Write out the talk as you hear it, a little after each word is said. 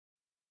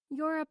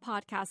You're a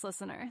podcast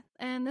listener,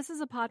 and this is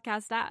a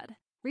podcast ad.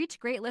 Reach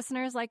great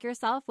listeners like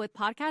yourself with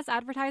podcast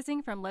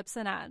advertising from Lips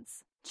and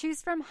Ads.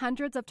 Choose from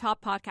hundreds of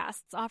top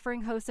podcasts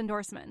offering host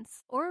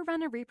endorsements, or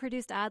run a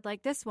reproduced ad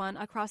like this one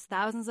across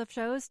thousands of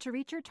shows to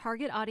reach your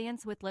target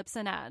audience with Lips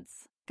and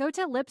Ads. Go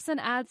to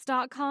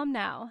lipsandads.com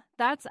now.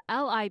 That's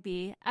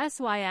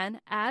LIBSYN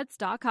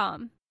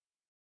ads.com.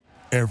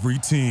 Every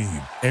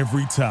team,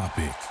 every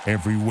topic,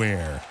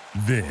 everywhere.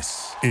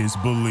 This is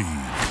Believe.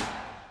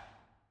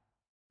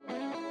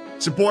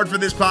 Support for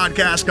this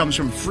podcast comes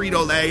from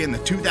Frito-Lay and the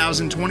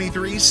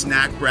 2023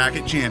 Snack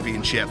Bracket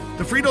Championship.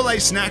 The Frito-Lay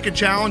Snack-It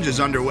Challenge is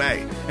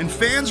underway, and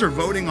fans are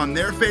voting on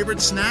their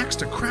favorite snacks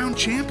to crown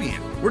champion.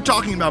 We're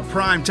talking about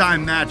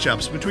prime-time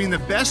matchups between the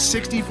best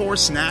 64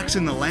 snacks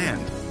in the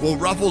land. Will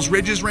Ruffles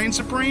Ridges reign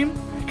supreme?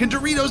 Can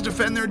Doritos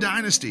defend their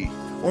dynasty?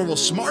 Or will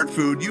Smart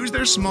Food use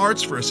their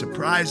smarts for a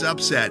surprise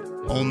upset?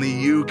 Only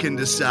you can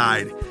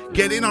decide.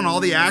 Get in on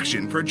all the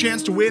action for a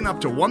chance to win up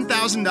to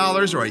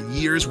 $1,000 or a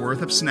year's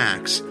worth of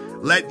snacks.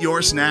 Let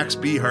your snacks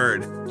be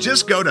heard.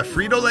 Just go to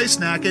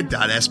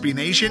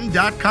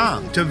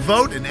fritolaysnacket.sbnation.com to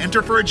vote and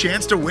enter for a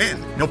chance to win.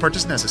 No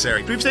purchase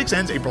necessary. Sweepstakes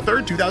ends April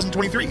 3rd,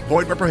 2023.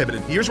 Void where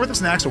prohibited. Year's worth of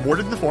snacks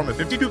awarded in the form of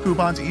 52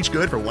 coupons, each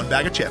good for one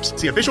bag of chips.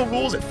 See official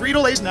rules at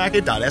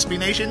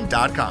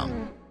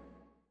fritolaysnacket.sbnation.com.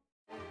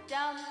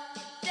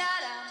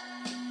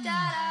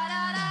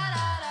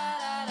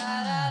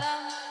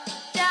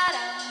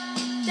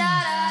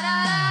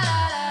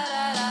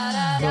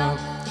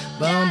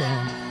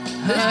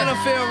 It's gonna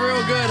feel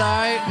real good,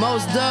 alright?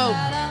 Most dope.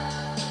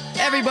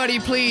 Everybody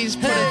please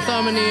put a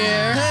thumb in the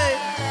air. Hey.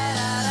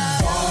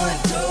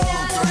 1, 2, 3,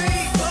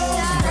 4.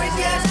 Some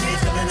crazy ass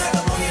kids coming knock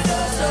up on your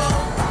door, so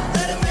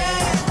let 'em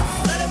in,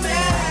 let 'em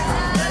in,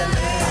 let 'em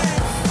in.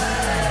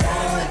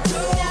 1,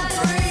 2,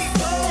 3,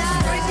 4.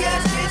 Some crazy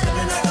ass kids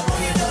coming knock up on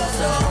your door,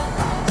 so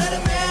let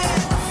 'em in,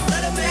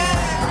 let 'em in,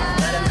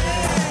 let 'em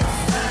in.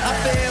 I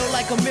feel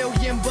like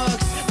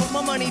 $1,000,000, but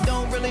my money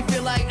don't really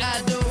feel like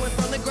I do. And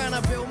from the ground I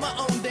build my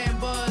own damn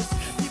buzz.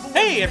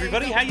 Hey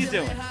everybody, how you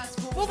doing?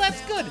 Well,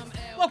 that's good.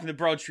 Welcome to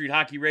Broad Street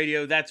Hockey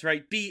Radio. That's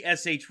right,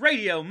 BSH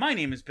Radio. My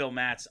name is Bill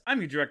Matz. I'm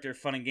your director of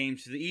fun and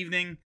games for the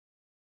evening.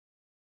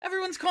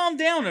 Everyone's calmed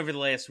down over the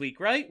last week,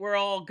 right? We're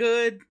all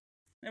good.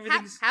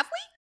 Everything's Have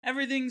we?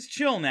 Everything's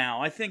chill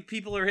now. I think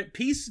people are at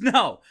peace.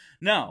 No.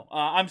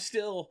 I'm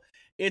still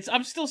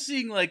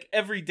seeing like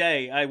every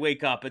day I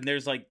wake up and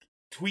there's like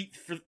tweet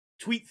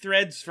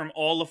threads from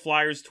all the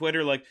Flyers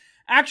Twitter like,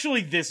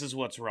 actually this is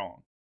what's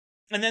wrong.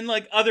 And then,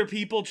 like, other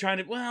people trying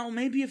to, well,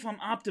 maybe if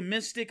I'm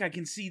optimistic, I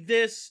can see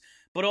this,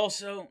 but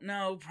also,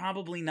 no,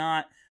 probably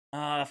not.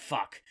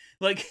 Fuck.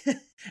 Like,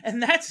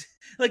 and that's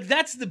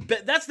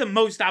the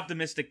most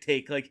optimistic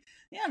take. Like,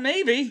 yeah,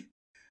 maybe.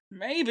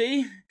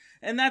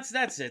 And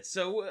that's it.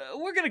 So,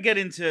 we're gonna get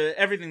into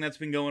everything that's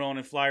been going on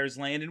in Flyers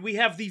land, and we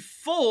have the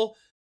full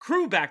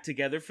crew back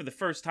together for the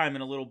first time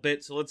in a little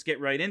bit, so let's get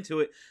right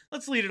into it.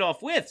 Let's lead it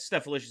off with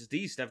Stephalicious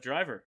D, Steph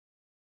Driver.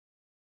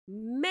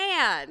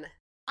 Man,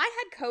 I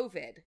had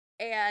COVID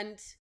and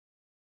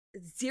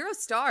 0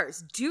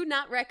 stars. Do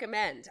not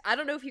recommend. I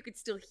don't know if you could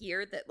still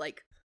hear that,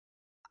 like,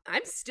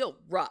 I'm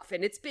still rough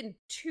and it's been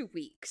 2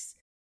 weeks.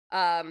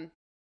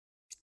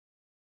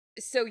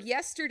 So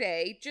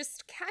yesterday,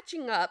 just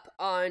catching up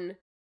on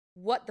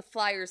what the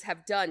Flyers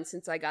have done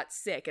since I got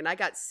sick, and I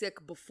got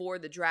sick before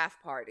the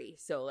draft party.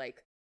 So,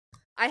 like,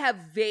 I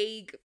have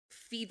vague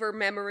fever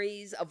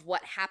memories of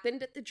what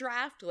happened at the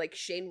draft. Like,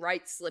 Shane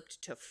Wright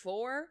slipped to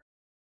 4.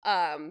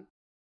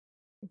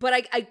 But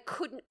I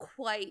couldn't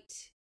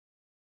quite,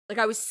 like,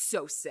 I was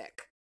so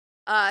sick.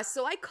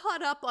 So I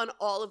caught up on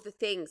all of the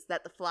things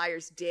that the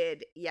Flyers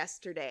did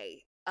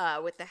yesterday,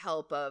 with the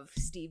help of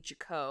Steve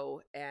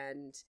Jaco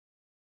and,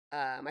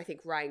 I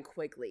think Ryan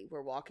Quigley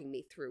were walking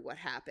me through what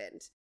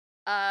happened.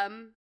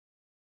 And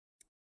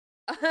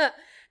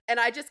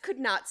I just could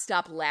not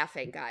stop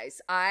laughing, guys.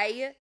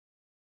 I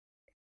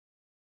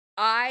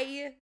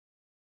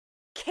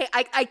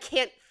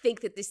can't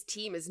think that this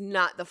team is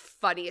not the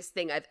funniest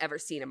thing I've ever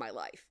seen in my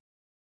life.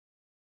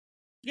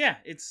 Yeah,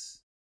 it's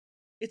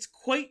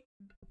quite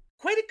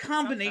a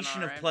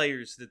combination of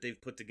players that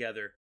they've put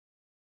together.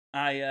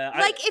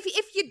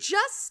 If you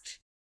just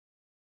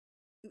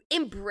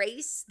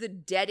embrace the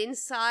dead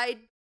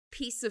inside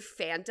piece of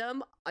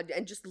fandom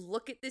and just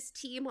look at this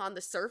team on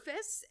the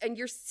surface, and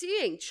you're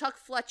seeing Chuck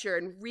Fletcher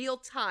in real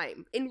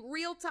time. In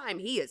real time,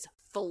 he is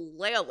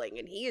flailing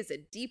and he is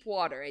in deep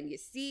water, and you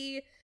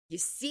see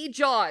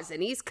Jaws,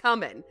 and he's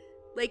coming.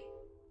 Like,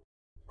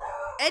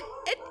 and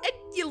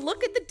you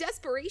look at the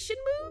desperation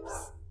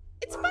moves,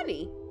 it's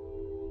funny.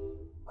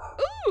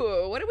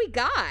 Ooh, what do we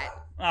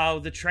got? Oh,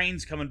 the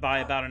train's coming by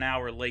about an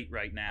hour late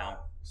right now.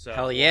 So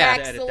hell yeah.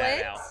 Edit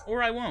that out.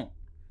 Or I won't.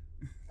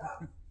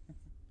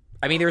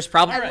 I mean, there's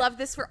probably... I love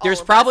this for all of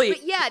us.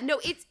 But yeah, no,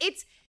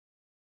 it's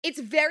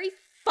very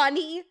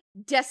funny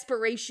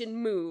desperation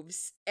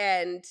moves,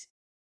 and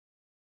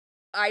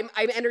I'm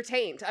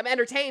entertained. I'm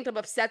entertained. I'm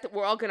upset that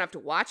we're all gonna have to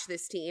watch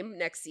this team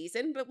next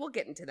season, but we'll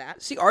get into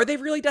that. See, are they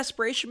really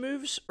desperation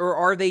moves, or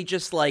are they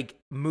just like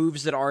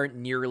moves that aren't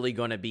nearly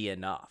going to be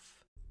enough?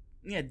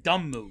 Yeah,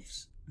 dumb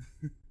moves.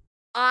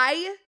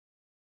 I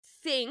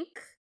think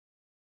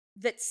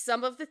that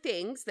some of the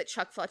things that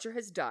Chuck Fletcher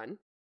has done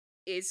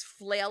is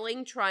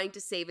flailing, trying to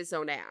save his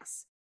own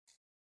ass.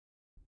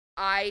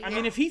 I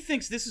mean, if he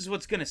thinks this is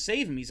what's gonna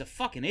save him, he's a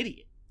fucking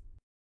idiot.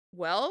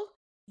 Well,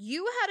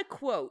 you had a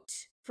quote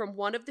from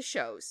one of the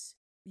shows.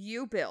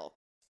 You, Bill.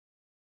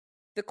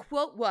 The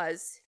quote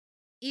was,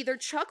 either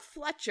Chuck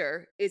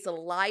Fletcher is a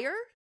liar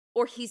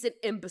or he's an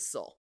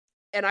imbecile.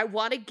 And I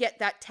want to get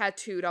that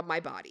tattooed on my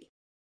body.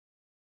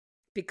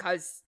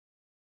 Because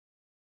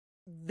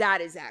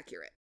that is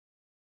accurate.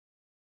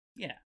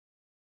 Yeah.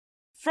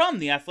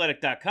 From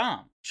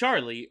theathletic.com,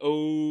 Charlie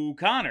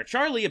O'Connor.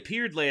 Charlie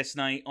appeared last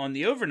night on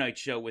the overnight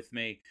show with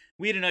me.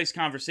 We had a nice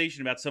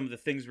conversation about some of the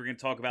things we're going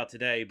to talk about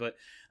today, but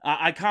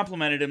I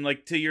complimented him,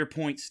 like, to your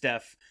point,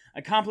 Steph.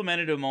 I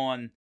complimented him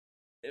on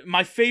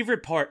my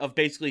favorite part of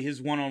basically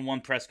his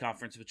one-on-one press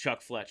conference with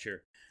Chuck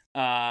Fletcher,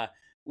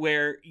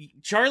 where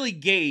Charlie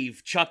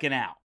gave Chuck an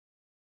out.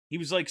 He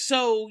was like,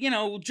 so,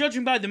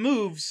 judging by the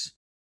moves,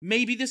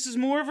 maybe this is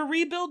more of a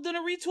rebuild than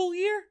a retool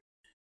year?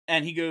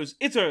 And he goes,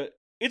 it's a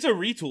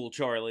retool,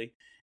 Charlie.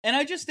 And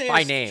I just asked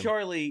by name.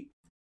 Charlie,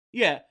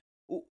 yeah,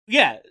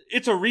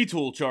 it's a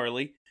retool,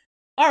 Charlie.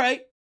 All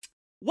right,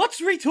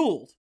 what's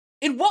retooled?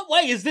 In what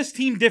way is this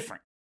team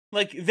different?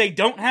 Like, they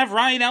don't have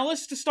Ryan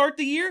Ellis to start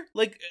the year?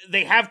 Like,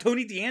 they have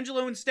Tony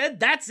DeAngelo instead?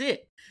 That's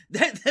it.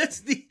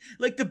 That's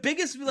the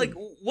biggest,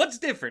 what's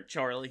different,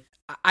 Charlie?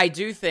 I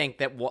do think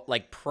that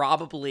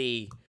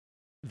probably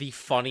the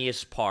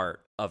funniest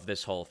part of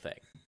this whole thing,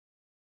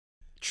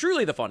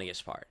 truly the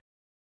funniest part,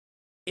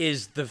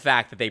 is the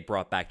fact that they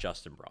brought back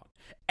Justin Braun.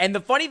 And the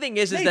funny thing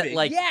is that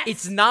yes!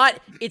 it's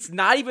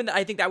not even that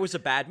I think that was a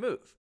bad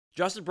move.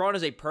 Justin Braun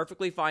is a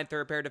perfectly fine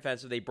third pair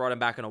defensive. They brought him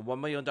back on a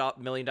 $1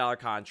 million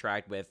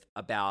contract with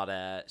about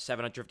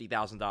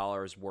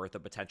 $750,000 worth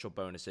of potential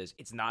bonuses.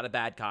 It's not a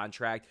bad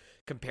contract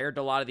compared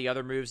to a lot of the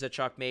other moves that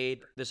Chuck made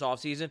this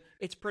offseason.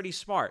 It's pretty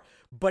smart,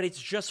 but it's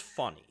just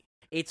funny.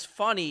 It's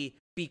funny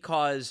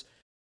because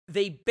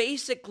they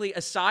basically,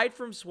 aside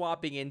from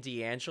swapping in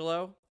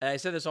DeAngelo, I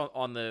said this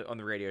on the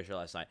radio show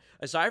last night,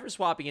 aside from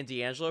swapping in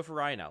DeAngelo for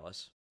Ryan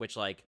Ellis, which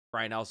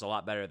Ryan Ellis is a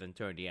lot better than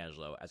Tony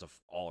DeAngelo as a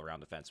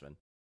all-around defenseman,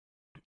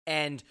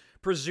 and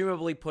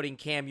presumably putting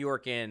Cam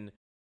York in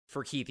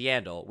for Keith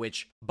Yandel,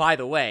 which, by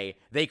the way,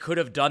 they could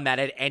have done that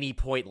at any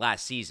point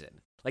last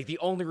season. The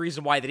only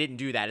reason why they didn't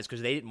do that is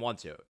because they didn't want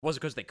to. It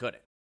wasn't because they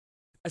couldn't.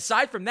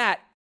 Aside from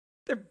that,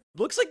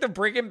 looks like they're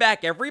bringing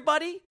back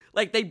everybody.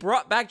 They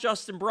brought back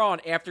Justin Braun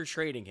after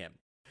trading him.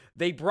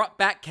 They brought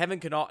back Kevin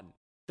Connaughton.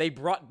 They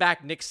brought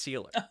back Nick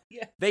Seeler.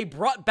 Yeah. They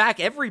brought back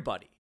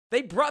everybody.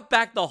 They brought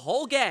back the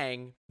whole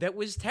gang that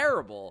was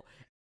terrible.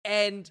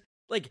 And,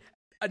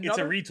 it's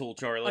a retool,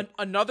 Charlie.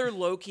 Another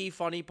low-key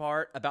funny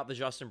part about the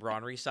Justin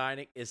Braun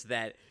re-signing is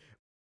that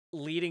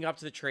leading up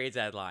to the trade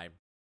deadline,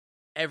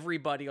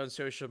 everybody on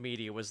social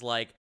media was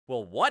like,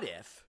 well, what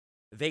if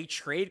they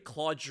trade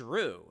Claude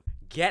Giroux,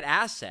 get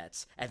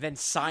assets, and then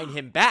sign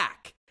him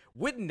back?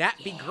 Wouldn't that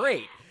be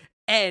great?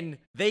 And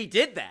they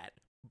did that,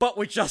 but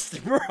with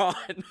Justin Braun.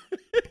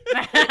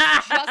 Justin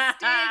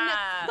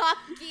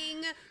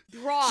fucking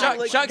Braun.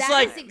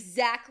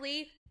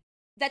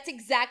 That's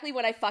exactly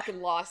when I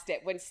fucking lost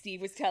it, when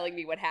Steve was telling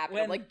me what happened.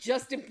 I'm like,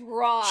 Justin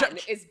Braun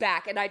is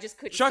back, and I just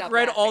couldn't Chuck stop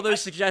read laughing. all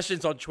those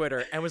suggestions on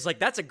Twitter and was like,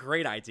 that's a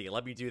great idea.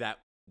 Let me do that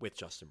with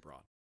Justin Braun.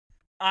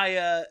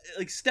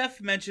 Steph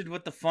mentioned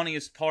what the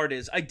funniest part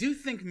is. I do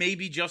think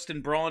maybe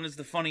Justin Braun is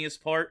the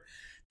funniest part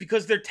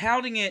because they're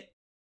touting it,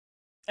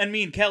 and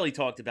me and Kelly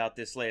talked about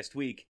this last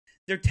week.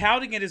 They're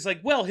touting it as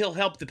well, he'll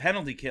help the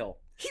penalty kill.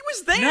 He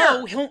was there.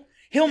 No,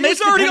 he'll make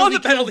the penalty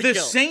kill the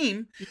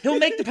same. He'll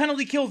make the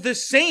penalty kill the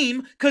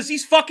same because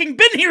he's fucking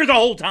been here the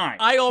whole time.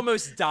 I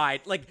almost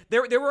died.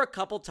 There were a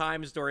couple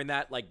times during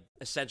that,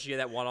 essentially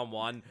that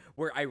one-on-one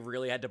where I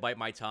really had to bite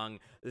my tongue.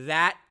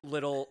 That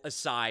little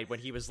aside when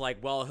he was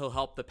like, well, he'll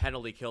help the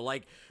penalty kill.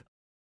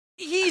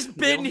 He's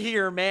been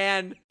here,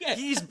 man. Yeah.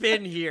 He's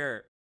been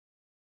here.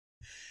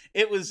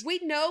 We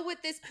know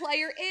what this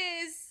player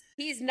is.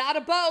 He's not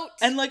a boat.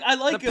 And I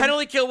like the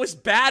penalty kill was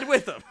bad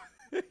with him.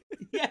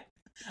 Yeah.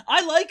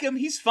 I like him.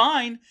 He's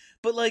fine.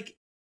 But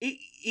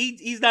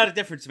he's not a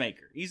difference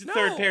maker. He's a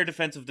third pair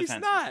defensive defenseman.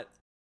 He's not.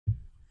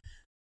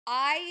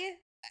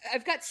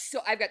 I've got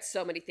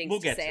so many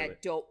things to say. I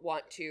don't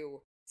want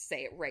to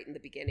say it right in the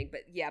beginning,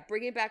 but yeah,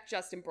 bringing back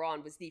Justin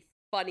Braun was the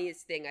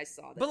funniest thing I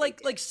saw. But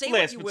say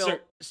what you will.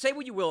 Say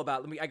what you will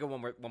about. I go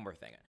one more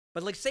thing.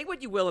 But say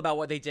what you will about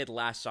what they did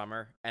last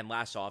summer and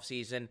last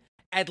offseason.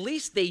 At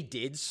least they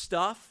did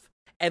stuff,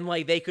 and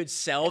they could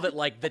sell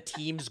that the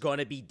team's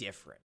gonna be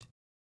different.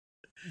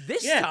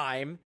 This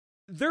time,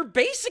 they're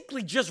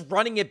basically just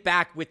running it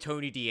back with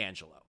Tony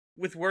DeAngelo.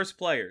 With worse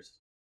players.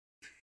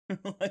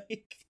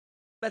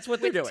 That's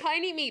what they're doing.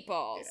 Tiny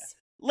meatballs. Yeah.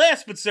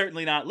 Last but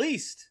certainly not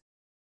least,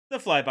 the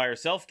fly by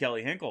herself,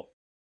 Kelly Hinkle.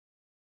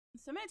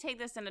 So I'm going to take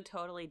this in a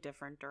totally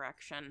different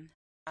direction.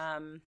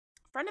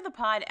 Friend of the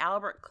pod,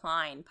 Albert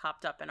Klein,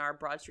 popped up in our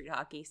Broad Street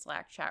Hockey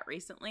Slack chat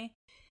recently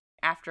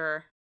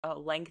after a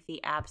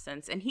lengthy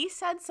absence. And he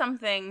said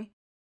something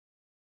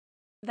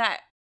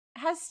that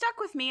has stuck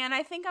with me, and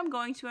I think I'm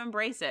going to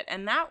embrace it.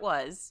 And that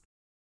was,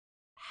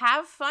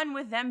 have fun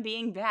with them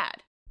being bad.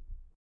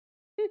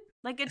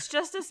 Like, it's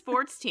just a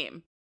sports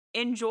team.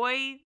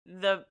 Enjoy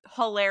the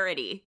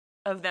hilarity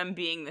of them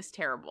being this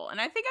terrible.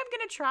 And I think I'm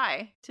going to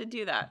try to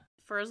do that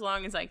for as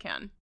long as I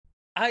can.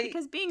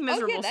 Because being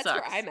miserable that's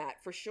sucks. where I'm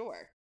at, for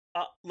sure.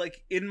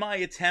 Like, in my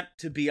attempt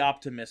to be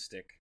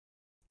optimistic,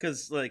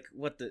 because, like,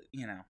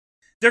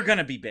 they're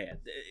gonna be bad.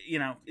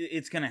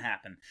 It's gonna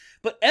happen.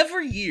 But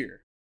every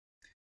year,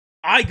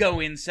 I go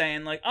in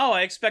saying, like, oh,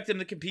 I expect them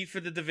to compete for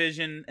the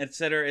division, et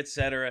cetera, et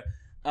cetera.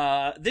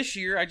 This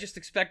year, I just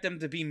expect them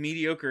to be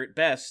mediocre at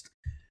best.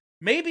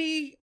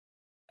 Maybe,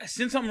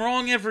 since I'm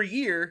wrong every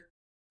year,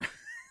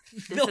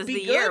 this is the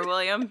year,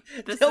 William.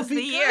 This is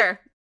the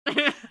year. All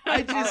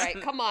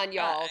right, come on,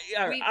 y'all.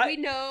 We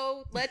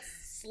know. Let's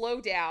slow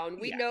down.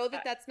 We know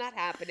that that's not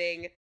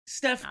happening.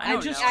 Steph, I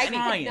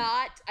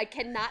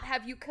cannot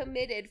have you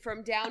committed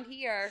from down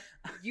here.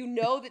 You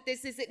know that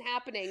this isn't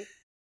happening.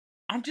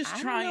 I'm just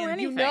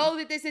trying. You know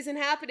that this isn't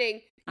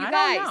happening. You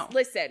guys,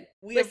 listen.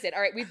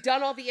 All right, we've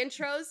done all the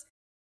intros.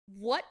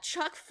 What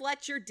Chuck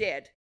Fletcher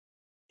did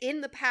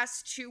in the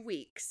past 2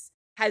 weeks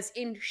has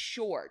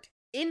ensured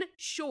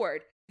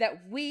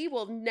that we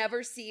will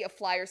never see a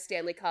Flyer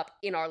Stanley Cup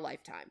in our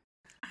lifetime.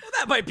 Well,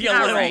 that might be a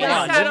little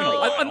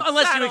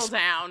much.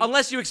 Down.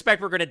 Unless you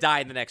expect we're going to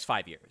die in the next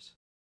 5 years.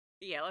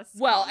 Yeah, let's.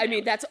 Well, I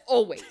mean, that's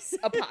always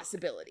a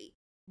possibility.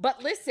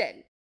 But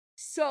listen,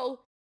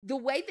 so the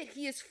way that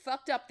he has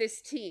fucked up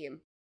this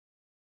team,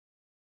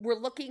 we're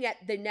looking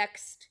at the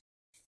next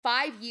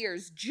 5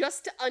 years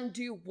just to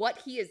undo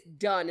what he has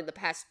done in the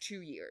past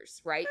 2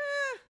 years, right?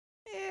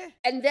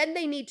 And then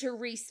they need to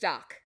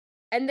restock.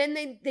 And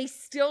then they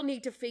still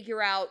need to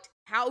figure out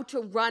how to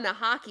run a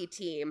hockey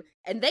team.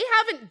 And they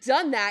haven't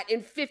done that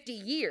in 50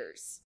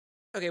 years.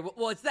 Okay,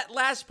 well, it's that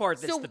last part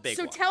that's the big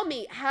one. So tell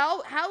me,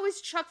 how is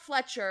Chuck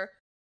Fletcher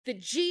the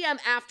GM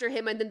after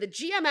him and then the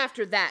GM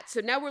after that? So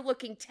now we're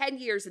looking 10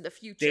 years in the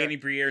future. Danny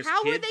Briere's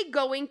How kid? are they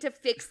going to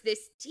fix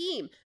this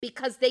team?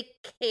 Because they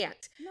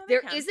can't. No,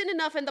 There isn't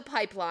enough in the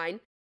pipeline.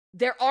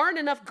 There aren't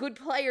enough good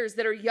players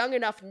that are young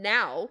enough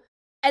now.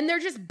 And they're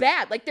just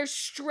bad. Like, they're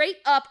straight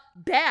up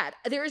bad.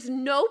 There is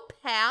no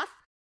path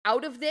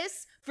out of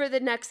this for the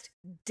next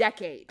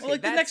decade. Well,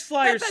 like, the next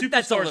Flyer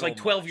superstar is like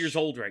 12 much. years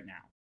old right now.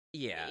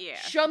 Yeah.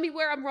 Show me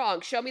where I'm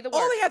wrong. Show me the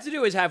work. All they have to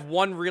do is have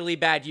one really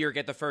bad year,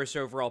 get the first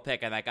overall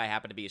pick, and that guy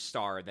happened to be a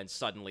star, and then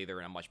suddenly they're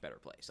in a much better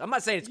place. I'm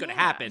not saying it's going to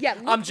happen. Yeah,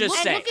 I'm just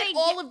saying. Look at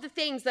all of the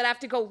things that have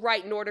to go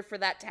right in order for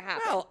that to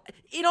happen. Well,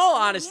 in all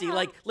honesty,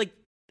 like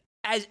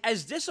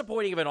as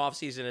disappointing of an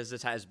offseason as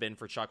this has been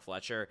for Chuck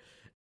Fletcher,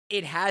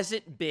 it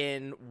hasn't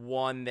been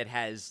one that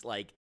has,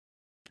 like,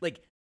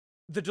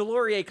 the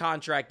Delorier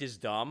contract is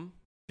dumb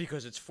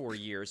because it's 4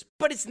 years,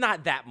 but it's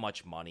not that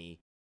much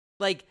money.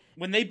 Like,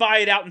 when they buy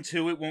it out in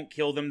 2, it won't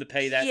kill them to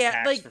pay that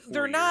tax for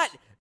 4 years.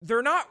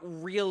 They're not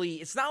really,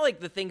 it's not like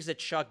the things that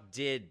Chuck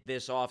did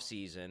this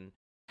offseason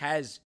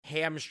has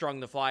hamstrung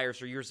the Flyers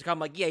for years to come.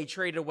 Like, yeah, he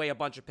traded away a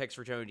bunch of picks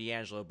for Tony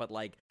DeAngelo, but,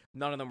 like,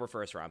 none of them were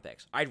first-round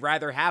picks. I'd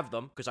rather have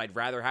them because I'd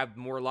rather have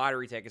more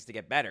lottery tickets to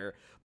get better,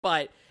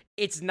 but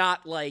it's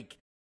not like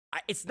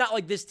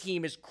this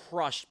team is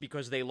crushed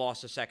because they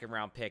lost a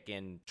second-round pick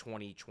in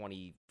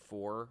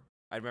 2024.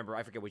 I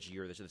forget which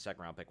year the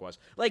second-round pick was.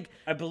 Like,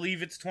 I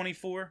believe it's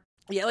 24.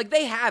 Yeah, like,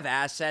 they have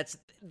assets.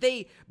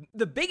 The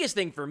biggest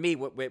thing for me,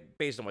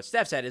 based on what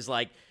Steph said, is,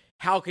 like,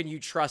 how can you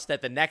trust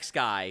that the next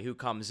guy who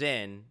comes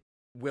in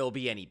will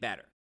be any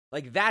better?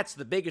 Like, that's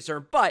the biggest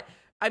concern. But,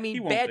 I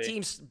mean, bad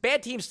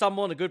teams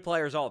stumble into good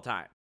players all the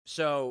time.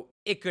 So,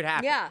 it could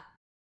happen. Yeah.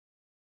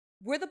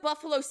 We're the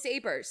Buffalo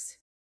Sabres.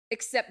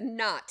 Except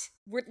not.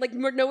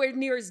 We're nowhere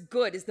near as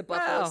good as the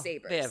Buffalo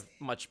Sabres. They have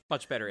much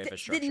better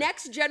infrastructure. The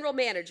next general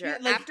manager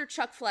after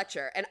Chuck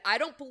Fletcher, and I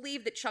don't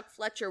believe that Chuck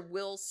Fletcher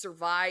will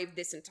survive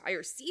this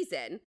entire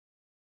season.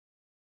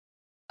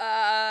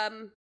 I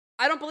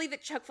don't believe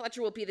that Chuck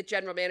Fletcher will be the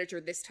general manager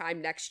this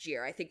time next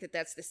year. I think that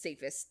that's the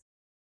safest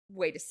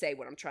way to say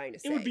what I'm trying to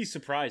say. It would be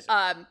surprising.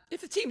 If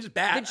the team's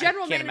bad, the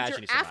general I can't manager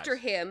imagine he survives. after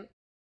him.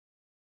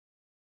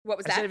 What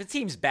was I that? said if the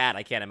team's bad,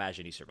 I can't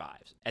imagine he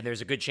survives. And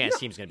there's a good chance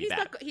team's going to be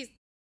bad. He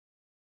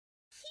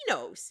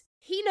knows.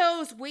 He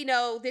knows. We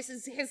know this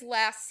is his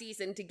last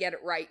season to get it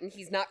right, and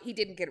he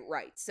didn't get it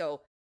right.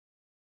 So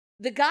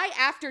the guy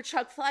after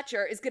Chuck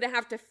Fletcher is going to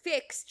have to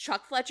fix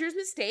Chuck Fletcher's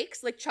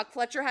mistakes, like Chuck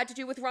Fletcher had to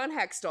do with Ron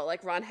Hextall,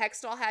 like Ron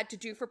Hextall had to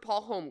do for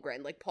Paul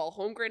Holmgren, like Paul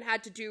Holmgren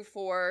had to do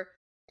for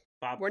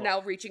We're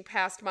now reaching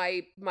past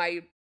my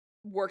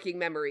working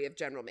memory of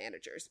general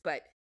managers,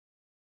 but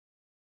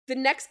the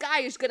next guy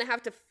is going to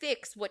have to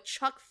fix what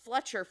Chuck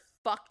Fletcher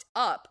fucked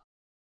up,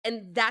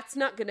 and that's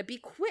not going to be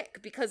quick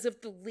because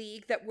of the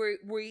league that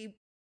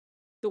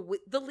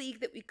the league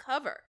that we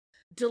cover.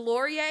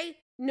 Delorier,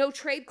 no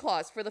trade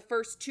clause for the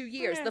first 2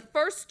 years. The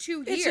first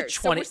 2 years,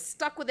 so we're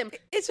stuck with him.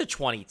 It's a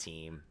 20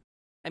 team.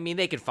 I mean,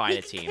 they could find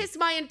a team. Kiss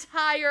my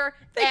entire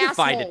They asshole. could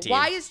find a team.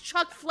 Why is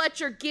Chuck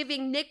Fletcher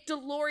giving Nick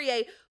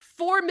Delorier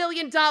 $4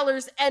 million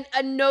and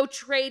a no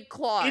trade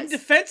clause? In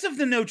defense of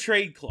the no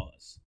trade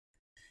clause,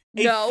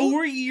 a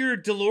 4-year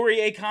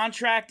Delorier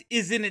contract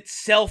is in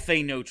itself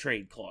a no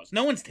trade clause.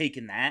 No one's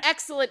taking that.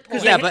 Excellent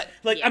point. Yeah, but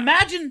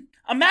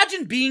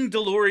imagine being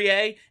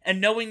Delorier and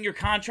knowing your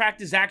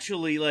contract is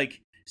actually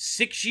like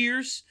 6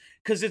 years,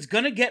 because it's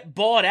gonna get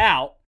bought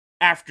out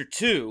after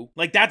 2.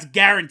 Like, that's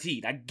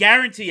guaranteed. I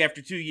guarantee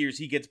after 2 years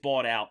he gets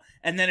bought out,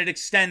 and then it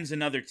extends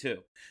another 2.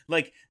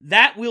 Like,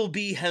 that will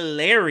be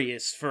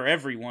hilarious for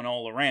everyone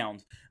all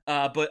around.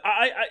 But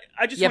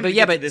I just want to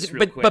get to this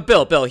real quick. But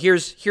Bill,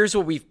 here's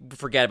what we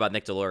forget about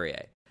Nick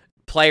Delorier.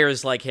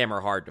 Players like him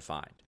are hard to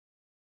find.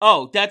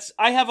 Oh,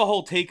 I have a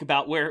whole take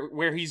about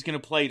where he's going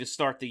to play to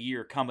start the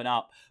year coming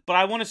up. But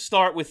I want to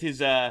start with his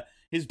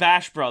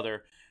Bash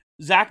brother,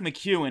 Zach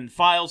McEwen,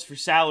 files for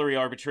salary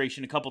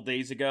arbitration a couple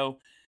days ago.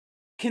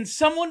 Can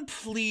someone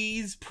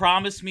please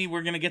promise me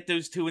we're going to get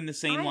those two in the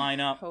same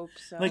lineup? I hope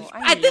so. Like,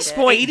 I at this need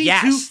point, 82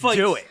 yes, fights,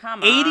 do it.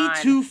 Come on.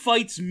 82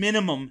 fights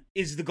minimum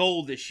is the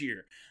goal this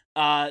year.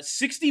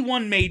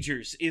 61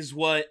 majors is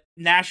what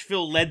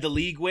Nashville led the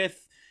league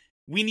with.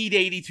 We need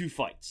 82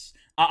 fights.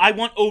 I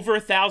want over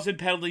 1,000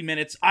 penalty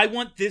minutes. I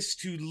want this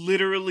to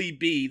literally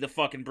be the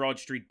fucking Broad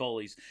Street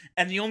Bullies.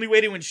 And the only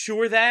way to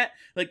ensure that,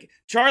 like,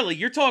 Charlie,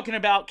 you're talking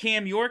about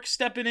Cam York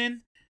stepping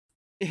in?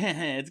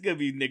 It's going to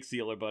be Nick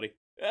Sealer, buddy.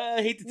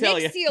 I hate to tell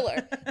you. Nick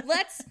Sealer.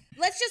 Let's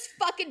just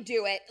fucking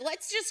do it.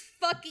 Let's just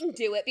fucking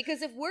do it,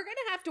 because if we're going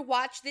to have to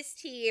watch this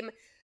team,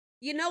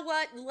 you know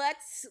what?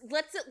 Let's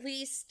at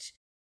least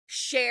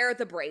share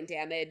the brain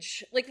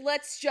damage. Like,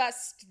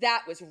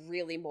 that was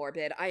really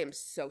morbid. I am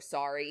so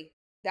sorry.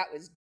 That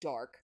was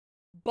dark.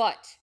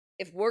 But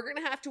if we're going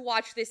to have to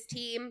watch this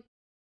team,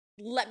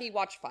 let me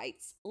watch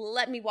fights.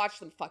 Let me watch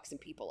them fuck some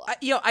people up.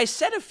 I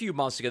said a few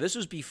months ago, this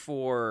was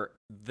before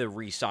the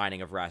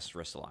re-signing of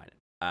Rasmus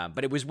Ristolainen.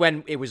 But it was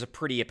when it was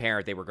pretty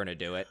apparent they were going to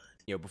do it,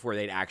 before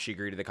they'd actually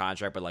agree to the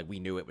contract, but, like, we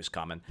knew it was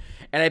coming.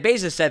 And I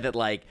basically said that,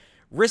 like,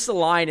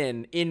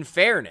 Ristolainen, in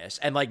fairness,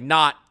 and, like,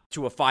 not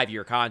to a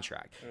 5-year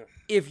contract,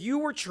 if you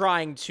were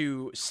trying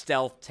to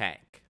stealth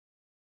tank,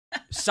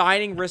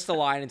 signing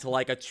Ristolainen to,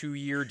 like, a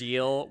 2-year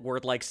deal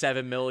worth, like,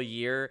 $7 million a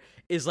year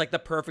is, like, the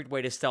perfect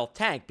way to stealth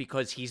tank,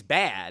 because he's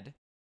bad,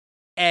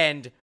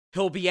 and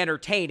he'll be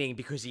entertaining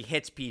because he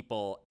hits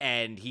people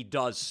and he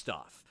does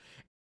stuff.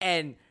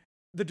 And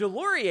the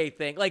Delorier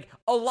thing, like,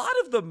 a lot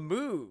of the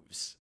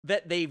moves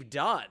that they've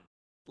done,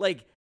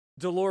 like,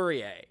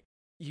 Delorier,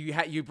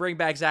 you bring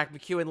back Zach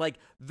McEwen, like,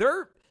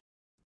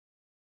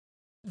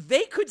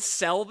 they could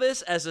sell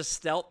this as a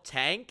stealth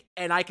tank,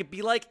 and I could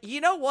be like,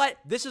 you know what?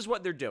 This is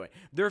what they're doing.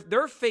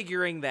 They're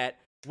figuring that,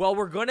 well,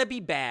 we're going to be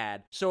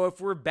bad, so if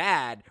we're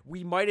bad,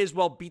 we might as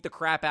well beat the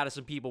crap out of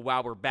some people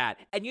while we're bad.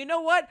 And you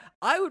know what?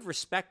 I would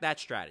respect that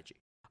strategy.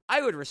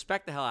 I would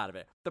respect the hell out of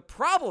it. The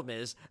problem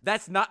is,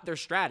 that's not their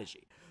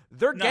strategy.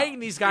 They're getting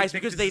these guys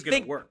because they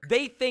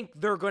think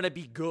they're going to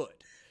be good.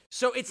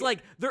 So it's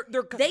like they're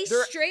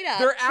straight up,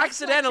 they're Chuck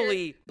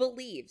accidentally Fletcher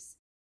believes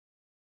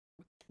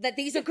that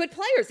these are good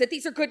players, that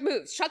these are good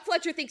moves. Chuck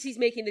Fletcher thinks he's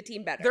making the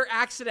team better. They're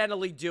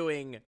accidentally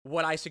doing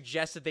what I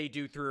suggested they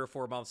do 3 or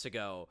 4 months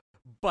ago,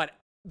 but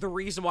the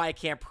reason why I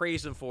can't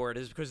praise them for it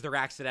is because they're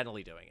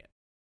accidentally doing it.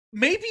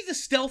 Maybe the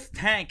stealth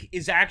tank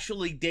is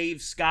actually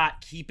Dave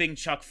Scott keeping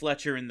Chuck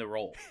Fletcher in the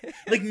role.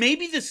 Like,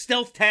 maybe the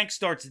stealth tank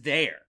starts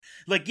there.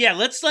 Like, yeah,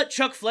 let's let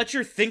Chuck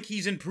Fletcher think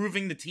he's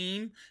improving the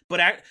team,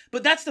 but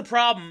that's the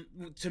problem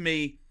to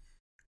me.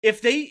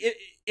 If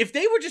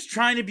they were just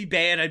trying to be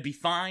bad, I'd be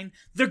fine.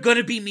 They're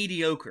gonna be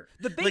mediocre.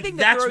 The big like, thing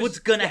that's what's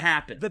gonna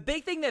happen. The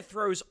big thing that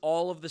throws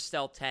all of the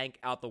stealth tank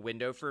out the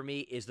window for me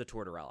is the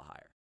Tortorella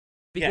hire.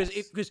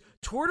 Because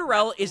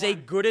Tortorella is a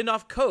good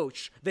enough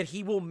coach that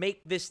he will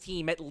make this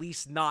team at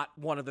least not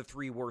one of the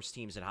 3 worst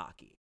teams in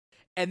hockey.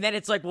 And then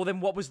it's like, well,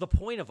 then what was the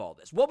point of all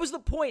this? What was the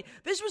point?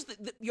 This was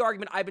the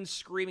argument I've been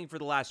screaming for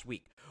the last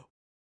week.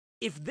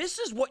 If this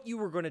is what you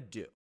were going to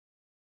do,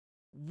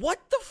 what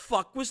the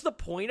fuck was the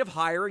point of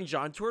hiring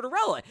John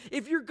Tortorella?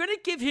 If you're going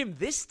to give him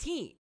this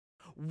team,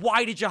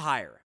 why did you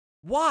hire him?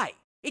 Why?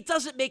 It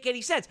doesn't make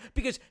any sense,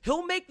 because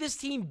he'll make this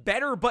team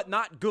better but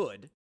not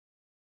good.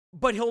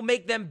 But he'll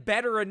make them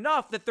better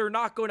enough that they're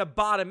not going to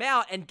bottom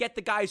out and get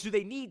the guys who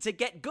they need to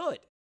get good.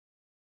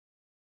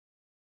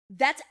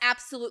 That's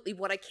absolutely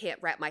what I can't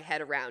wrap my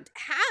head around.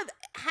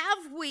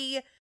 Have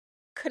we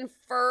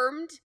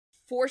confirmed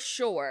for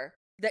sure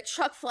that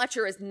Chuck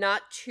Fletcher is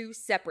not 2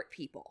 separate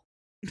people?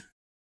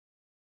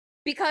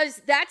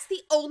 Because that's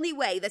the only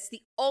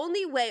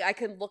way I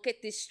can look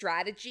at this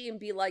strategy and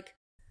be like,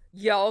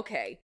 yeah,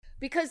 okay.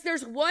 Because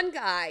there's one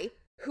guy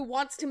who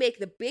wants to make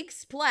the big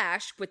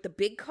splash with the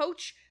big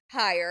coach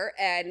hire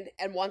and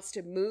wants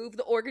to move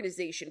the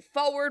organization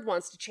forward,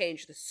 wants to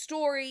change the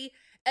story.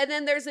 And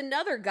then there's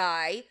another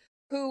guy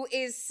who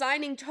is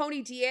signing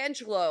Tony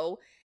DeAngelo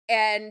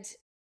and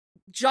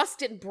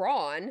Justin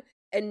Braun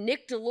and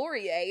Nick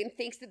Delorier and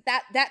thinks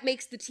that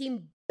makes the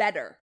team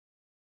better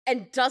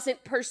and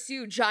doesn't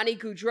pursue Johnny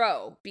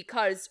Gaudreau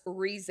because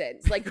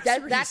reasons. Like,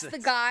 that's the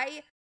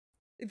guy,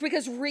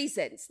 because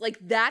reasons. Like,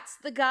 that's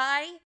the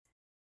guy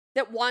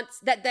that wants,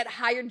 that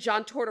hired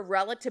John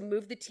Tortorella to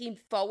move the team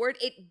forward.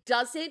 It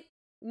doesn't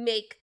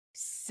make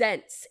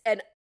sense.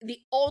 And the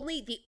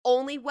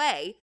only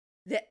way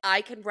that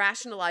I can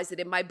rationalize it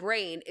in my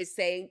brain is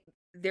saying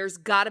there's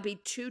got to be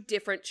two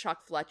different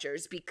Chuck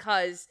Fletchers,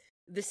 because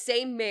the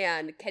same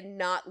man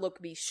cannot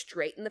look me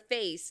straight in the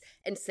face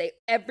and say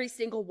every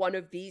single one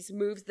of these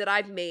moves that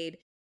I've made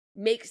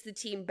makes the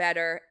team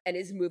better and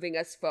is moving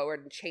us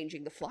forward and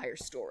changing the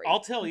Flyers story. I'll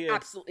tell you.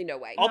 Absolutely no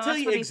way. I'll tell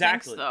you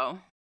exactly. Thinks, though.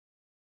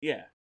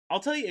 Yeah. I'll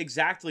tell you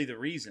exactly the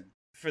reason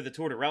for the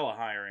Tortorella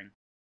hiring.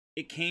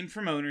 It came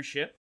from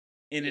ownership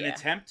in an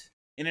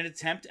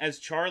attempt, as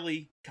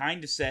Charlie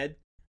kind of said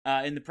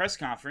in the press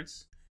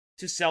conference,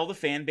 to sell the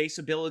fan base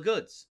a bill of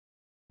goods.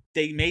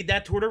 They made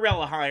that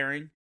Tortorella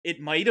hiring. It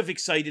might have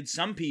excited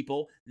some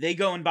people. They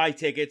go and buy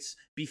tickets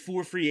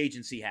before free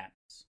agency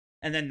happens.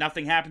 And then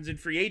nothing happens in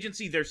free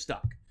agency, they're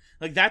stuck.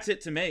 Like, that's it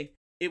to me.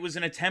 It was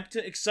an attempt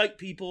to excite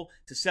people,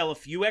 to sell a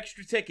few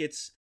extra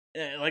tickets.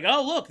 Like,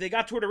 oh, look, they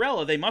got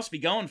Tortorella. They must be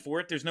going for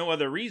it. There's no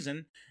other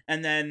reason.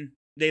 And then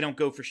they don't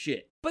go for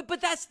shit. But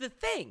that's the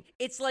thing.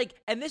 It's like,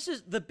 and this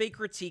is the big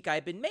critique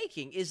I've been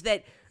making, is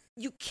that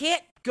you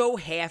can't go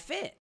half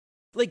in.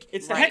 Like,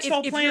 it's the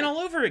Hextall plan all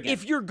over again.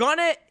 If you're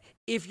gonna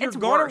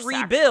worse,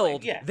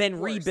 rebuild, actually. then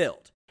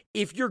rebuild.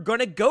 If you're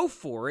gonna go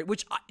for it,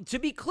 which, to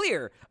be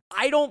clear,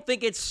 I don't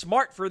think it's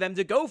smart for them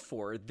to go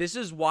for. This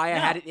is why I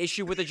had an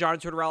issue with the John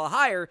Tortorella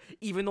hire,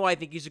 even though I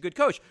think he's a good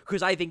coach,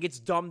 because I think it's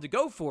dumb to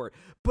go for it.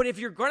 But if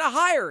you're gonna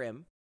hire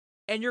him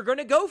and you're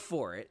gonna go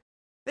for it,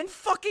 then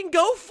fucking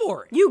go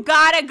for it. You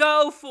gotta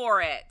go for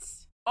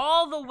it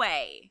all the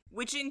way,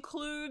 which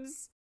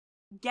includes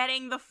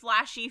getting the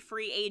flashy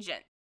free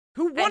agent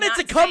who wanted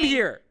to come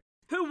here.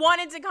 Who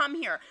wanted to come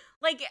here.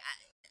 Like,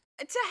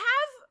 to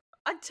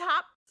have a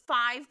top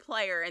 5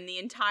 player in the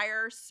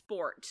entire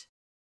sport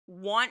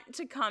want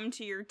to come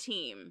to your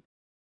team,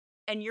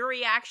 and your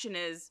reaction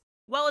is,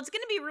 well, it's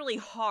going to be really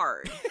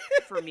hard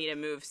for me to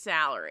move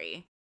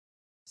salary.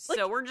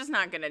 So we're just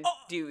not going to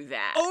do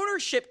that.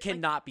 Ownership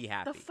cannot be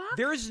happy. The fuck?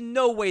 There is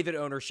no way that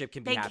ownership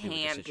can be happy with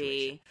this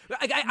situation.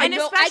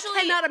 I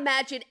cannot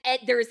imagine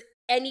there's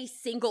any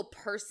single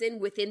person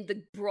within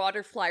the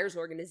broader Flyers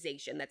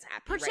organization that's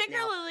happy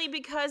particularly right now.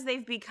 Because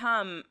they've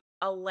become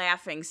a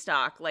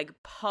laughingstock, like,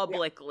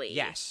 publicly.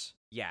 Yes.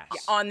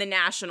 On the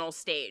national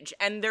stage.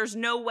 And there's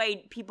no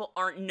way people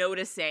aren't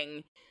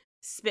noticing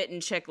Spit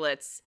and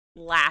Chicklets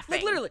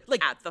laughing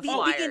at the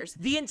Flyers.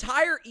 The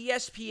entire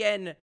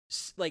ESPN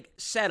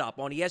setup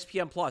on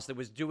ESPN Plus that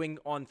was doing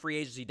on free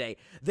agency day,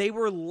 they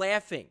were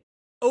laughing.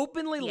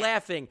 Openly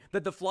laughing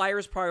that the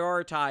Flyers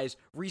prioritize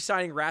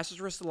re-signing Rasmus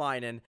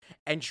Ristolainen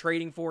and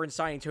trading for and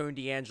signing Tony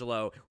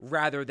DeAngelo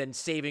rather than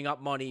saving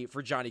up money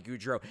for Johnny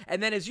Gaudreau.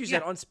 And then, as you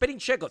said, on Spitting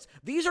Chicklets,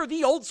 these are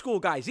the old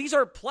school guys. These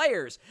are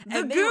players.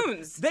 They're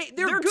goons. They're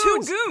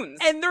goons. 2 goons.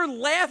 And they're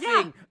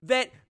laughing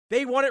that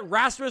they wanted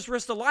Rasmus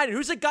Ristolainen,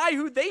 who's a guy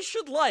who they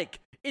should like,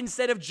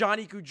 instead of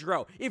Johnny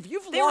Gaudreau. They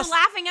were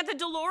laughing at the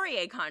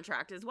Delorier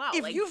contract as well.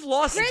 If you've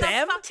lost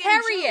them,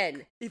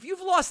 Therrien. If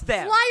you've lost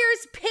them,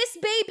 Flyers piss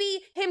baby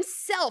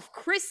himself,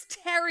 Chris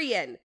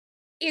Therrien,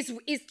 is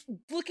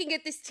looking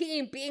at this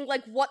team being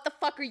like, what the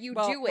fuck are you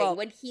doing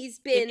when he's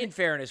been... In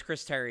fairness,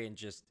 Chris Therrien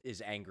just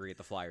is angry at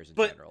the Flyers in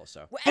general.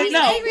 So and he's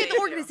angry at the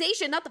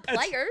organization, not the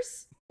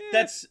players.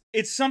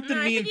 It's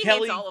something me and he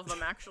Kelly... hates all of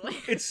them, actually.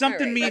 It's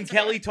something me and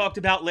Kelly talked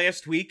about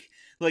last week.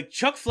 Like,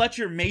 Chuck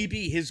Fletcher,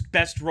 maybe his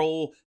best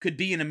role could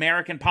be in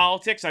American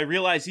politics. I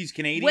realize he's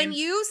Canadian. When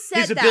you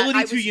said his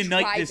ability to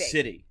unite this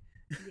city.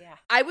 Yeah.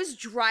 I was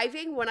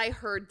driving when I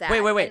heard that.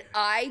 Wait. And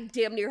I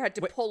damn near had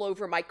to pull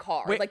over my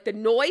car. Like, the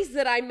noise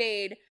that I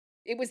made,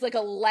 it was like a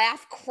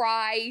laugh,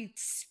 cry,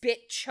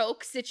 spit,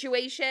 choke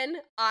situation.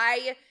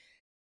 I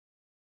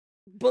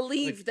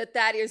believe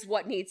that is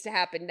what needs to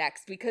happen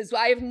next, because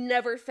I have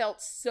never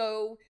felt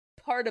so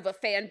part of a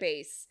fan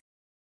base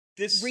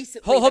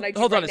recently.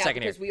 Hold on a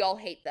second because we all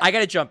hate them. I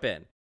gotta jump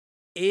in.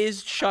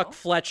 Is Chuck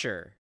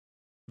Fletcher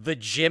the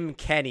Jim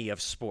Kenny of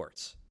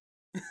sports?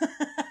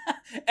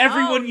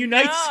 Everyone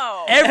unites.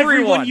 No.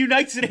 Everyone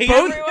unites and hates.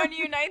 Everyone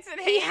unites and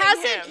hates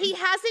him. He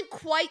hasn't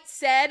quite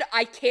said,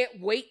 I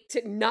can't wait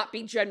to not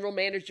be general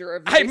manager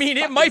of this. I mean,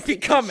 it might be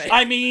coming.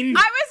 I mean,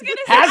 I was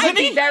gonna say, hasn't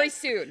he? Very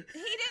soon. He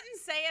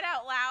didn't say it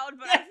out loud,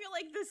 but I feel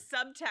like the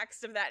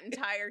subtext of that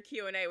entire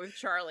Q&A with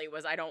Charlie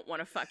was, I don't want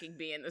to fucking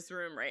be in this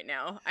room right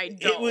now. I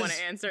don't want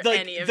to answer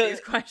any of these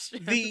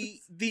questions.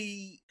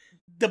 The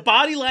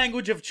body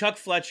language of Chuck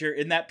Fletcher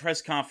in that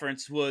press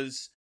conference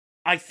was,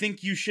 I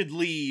think you should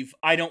leave.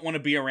 I don't want to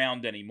be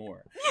around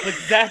anymore. Like,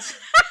 that's...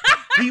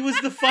 He was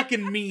the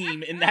fucking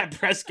meme in that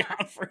press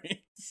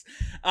conference.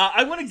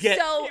 I want to get...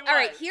 So, all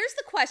right, here's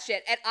the question,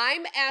 and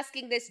I'm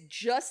asking this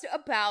just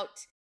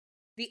about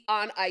the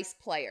on-ice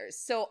players.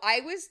 So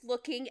I was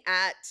looking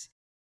at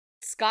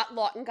Scott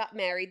Lawton got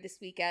married this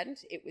weekend.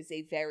 It was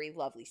a very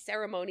lovely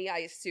ceremony, I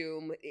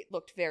assume. It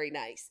looked very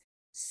nice.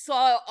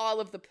 Saw all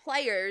of the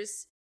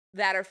players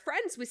that are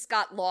friends with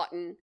Scott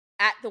Lawton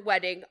at the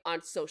wedding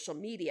on social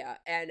media,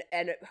 and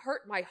it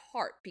hurt my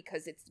heart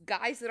because it's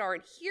guys that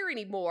aren't here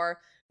anymore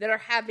that are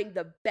having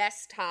the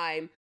best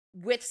time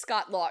with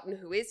Scott Lawton,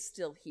 who is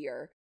still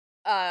here.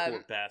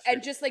 Poor bastard.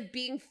 And just like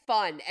being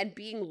fun and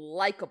being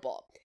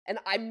likable. And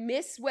I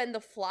miss when the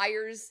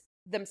Flyers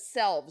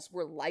themselves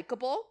were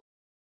likable.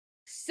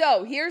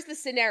 So here's the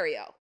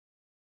scenario.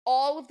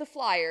 All of the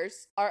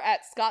Flyers are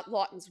at Scott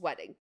Lawton's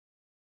wedding.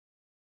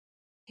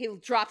 He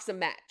drops a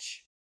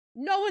match.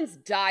 No one's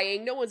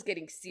dying, no one's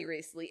getting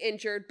seriously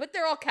injured, but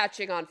they're all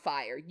catching on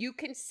fire. You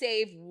can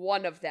save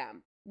one of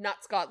them.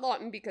 Not Scott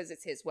Lawton, because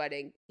it's his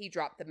wedding. He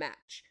dropped the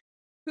match.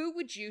 Who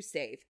would you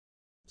save?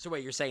 So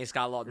wait, you're saying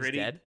Scott Lawton's Gritty?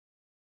 dead?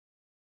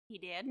 He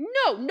did.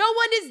 No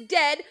one is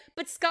dead,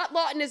 but Scott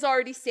Lawton is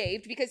already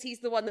saved because he's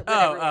the one that lit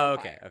everyone on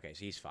okay, fire. okay, so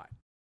he's fine.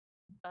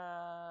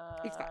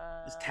 He's fine.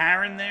 Is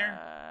Taryn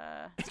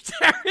there?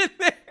 Taryn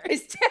there.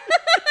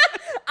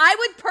 I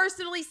would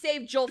personally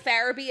save Joel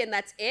Farabee, and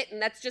that's it,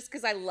 and that's just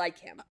because I like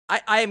him.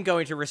 I am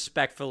going to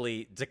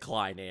respectfully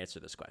decline to answer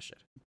this question.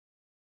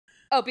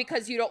 Oh,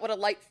 because you don't want to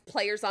light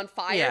players on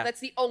fire? Yeah. That's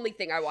the only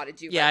thing I want to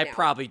do Yeah, right I now.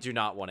 probably do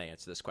not want to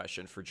answer this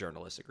question for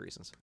journalistic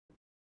reasons.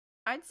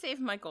 I'd save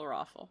Michael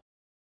Raffel.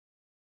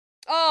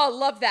 Oh,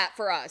 love that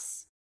for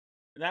us.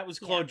 That was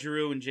Claude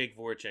Giroux and Jake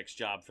Voracek's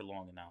job for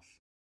long enough.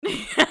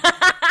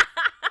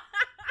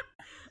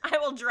 I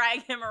will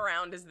drag him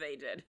around as they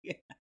did. Yeah.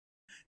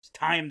 Just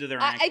tie him to their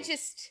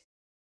ankles.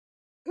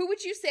 Who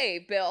would you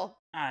save, Bill?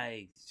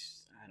 I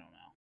don't know.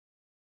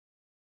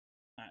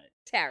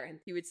 Taryn.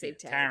 You would save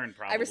Taryn. Taryn,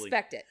 probably. I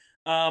respect it.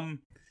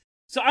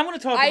 So I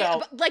want to talk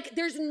about... Like,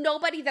 there's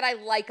nobody that I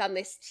like on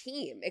this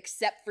team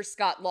except for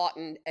Scott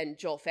Lawton and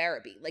Joel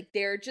Farabee. Like,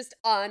 they're just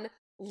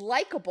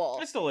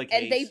unlikable. I still like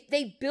And Hayes.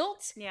 they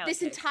built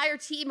this entire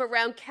team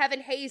around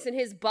Kevin Hayes and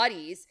his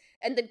buddies,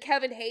 and then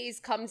Kevin Hayes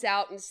comes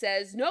out and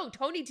says, no,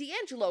 Tony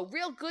DeAngelo,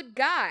 real good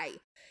guy.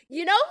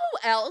 You know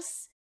who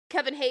else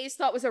Kevin Hayes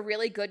thought was a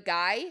really good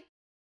guy?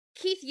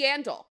 Keith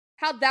Yandel.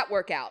 How'd that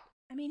work out?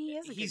 I mean, he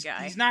is a good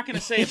guy. He's not going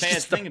to say a bad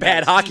just thing a about bad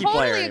his hockey team.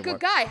 player Totally a anymore.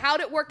 good guy.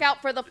 How'd it work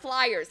out for the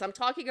Flyers? I'm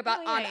talking about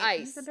on ice.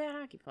 He's a bad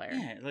hockey player.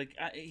 Yeah, like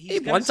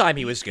he's One time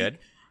he was good.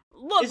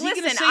 Look, Is he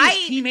listen, going to say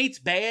his teammates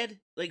bad?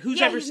 Like,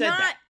 who's ever he's said not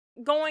that?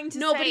 going to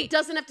No, say... but he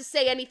doesn't have to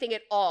say anything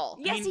at all.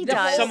 Yes, he If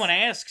does. someone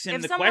asks him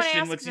If the someone question,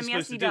 asks what's he him, supposed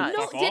yes, to he do? does.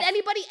 No, Fuck did off?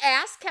 anybody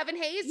ask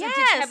Kevin Hayes? Yes. Or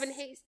did Kevin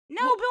Hayes?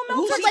 No, Bill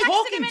Who's Meltzer he texted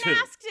talking him and to?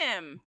 asked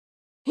him.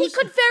 He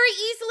could very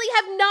easily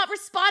have not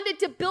responded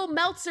to Bill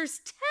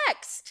Meltzer's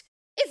text.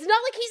 It's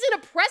not like he's in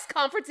a press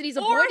conference and he's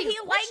Or avoiding he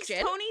a likes question.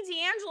 Tony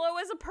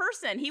DeAngelo as a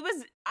person. He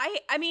was,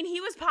 I mean,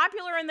 he was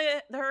popular in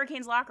the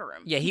Hurricanes locker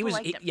room. Yeah, People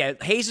liked him.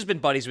 Hayes has been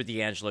buddies with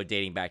DeAngelo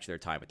dating back to their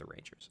time with the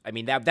Rangers. I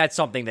mean, that's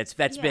something that's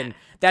been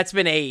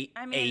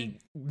a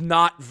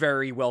not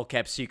very well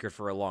kept secret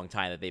for a long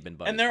time that they've been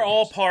buddies. And they're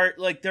all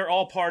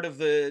part of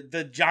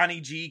the Johnny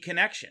G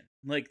connection.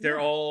 Like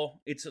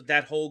it's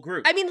that whole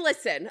group. I mean,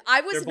 listen,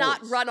 I was They're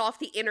not boys. run off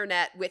the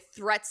internet with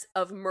threats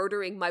of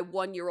murdering my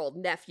 1-year-old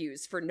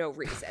nephews for no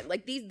reason.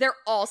 Like, they're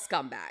all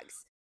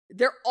scumbags.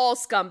 They're all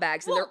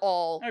scumbags, and they're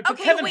all... All right, but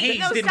Okay, Kevin wait, Hayes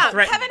no, didn't stop.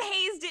 threaten. Kevin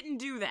Hayes didn't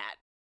do that.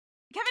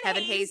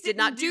 Kevin Hayes did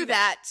not do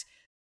that.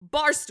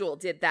 Barstool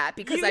did that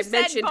because You I said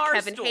mentioned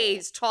Kevin Barstool.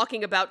 Hayes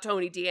talking about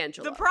Tony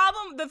DeAngelo.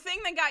 The thing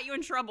that got you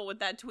in trouble with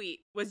that tweet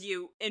was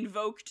you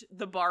invoked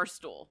the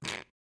Barstool.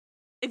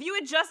 If you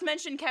had just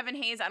mentioned Kevin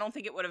Hayes, I don't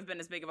think it would have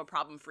been as big of a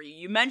problem for you.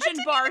 You mentioned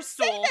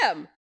Barstool.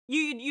 them.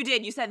 You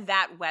did. You said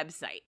that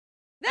website.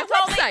 That That's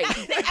all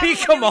website. They I mean, everyone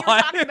come knew what you were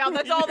on. talking about.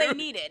 That's all they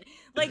needed.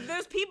 Like,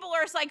 those people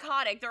are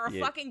psychotic. They're a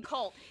Yeah. fucking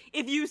cult.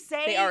 If you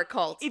say They are a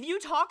cult. If you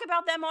talk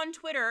about them on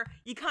Twitter,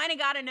 you kind of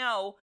got to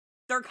know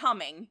they're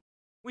coming.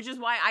 Which is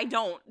why I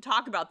don't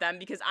talk about them,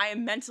 because I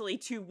am mentally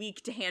too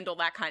weak to handle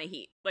that kind of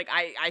heat. Like,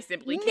 I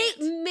simply can't.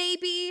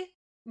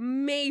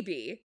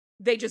 Maybe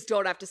they just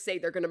don't have to say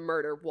they're going to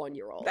murder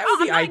 1-year-olds. That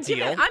would be I'm not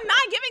ideal. I'm not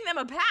giving them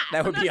a pass.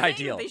 That would I'm be not saying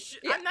ideal.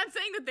 that I'm not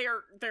saying that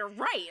they're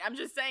right. I'm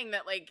just saying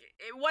that, like,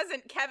 it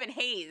wasn't Kevin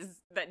Hayes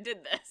that did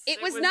this.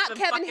 It was the not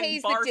Kevin fucking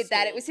Hayes that did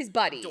that. It Barstool was his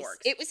buddies. dorks.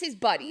 It was his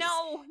buddies.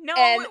 No,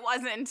 And- it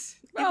wasn't.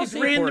 Well, It was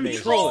Dave random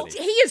Portnoy's troll. buddy.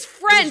 He is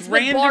friends with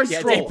random Barstool.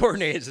 Yeah, Dave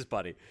Portnoy is his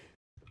buddy.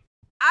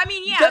 I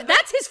mean, yeah,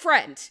 That's his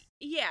friend.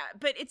 yeah,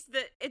 but it's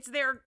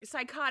their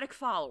psychotic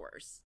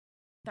followers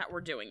that were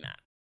doing that.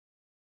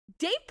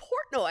 Dave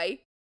Portnoy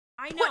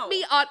I know. put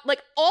me on,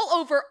 like, all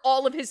over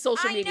all of his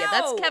social I media. know.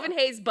 That's Kevin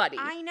Hayes' buddy.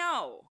 I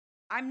know.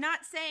 I'm not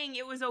saying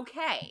it was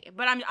okay,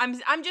 but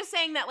I'm just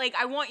saying that, like,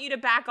 I want you to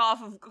back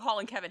off of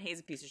calling Kevin Hayes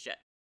a piece of shit,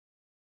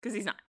 because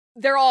he's not.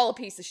 They're all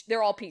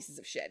they're all pieces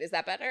of shit. Is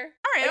that better?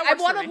 All right, Like, that I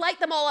works want for to me. light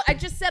them all. I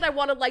just said I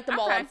want to light them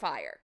all Okay. on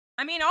fire.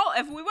 I mean,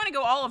 if we want to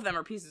go, all of them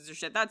are pieces of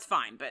shit. That's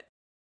fine, but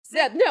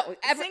Yeah, no,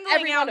 singling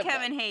every one out of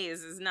Kevin them.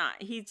 Hayes is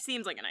not. He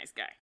seems like a nice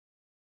guy.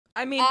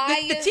 I mean,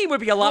 I the team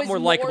would be a lot was more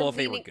more likable if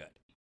they were leaning-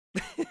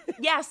 good.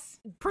 Yes,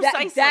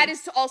 precisely. That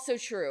is also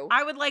true.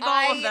 I would like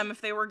all of I- them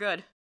if they were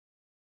good.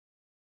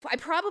 I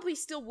probably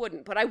still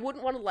wouldn't, but I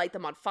wouldn't want to light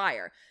them on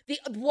fire.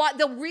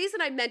 The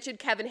reason I mentioned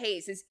Kevin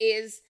Hayes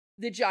is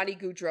the Johnny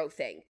Gaudreau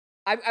thing.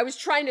 I was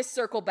trying to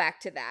circle back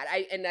to that,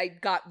 and I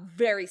got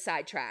very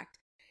sidetracked.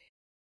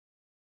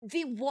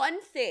 The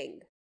one thing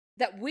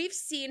that we've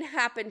seen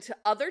happen to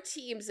other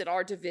teams in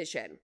our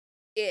division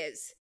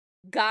is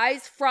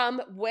guys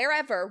from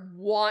wherever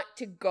want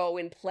to go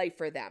and play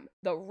for them.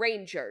 The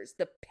Rangers,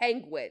 the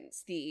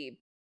Penguins, the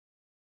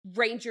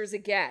Rangers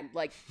again.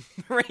 Like,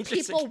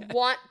 people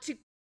want to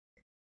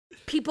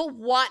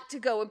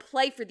go and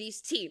play for these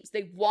teams.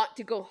 They want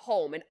to go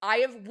home. And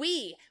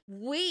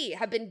we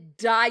have been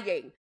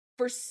dying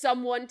for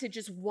someone to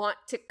just want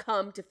to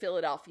come to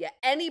Philadelphia.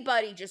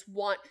 Anybody just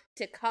want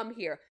to come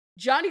here.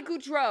 Johnny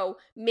Gaudreau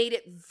made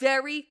it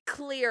very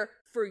clear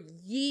for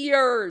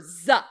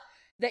years that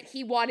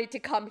he wanted to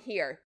come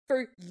here.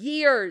 For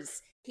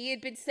years. He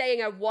had been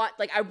saying, I want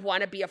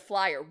to be a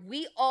Flyer.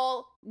 We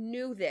all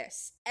knew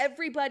this.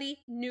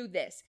 Everybody knew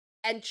this.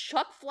 And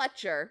Chuck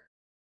Fletcher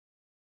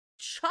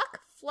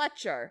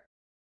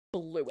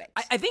blew it.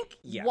 I think,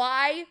 yeah.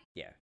 Why?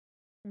 Yeah.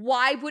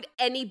 Why would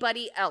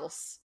anybody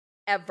else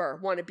ever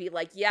want to be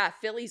like, yeah,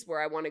 Philly's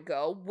where I want to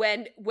go,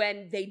 when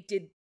they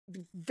did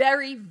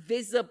very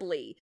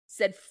visibly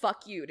said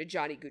fuck you to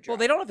Johnny Gaudreau? Well,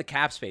 they don't have the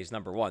cap space,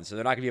 number one, so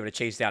they're not going to be able to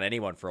chase down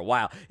anyone for a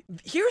while.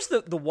 Here's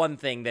the one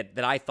thing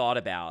that I thought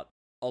about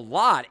a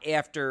lot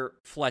after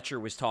Fletcher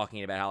was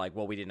talking about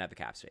how, we didn't have the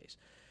cap space.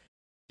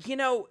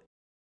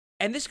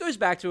 And this goes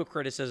back to a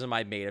criticism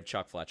I made of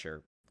Chuck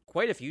Fletcher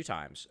quite a few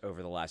times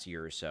over the last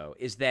year or so,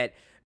 is that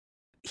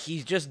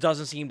he just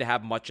doesn't seem to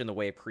have much in the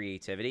way of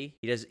creativity.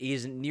 He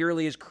isn't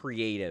nearly as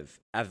creative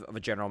of a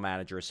general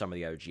manager as some of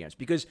the other GMs.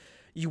 Because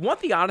you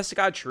want the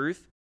honest-to-God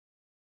truth,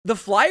 the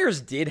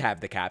Flyers did have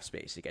the cap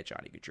space to get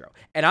Johnny Gaudreau.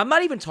 And I'm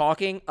not even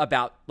talking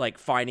about,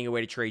 finding a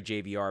way to trade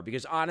JVR,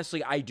 because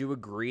honestly, I do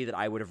agree that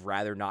I would have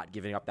rather not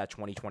given up that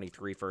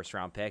 2023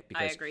 first-round pick,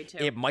 because I agree too.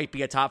 It might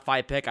be a top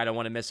 5 pick. I don't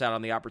want to miss out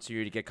on the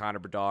opportunity to get Connor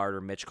Bedard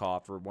or Mitch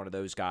Koff or one of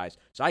those guys.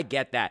 So I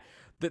get that.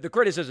 The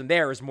criticism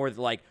there is more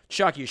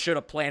Chuck, you should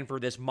have planned for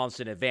this months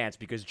in advance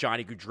because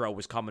Johnny Gaudreau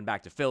was coming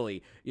back to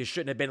Philly. You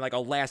shouldn't have been a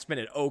last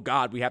minute, oh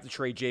God, we have to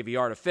trade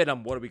JVR to fit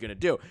him. What are we going to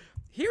do?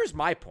 Here's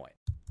my point.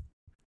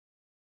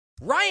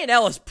 Ryan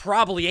Ellis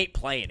probably ain't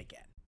playing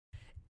again.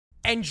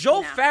 And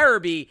Joel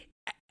Farabee,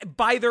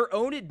 by their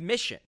own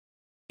admission,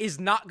 is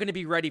not going to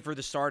be ready for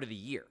the start of the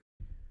year.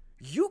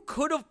 You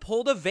could have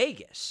pulled a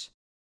Vegas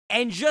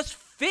and just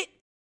fit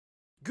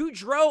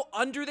Gaudreau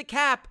under the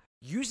cap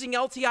using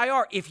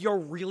LTIR if you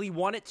really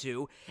wanted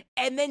to,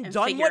 and then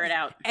done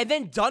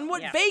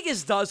what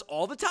Vegas does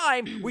all the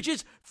time, which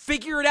is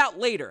figure it out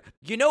later.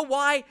 You know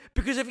why?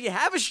 Because if you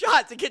have a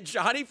shot to get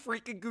Johnny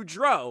freaking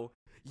Gaudreau,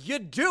 you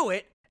do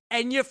it,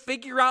 and you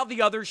figure out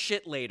the other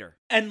shit later.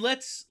 And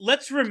let's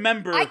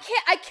remember, I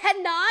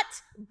cannot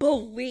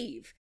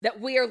believe that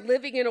we are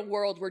living in a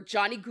world where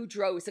Johnny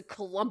Gaudreau is a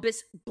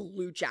Columbus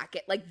Blue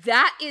Jacket.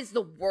 That is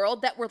the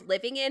world that we're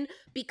living in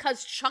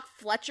because Chuck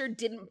Fletcher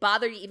didn't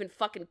bother to even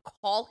fucking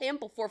call him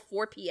before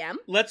 4 p.m.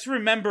 Let's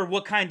remember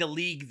what kind of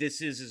league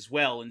this is as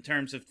well in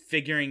terms of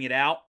figuring it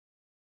out.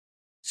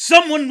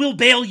 Someone will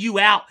bail you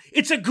out.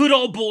 It's a good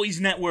old boys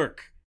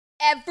network.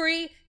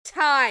 Every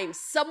time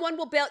someone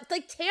will bail,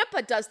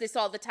 Tampa does this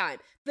all the time.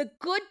 The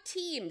good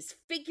teams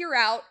figure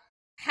out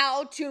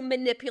how to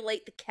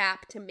manipulate the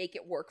cap to make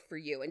it work for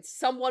you, and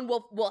someone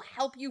will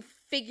help you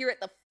figure it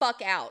the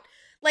fuck out.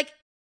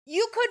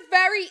 You could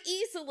very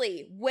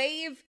easily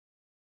waive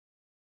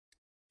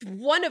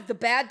one of the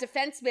bad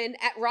defensemen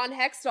at Ron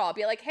Hextall.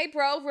 Be like, hey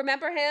bro,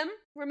 remember him?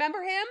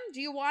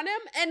 Do you want him?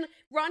 And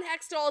Ron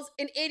Hextall's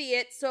an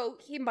idiot, so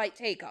he might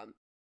take him.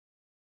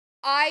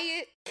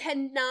 I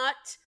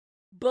cannot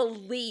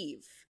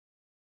believe,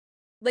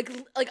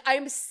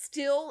 I'm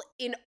still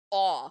in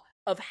awe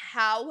of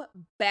how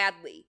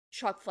badly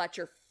Chuck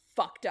Fletcher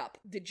fucked up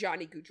the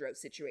Johnny Gaudreau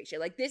situation.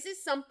 This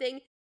is something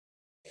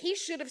he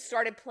should have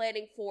started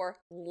planning for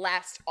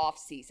last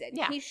offseason.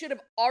 Yeah. He should have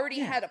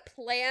already had a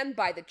plan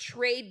by the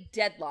trade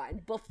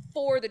deadline,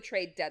 before the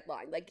trade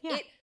deadline.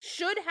 It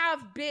should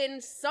have been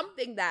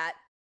something that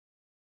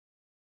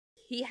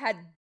he had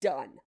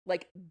done.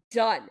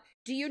 Done.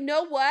 Do you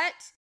know what?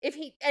 If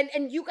he,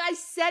 and you guys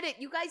said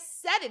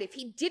it, if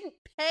he didn't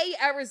pay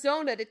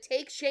Arizona to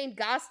take Shane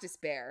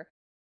Gostisbehere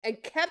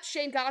and kept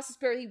Shane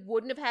Gostisbehere, he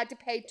wouldn't have had to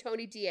pay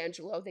Tony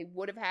DeAngelo. They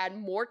would have had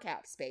more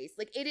cap space.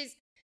 It is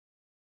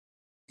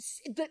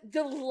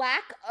the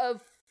lack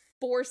of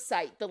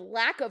foresight, the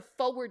lack of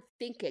forward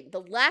thinking,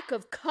 the lack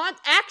of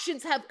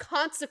actions have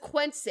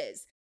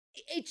consequences.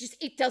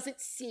 It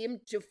doesn't seem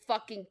to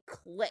fucking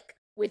click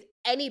with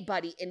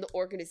anybody in the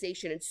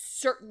organization, and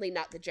certainly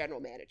not the general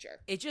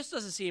manager. It just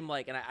doesn't seem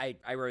like, and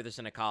I wrote this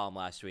in a column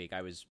last week.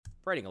 I was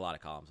writing a lot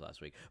of columns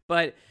last week,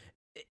 but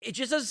it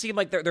just doesn't seem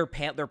like their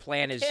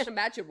plan is... I can't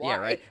imagine why. Yeah,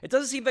 right? It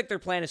doesn't seem like their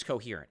plan is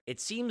coherent. It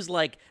seems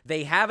like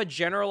they have a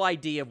general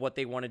idea of what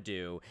they want to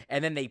do,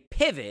 and then they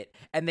pivot,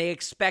 and they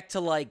expect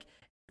to,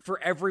 for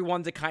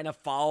everyone to kind of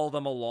follow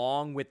them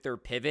along with their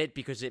pivot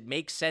because it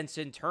makes sense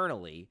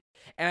internally.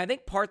 And I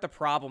think part the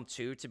problem,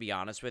 too, to be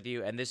honest with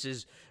you, and this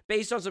is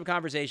based on some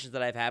conversations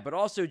that I've had, but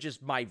also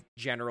just my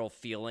general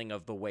feeling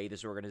of the way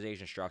this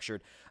organization is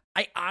structured,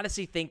 I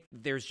honestly think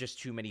there's just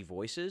too many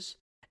voices.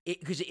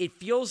 Because it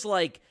feels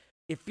like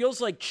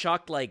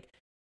Chuck, like,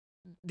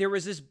 there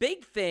was this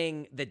big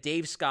thing that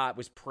Dave Scott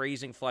was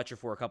praising Fletcher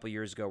for a couple of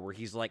years ago where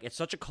he's like, it's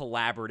such a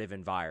collaborative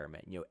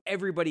environment. You know,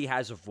 everybody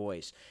has a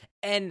voice.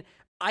 And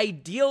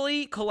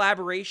ideally,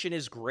 collaboration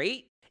is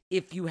great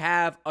if you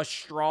have a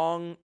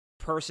strong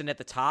person at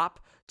the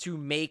top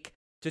to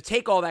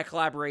take all that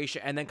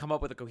collaboration and then come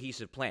up with a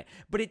cohesive plan.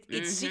 But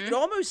it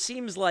almost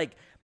seems like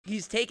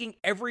he's taking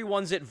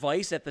everyone's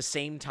advice at the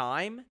same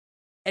time.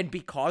 And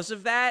because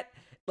of that,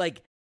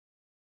 like,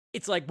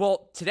 it's like,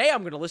 well, today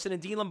I'm going to listen to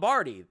Dean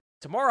Lombardi.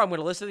 Tomorrow I'm going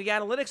to listen to the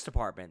analytics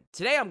department.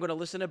 Today I'm going to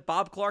listen to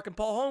Bob Clark and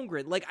Paul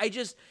Holmgren. Like,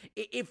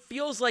 it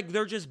feels like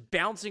they're just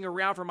bouncing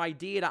around from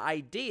idea to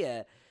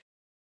idea,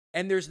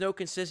 and there's no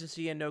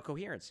consistency and no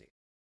coherency.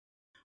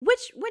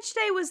 Which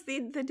day was the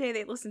day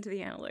they listened to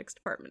the analytics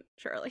department,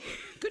 Charlie?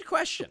 Good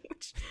question.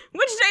 which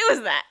day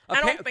was that?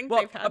 I don't think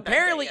they've had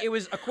apparently that day yet. It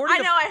was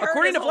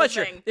according to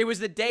Fletcher. Thing. It was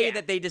the day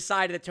that they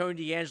decided that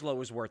Tony D'Angelo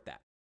was worth that.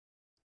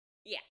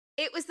 Yeah,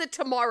 it was the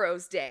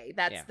tomorrow's day.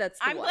 That's the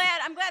I'm one.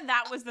 glad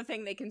that was the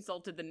thing they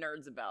consulted the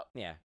nerds about.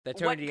 Yeah, that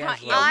Tony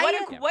D'Angelo.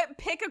 What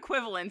pick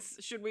equivalents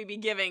should we be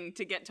giving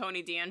to get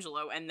Tony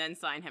D'Angelo and then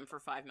sign him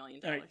for $5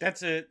 million? All right,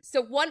 that's it.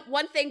 So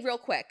one thing real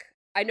quick.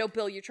 I know,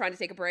 Bill, you're trying to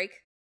take a break.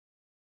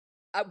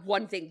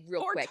 One thing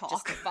real quick,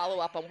 just to follow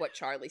up on what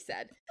Charlie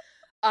said.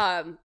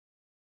 I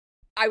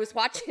was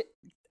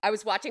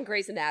watching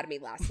Grey's Anatomy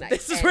last night.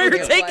 This is where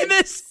you're taking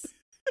this?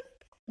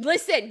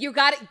 Listen, you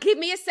gotta give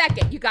me a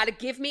second. You gotta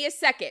give me a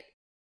second.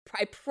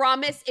 I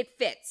promise it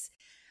fits.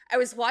 I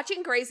was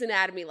watching Grey's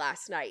Anatomy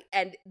last night,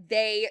 and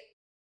they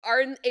are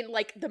in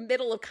like the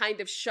middle of kind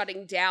of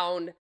shutting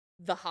down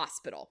the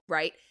hospital,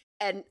 right?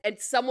 And an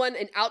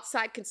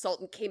outside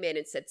consultant came in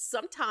and said,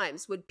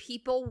 sometimes when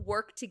people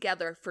work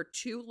together for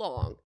too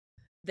long,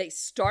 they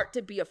start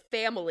to be a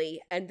family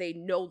and they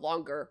no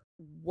longer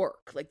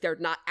work. Like, they're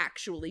not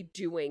actually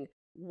doing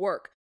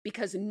work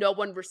because no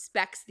one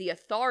respects the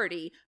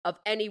authority of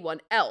anyone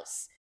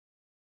else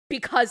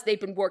because they've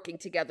been working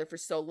together for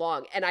so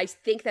long. And I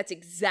think that's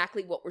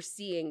exactly what we're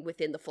seeing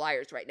within the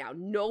Flyers right now.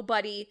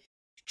 Nobody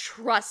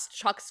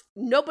trusts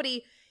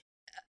nobody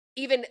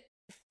even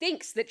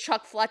thinks that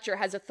Chuck Fletcher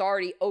has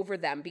authority over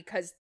them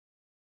because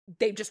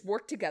they've just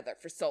worked together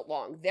for so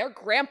long. They're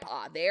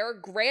grandpa, they're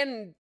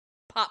grandpop,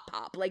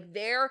 like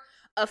they're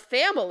a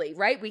family,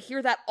 right? We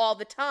hear that all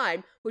the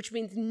time, which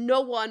means no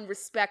one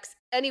respects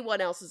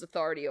anyone else's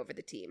authority over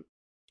the team,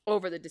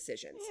 over the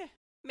decisions. Yeah,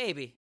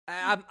 maybe.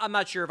 I'm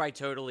not sure if I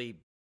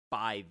totally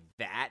buy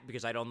that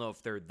because I don't know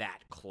if they're that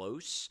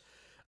close,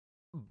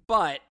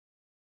 but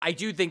I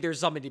do think there's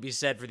something to be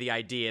said for the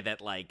idea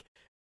that, like,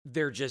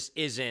 there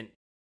isn't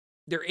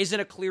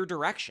a clear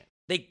direction.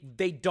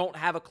 They don't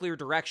have a clear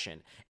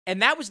direction.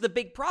 And that was the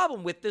big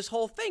problem with this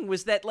whole thing,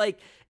 was that, like,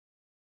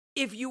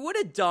 if you would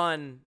have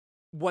done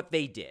what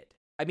they did,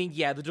 I mean,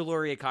 yeah, the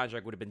Deloria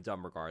contract would have been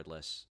dumb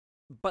regardless.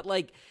 But,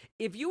 like,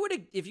 if you would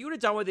have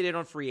done what they did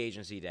on free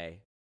agency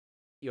day,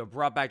 you know,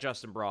 brought back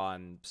Justin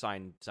Braun,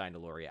 signed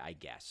Deloria, I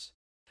guess.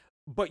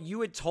 But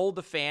you had told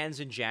the fans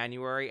in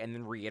January and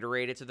then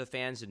reiterated to the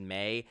fans in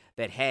May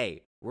that,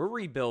 hey, we're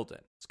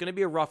rebuilding. It's going to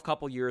be a rough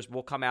couple years.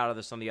 We'll come out of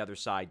this on the other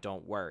side.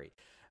 Don't worry.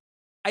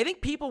 I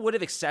think people would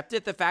have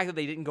accepted the fact that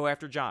they didn't go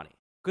after Johnny,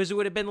 because it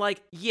would have been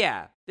like,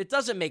 yeah, it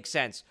doesn't make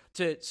sense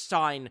to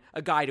sign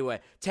a guy to a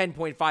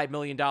 $10.5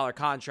 million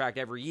contract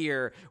every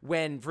year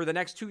when for the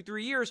next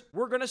 2-3 years,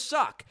 we're going to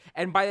suck.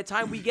 And by the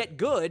time we get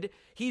good,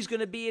 he's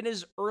going to be in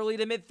his early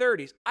to mid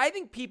 30s. I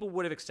think people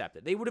would have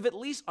accepted. They would have at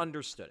least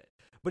understood it.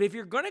 But if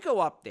you're going to go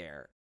up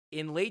there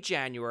in late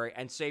January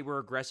and say we're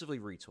aggressively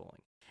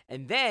retooling,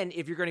 and then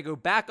if you're going to go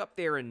back up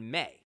there in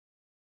May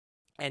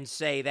and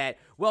say that,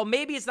 well,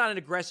 maybe it's not an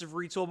aggressive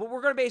retool, but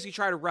we're going to basically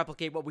try to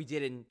replicate what we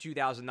did in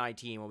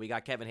 2019 when we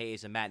got Kevin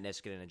Hayes and Matt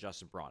Niskanen and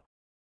Justin Braun.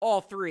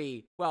 All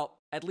three, well,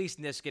 at least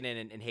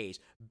Niskanen and Hayes,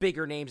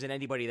 bigger names than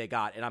anybody they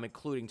got, and I'm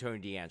including Tony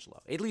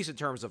D'Angelo, at least in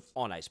terms of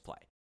on-ice play.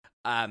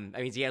 I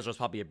mean, D'Angelo's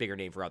probably a bigger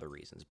name for other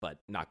reasons, but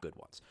not good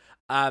ones.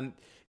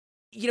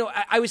 You know,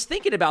 I was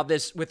thinking about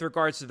this with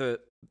regards to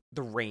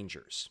the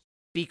Rangers,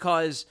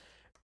 because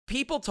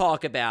people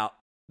talk about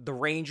the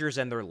Rangers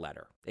and their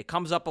letter. It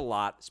comes up a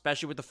lot,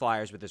 especially with the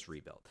Flyers with this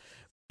rebuild.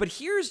 But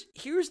here's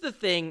the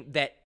thing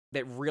that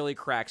really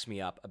cracks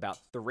me up about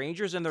the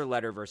Rangers and their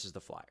letter versus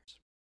the Flyers.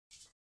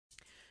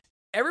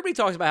 Everybody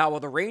talks about how, well,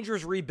 the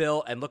Rangers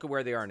rebuilt and look at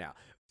where they are now.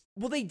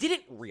 Well, they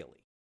didn't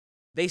really.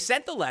 They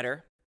sent the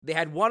letter. They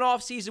had one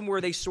offseason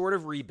where they sort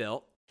of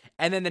rebuilt.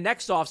 And then the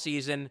next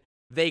offseason,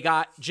 they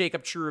got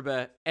Jacob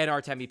Trouba and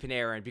Artemi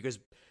Panarin because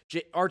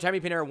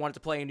Artemi Panarin wanted to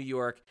play in New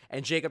York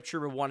and Jacob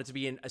Trouba wanted to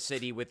be in a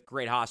city with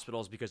great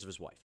hospitals because of his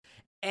wife.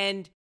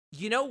 And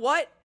you know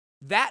what?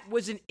 That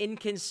was an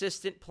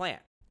inconsistent plan.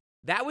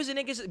 That was an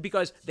inconsistent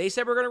because they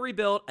said we're going to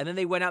rebuild, and then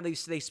they went out and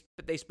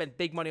they spent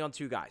big money on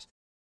two guys.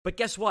 But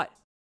guess what?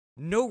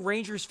 No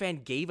Rangers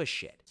fan gave a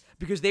shit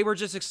because they were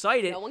just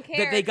excited No one that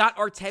they cared. got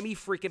Artemi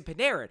freaking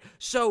Panarin.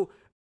 So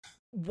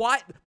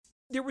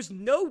there was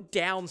no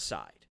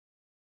downside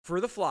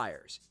for the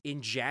Flyers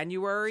in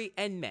January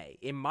and May,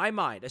 in my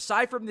mind,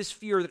 aside from this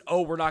fear that,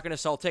 we're not going to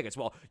sell tickets.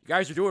 Well, you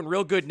guys are doing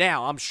real good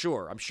now, I'm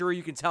sure. I'm sure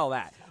you can tell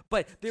that.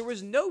 But there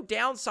was no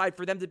downside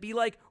for them to be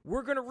like,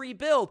 we're going to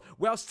rebuild,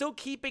 while still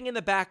keeping in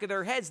the back of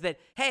their heads that,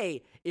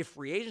 hey, if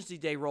free agency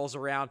day rolls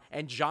around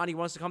and Johnny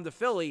wants to come to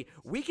Philly,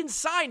 we can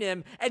sign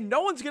him, and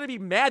no one's going to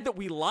be mad that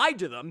we lied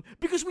to them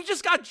because we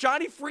just got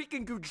Johnny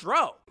freaking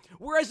Gaudreau.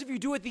 Whereas if you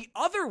do it the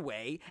other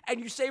way and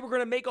you say we're going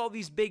to make all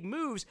these big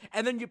moves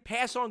and then you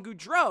pass on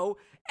Gaudreau,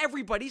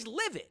 everybody's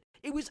livid.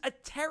 It was a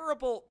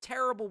terrible,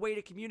 terrible way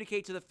to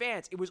communicate to the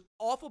fans. It was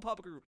awful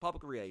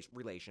public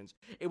relations.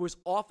 It was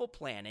awful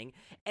planning,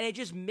 and it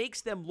just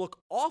makes them look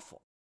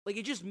awful. Like,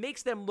 it just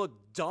makes them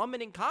look dumb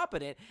and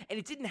incompetent, and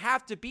it didn't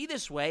have to be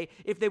this way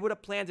if they would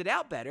have planned it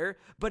out better.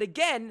 But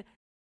again,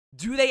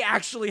 do they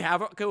actually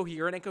have a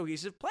coherent and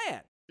cohesive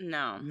plan?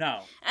 No.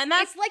 And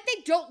that's like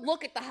they don't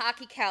look at the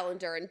hockey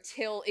calendar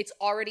until it's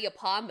already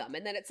upon them.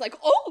 And then it's like,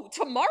 oh,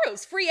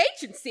 tomorrow's free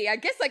agency. I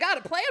guess I got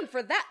a plan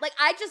for that. Like,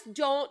 I just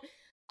don't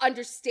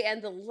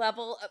understand the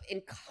level of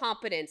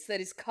incompetence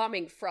that is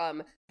coming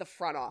from the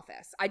front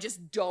office. I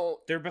just don't.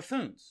 They're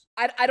buffoons.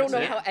 I don't know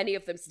That's it. how any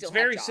of them still It's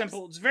very have jobs.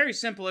 simple. It's a very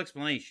simple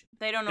explanation.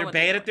 They don't know They're what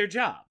bad they're at their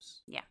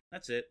jobs. Yeah.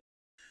 That's it.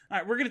 All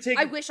right, we're going to take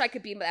I wish I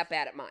could be that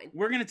bad at mine.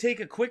 We're going to take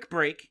a quick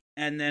break,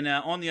 and then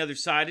on the other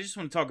side, I just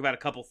want to talk about a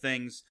couple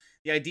things.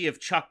 The idea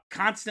of Chuck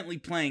constantly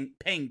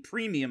paying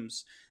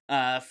premiums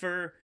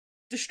for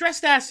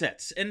distressed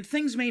assets and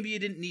things maybe you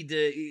didn't need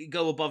to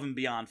go above and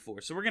beyond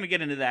for. So we're going to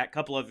get into that, a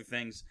couple other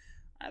things.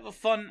 I have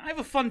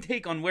a fun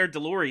take on where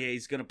Delorier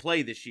is going to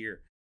play this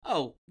year.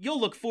 Oh,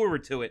 you'll look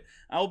forward to it.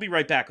 I'll be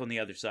right back on the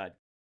other side.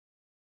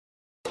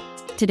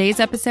 Today's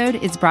episode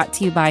is brought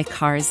to you by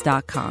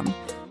Cars.com.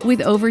 With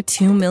over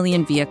 2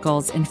 million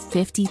vehicles and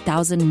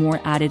 50,000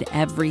 more added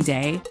every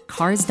day,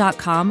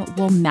 Cars.com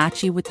will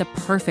match you with the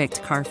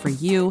perfect car for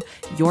you,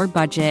 your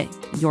budget,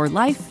 your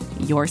life,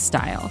 your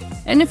style.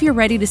 And if you're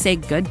ready to say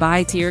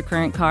goodbye to your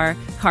current car,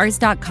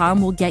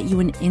 Cars.com will get you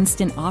an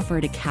instant offer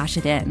to cash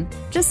it in.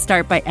 Just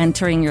start by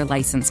entering your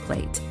license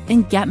plate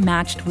and get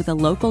matched with a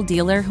local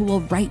dealer who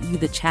will write you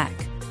the check.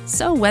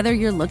 So whether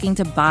you're looking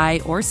to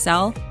buy or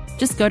sell,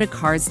 just go to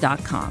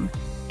Cars.com.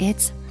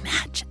 It's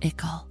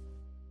magical.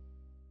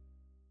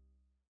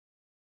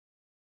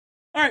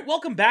 All right,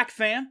 welcome back,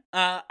 fam.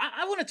 I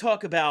want to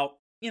talk about,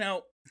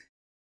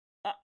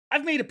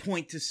 I've made a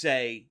point to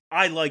say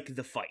I like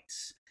the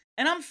fights,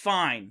 and I'm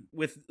fine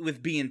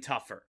with being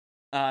tougher.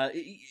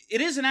 It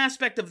is an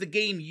aspect of the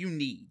game you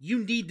need.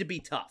 You need to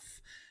be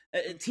tough.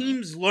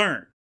 Teams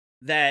learn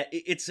that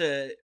it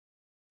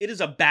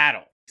is a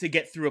battle to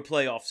get through a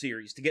playoff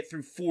series, to get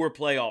through 4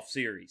 playoff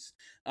series.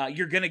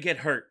 You're going to get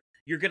hurt.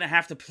 You're going to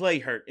have to play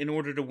hurt in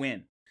order to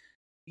win.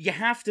 You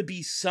have to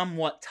be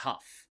somewhat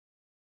tough.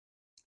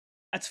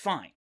 That's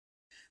fine.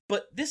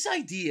 But this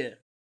idea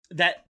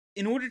that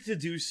in order to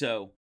do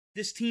so,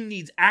 this team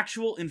needs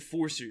actual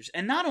enforcers.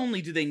 And not only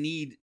do they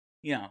need,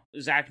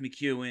 Zach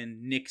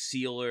McEwen, Nick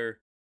Seeler,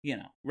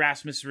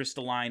 Rasmus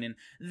Ristolainen,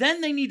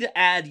 then they need to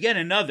add yet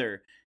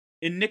another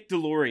in Nick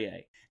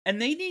Delorier.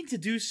 And they need to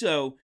do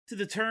so to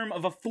the term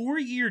of a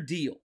 4-year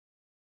deal.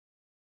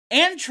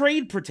 And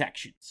trade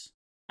protections.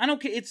 I don't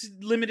care, it's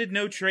limited,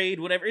 no trade,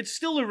 whatever. It's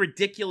still a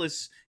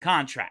ridiculous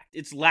contract.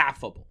 It's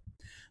laughable.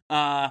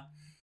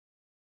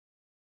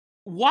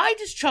 Why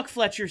does Chuck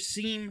Fletcher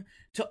seem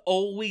to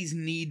always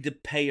need to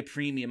pay a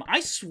premium? I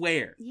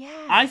swear.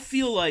 Yes. I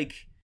feel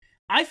like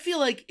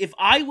if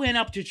I went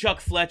up to Chuck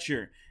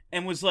Fletcher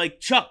and was like,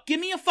 Chuck, give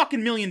me a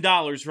fucking $1 million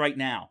right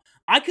now,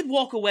 I could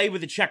walk away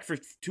with a check for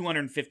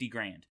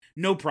 $250,000.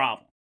 No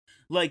problem.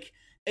 Like,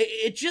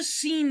 it just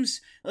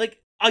seems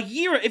like a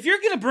year, if you're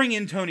going to bring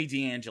in Tony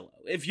DeAngelo,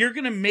 if you're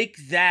going to make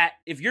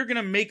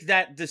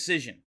that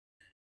decision,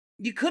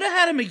 you could have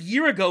had him a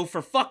year ago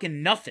for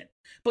fucking nothing.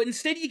 But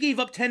instead you gave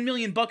up $10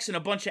 million and a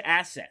bunch of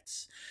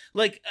assets.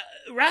 Like,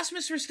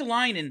 Rasmus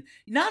Ristolainen,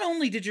 not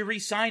only did you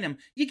re-sign him,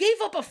 you gave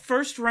up a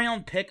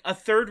first-round pick, a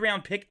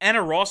third-round pick, and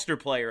a roster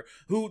player,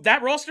 who,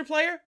 that roster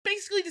player,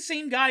 basically the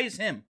same guy as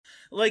him.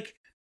 Like,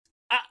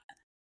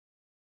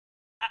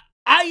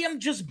 I am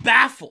just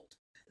baffled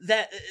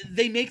that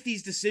they make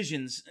these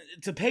decisions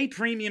to pay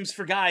premiums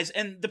for guys,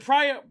 and the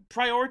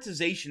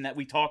prioritization that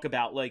we talk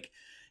about, like,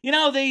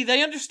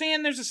 they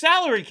understand there's a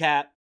salary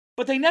cap,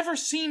 but they never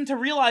seem to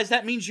realize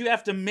that means you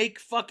have to make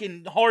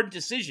fucking hard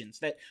decisions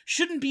that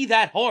shouldn't be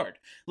that hard.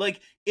 Like,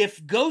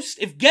 if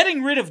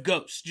getting rid of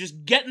Ghost,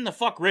 just getting the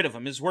fuck rid of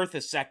him is worth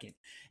a second,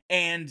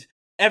 and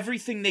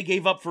everything they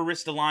gave up for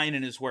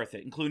Ristolainen is worth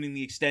it, including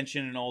the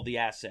extension and all the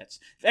assets.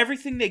 If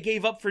everything they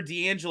gave up for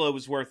DeAngelo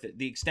is worth it,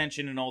 the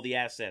extension and all the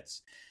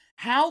assets,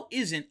 how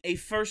isn't a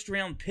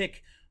first-round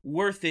pick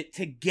worth it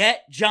to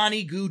get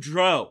Johnny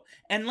Gaudreau?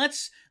 And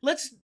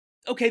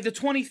okay, the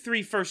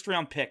 23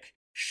 first-round pick,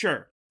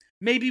 sure.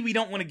 Maybe we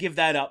don't want to give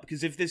that up,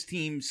 because if this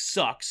team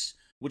sucks,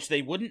 which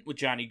they wouldn't with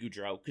Johnny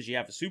Gaudreau, because you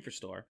have a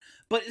superstar,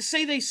 but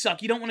say they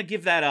suck, you don't want to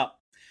give that up.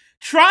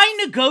 try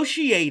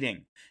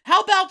negotiating.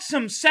 How about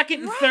some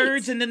second and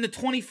thirds and then the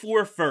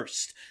 24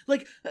 first?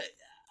 Like,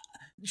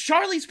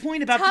 Charlie's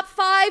point about top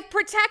 5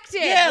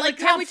 protected. Yeah, like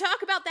can we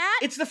talk about that?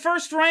 It's the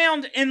first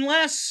round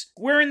unless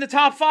we're in the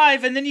top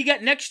 5, and then you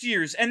get next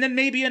year's, and then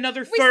maybe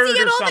another third or something. We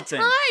see it all the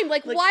time.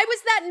 Like why was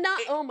that not?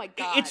 Oh my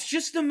god! It's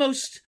just the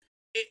most.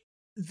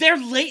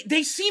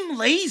 They seem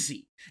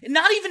lazy.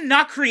 Not even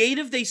not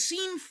creative. They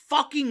seem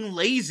fucking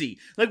lazy.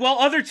 Like while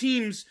other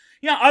teams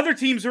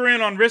were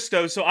in on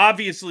Risto, so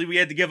obviously we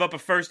had to give up a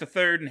first, a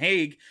third, and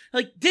Hague.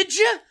 Like, did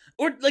you?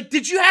 Or, like,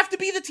 did you have to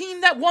be the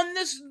team that won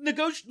this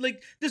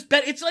this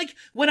bet? It's like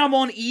when I'm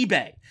on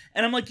eBay,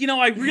 and I'm like,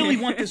 I really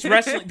want this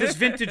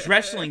vintage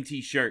wrestling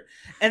t-shirt.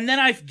 And then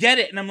I get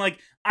it, and I'm like,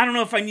 I don't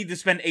know if I need to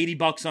spend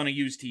 $80 on a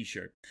used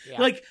t-shirt.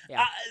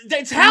 Yeah.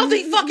 That's how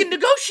they fucking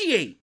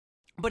negotiate.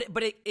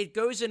 But it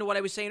goes into what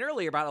I was saying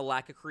earlier about a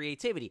lack of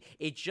creativity.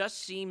 It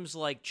just seems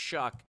like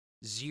Chuck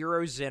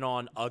zeroes in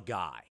on a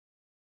guy,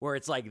 where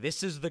it's like,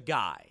 this is the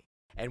guy.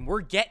 And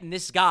we're getting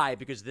this guy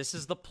because this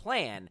is the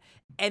plan.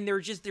 And there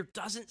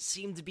doesn't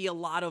seem to be a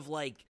lot of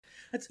so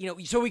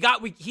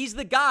he's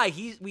the guy.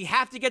 We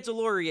have to get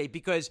Delorier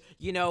because,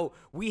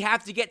 we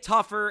have to get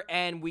tougher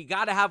and we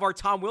got to have our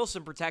Tom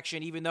Wilson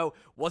protection, even though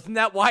wasn't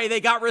that why they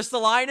got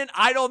Ristolainen?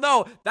 I don't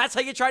know. That's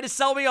how you tried to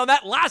sell me on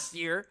that last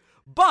year.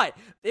 But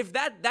if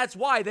that's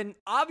why, then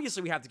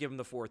obviously we have to give him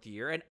the 4th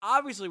year. And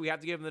obviously we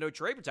have to give him the no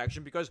trade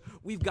protection because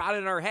we've got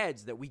in our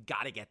heads that we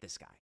got to get this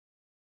guy.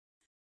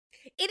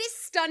 It is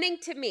stunning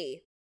to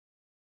me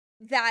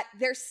that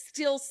they're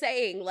still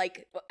saying,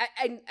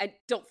 I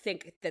don't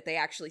think that they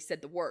actually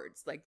said the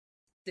words, like,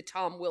 the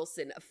Tom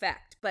Wilson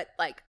effect, but,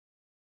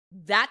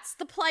 that's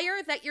the player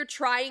that you're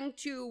trying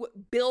to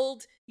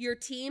build your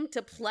team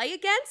to play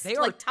against?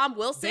 Tom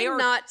Wilson, they are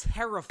not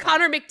terrified.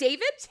 Connor McDavid?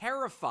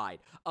 Terrified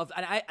of,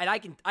 and I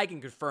can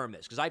confirm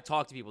this, because I've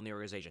talked to people in the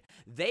organization.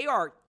 They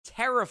are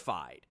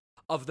terrified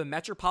of the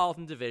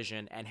Metropolitan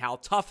Division and how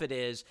tough it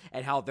is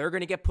and how they're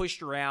going to get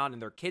pushed around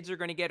and their kids are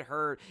going to get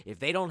hurt if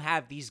they don't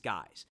have these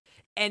guys.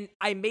 And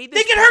I made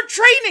this... They get hurt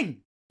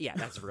training! Yeah,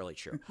 that's really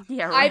true.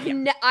 Yeah, right.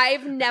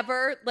 I've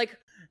never,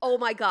 oh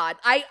my God.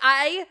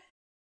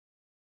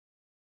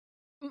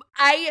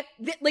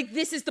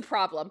 This is the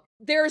problem.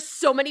 There are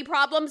so many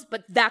problems,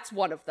 but that's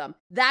one of them.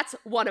 That's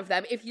one of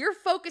them. If you're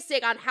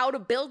focusing on how to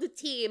build a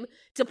team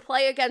to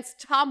play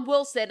against Tom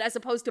Wilson as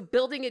opposed to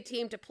building a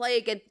team to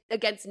play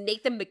against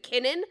Nathan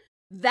McKinnon,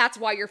 that's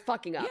why you're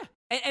fucking up.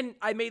 Yeah. And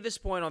I made this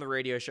point on the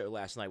radio show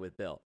last night with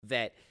Bill,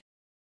 that,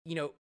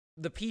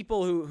 the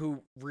people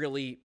who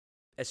really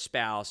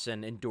espouse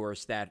and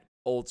endorse that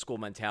old school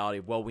mentality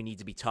of, well, we need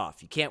to be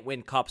tough. You can't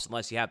win cups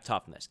unless you have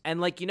toughness.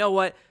 And, you know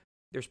what?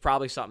 There's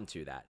probably something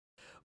to that.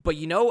 But,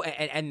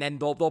 and then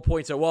they'll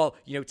point to, well,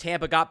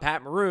 Tampa got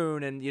Pat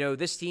Maroon, and,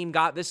 this team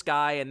got this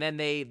guy, and then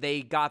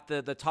they got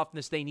the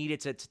toughness they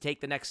needed to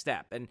take the next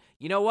step. And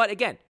you know what?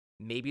 Again,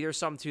 maybe there's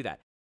something to that.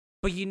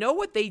 But you know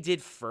what they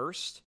did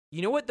first?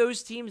 You know what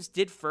those teams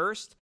did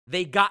first?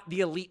 They got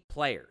the elite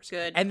players.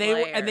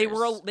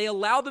 They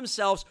allowed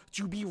themselves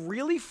to be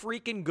really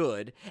freaking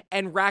good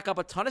and rack up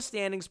a ton of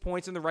standings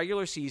points in the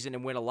regular season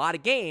and win a lot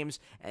of games.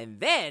 And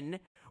then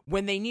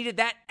when they needed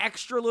that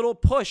extra little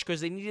push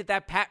because they needed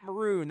that Pat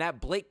Maroon, that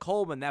Blake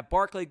Coleman, that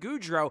Barclay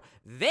Goodrow,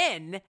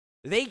 then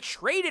they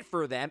traded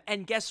for them.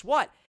 And guess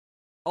what?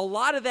 A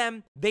lot of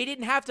them, they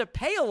didn't have to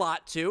pay a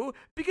lot to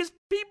because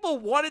people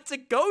wanted to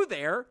go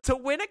there to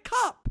win a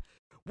cup.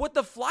 What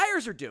the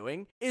Flyers are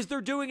doing is they're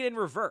doing it in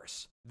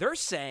reverse. They're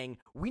saying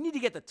we need to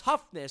get the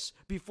toughness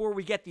before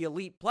we get the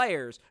elite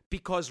players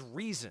because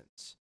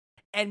reasons.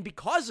 And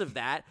because of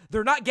that,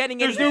 they're not getting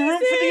There's no room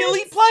for the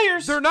elite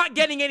players. They're not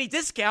getting any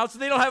discounts,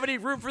 and they don't have any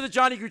room for the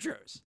Johnny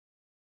Gaudreaus.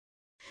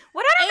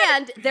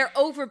 And they're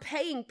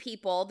overpaying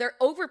people. They're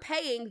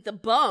overpaying the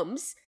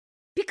bums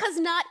because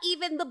not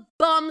even the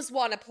bums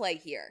want to play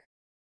here.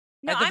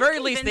 No, At the very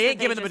least, they ain't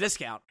giving them a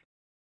discount.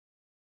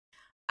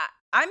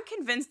 I'm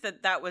convinced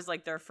that was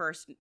their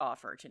first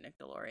offer to Nick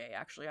Delorier,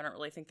 actually. I don't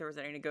really think there was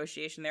any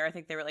negotiation there. I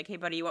think they were like, hey,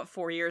 buddy, you want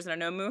 4 years and a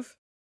no move?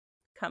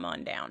 Come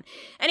on down.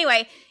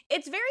 Anyway,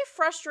 it's very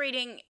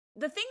frustrating.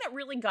 The thing that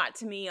really got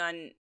to me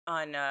on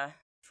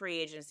free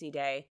agency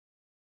day,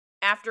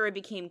 after it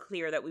became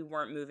clear that we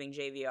weren't moving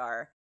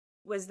JVR,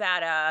 was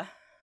that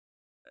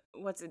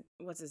what's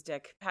his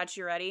dick?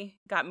 Pacioretty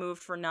got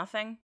moved for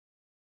nothing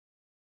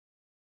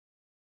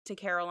to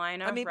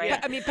Carolina. I mean,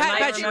 right? Pat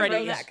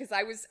Pacioretty, because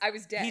I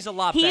was dead. He's a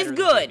lot better. He's than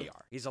good.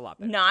 JVR. He's a lot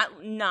better.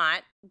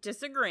 Not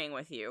disagreeing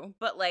with you,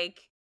 but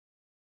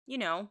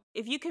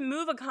if you can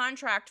move a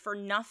contract for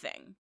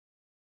nothing,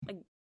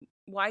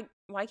 why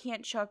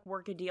can't Chuck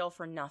work a deal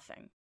for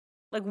nothing?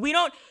 You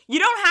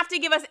don't have to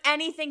give us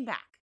anything back.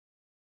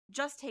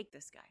 Just take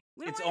this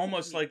guy. It's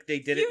almost like they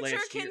did it last year.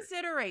 Future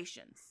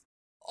considerations.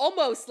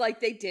 Almost like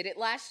they did it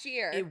last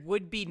year. It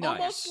would be nice.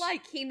 Almost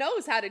like he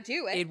knows how to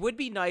do it. It would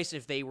be nice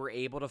if they were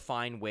able to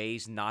find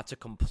ways not to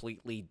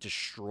completely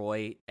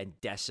destroy and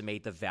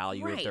decimate the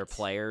value of their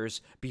players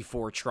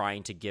before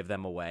trying to give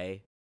them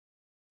away.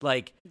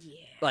 Like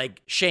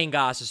Shane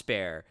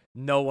Gostisbehere,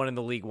 no one in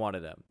the league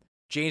wanted him.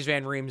 James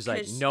Van Riem's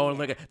like, 'Cause, no one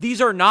look at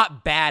these are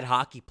not bad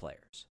hockey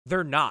players.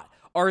 They're not.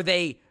 Are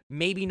they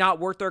maybe not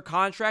worth their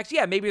contracts?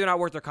 Yeah, maybe they're not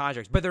worth their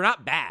contracts, but they're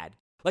not bad.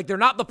 Like, they're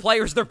not the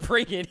players they're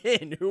bringing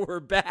in who are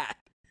bad.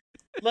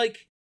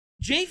 Like,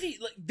 JV,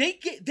 like,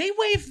 they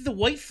waved the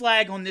white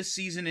flag on this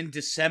season in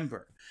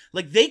December.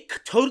 Like, they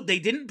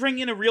didn't bring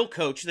in a real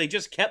coach. They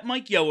just kept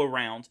Mike Yeo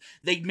around.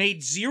 They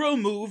made zero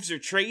moves or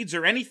trades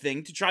or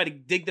anything to try to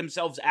dig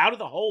themselves out of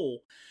the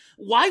hole.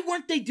 Why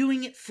weren't they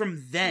doing it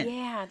from then?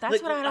 Yeah,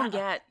 that's what I don't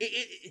get.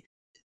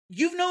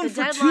 You've known The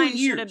for 2 deadline years.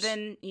 should have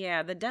been,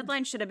 the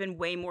deadline should have been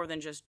way more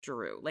than just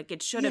Drew. Like,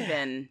 it should have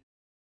been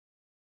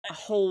a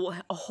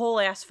whole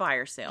ass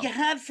fire sale. You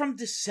had from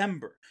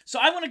December. So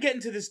I want to get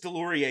into this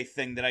Delorier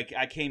thing that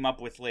I came up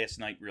with last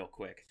night real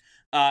quick.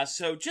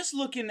 So just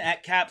looking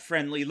at Cap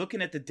Friendly,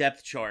 looking at the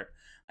depth chart,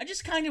 I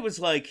just kind of was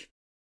like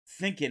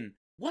thinking,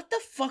 what the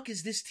fuck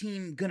is this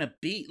team gonna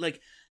be? Like,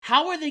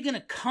 how are they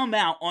gonna come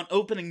out on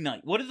opening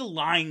night? What are the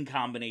line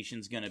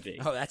combinations gonna be?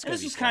 Oh, that's gonna be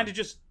This is fun. kind of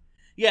just...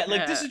 Yeah,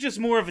 like, this is just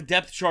more of a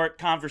depth chart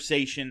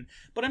conversation,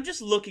 but I'm just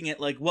looking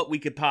at, like, what we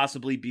could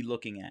possibly be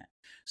looking at.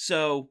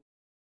 So,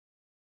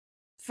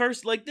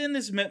 first, like, then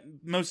this is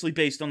mostly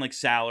based on, like,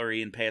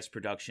 salary and past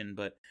production,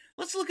 but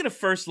let's look at a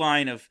first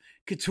line of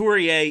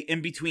Couturier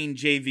in between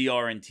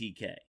JVR and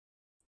TK.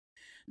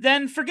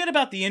 Then, forget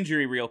about the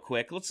injury real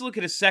quick. Let's look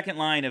at a second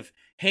line of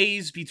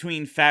Hayes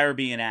between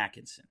Farabee and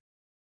Atkinson.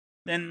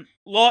 Then,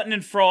 Lawton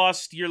and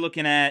Frost, you're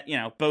looking at,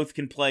 both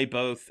can play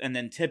both, and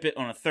then Tippett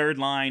on a third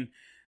line.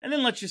 And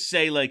then let's just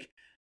say, like,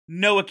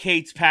 Noah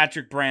Cates,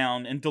 Patrick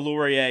Brown, and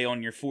Delorier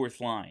on your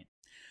fourth line.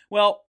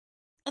 Well,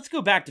 let's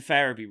go back to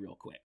Farabee real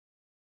quick.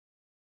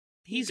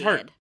 He's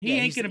hurt. He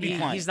ain't going to be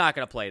playing. He's not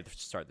going to play to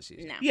start the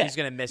season. No. Yeah. He's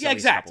going to miss at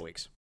least a couple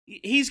weeks.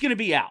 He's going to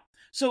be out.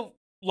 So,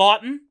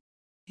 Lawton,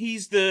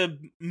 he's the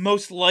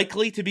most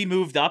likely to be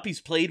moved up. He's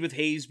played with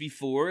Hayes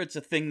before. It's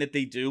a thing that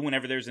they do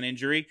whenever there's an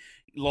injury.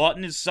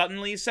 Lawton is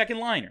suddenly a second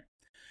liner.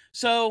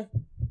 So...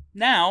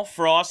 Now,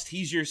 Frost,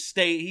 he's your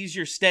steady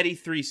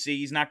 3C.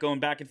 He's not going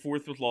back and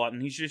forth with Lawton.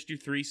 He's just your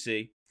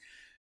 3C.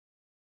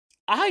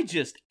 I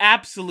just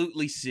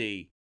absolutely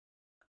see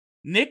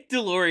Nick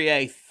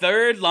Delorier,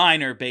 third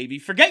liner, baby.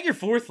 Forget your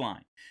fourth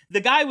line. The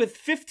guy with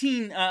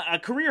a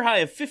career high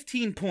of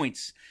 15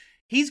 points.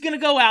 He's going to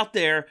go out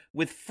there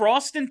with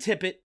Frost and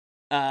Tippett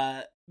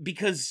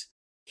because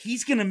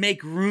he's going to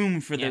make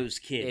room for those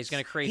kids. He's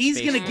going to create He's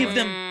space going to give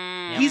them...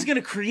 He's going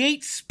to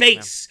create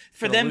space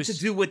for them to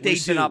do what they do.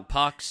 Loosen up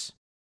pucks.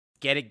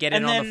 Get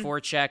in on the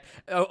forecheck.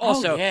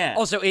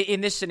 Also,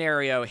 in this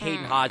scenario,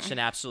 Hayden Hodgson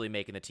absolutely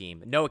making the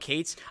team. Noah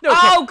Cates. God,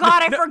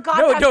 I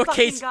forgot that fucking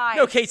Cates, guy.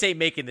 No, Cates ain't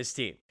making this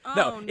team.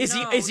 Is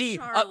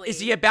Charlie.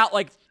 he about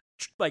like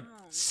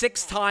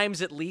 6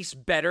 times at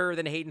least better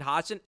than Hayden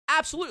Hodgson?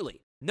 Absolutely,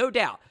 no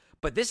doubt.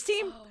 But this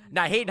team,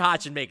 Hayden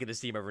Hodgson making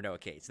this team over Noah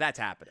Cates. That's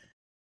happening.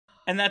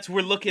 And that's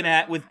we're looking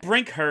at with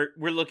Brink hurt.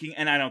 We're looking,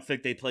 and I don't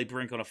think they play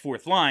Brink on a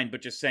fourth line,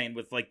 but just saying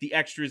with like the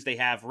extras they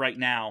have right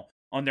now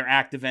on their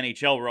active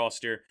NHL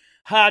roster,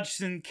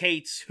 Hodgson,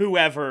 Cates,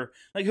 whoever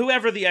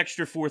the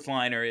extra fourth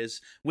liner is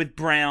with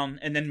Brown,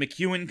 and then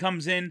McEwen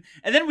comes in,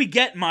 and then we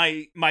get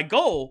my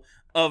goal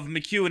of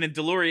McEwen and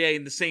Delorier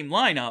in the same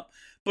lineup.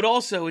 But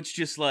also, it's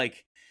just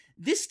like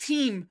this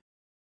team.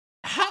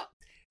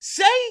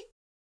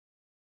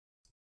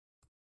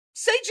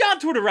 Say John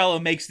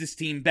Tortorella makes this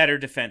team better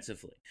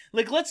defensively.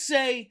 Like, let's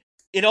say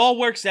it all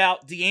works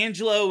out.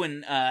 D'Angelo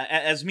and,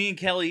 as me and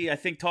Kelly, I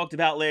think, talked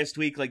about last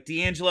week, like,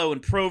 D'Angelo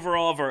and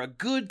Provorov are a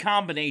good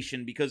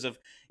combination because of,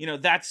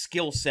 that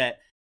skill set.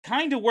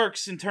 Kind of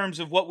works in terms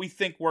of what we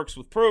think works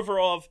with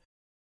Provorov.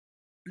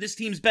 This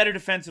team's better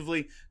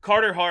defensively.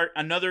 Carter Hart,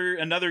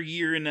 another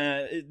year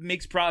it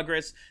makes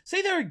progress.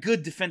 Say they're a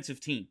good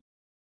defensive team.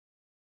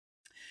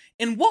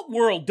 In what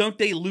world don't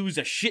they lose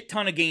a shit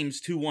ton of games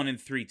 2-1 and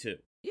 3-2?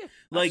 Yeah,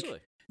 like, absolutely.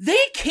 They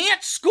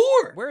can't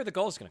score. Where are the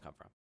goals going to come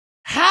from?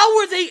 How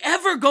are they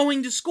ever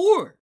going to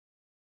score?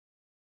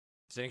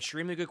 It's an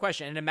extremely good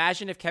question. And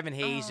imagine if Kevin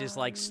Hayes is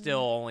like still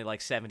only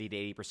like 70 to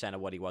 80%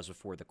 of what he was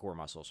before the core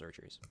muscle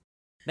surgeries.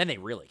 Then they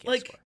really can't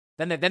score.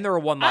 Then they're a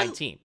one-line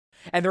team.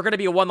 And they're going to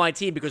be a one-line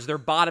team because their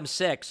bottom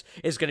six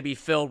is going to be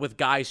filled with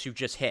guys who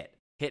just hit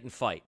and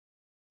fight.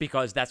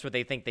 Because that's what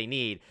they think they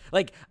need.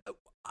 Like,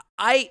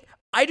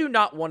 I do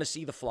not want to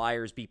see the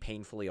Flyers be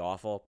painfully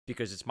awful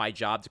because it's my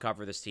job to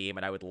cover this team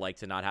and I would like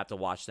to not have to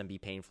watch them be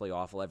painfully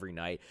awful every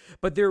night.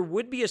 But there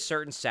would be a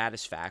certain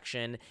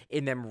satisfaction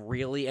in them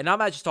really, and I'm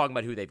not just talking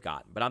about who they've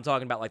gotten, but I'm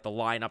talking about like the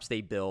lineups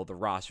they build, the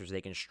rosters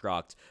they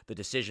construct, the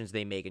decisions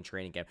they make in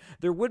training camp.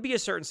 There would be a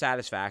certain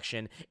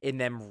satisfaction in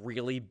them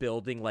really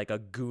building like a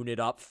goon-it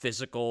up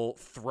physical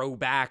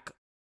throwback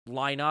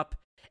lineup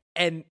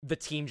and the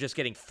team just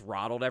getting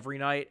throttled every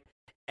night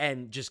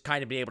and just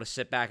kind of being able to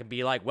sit back and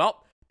be like,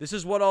 well, this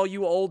is what all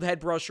you old head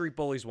Broad Street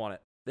bullies wanted.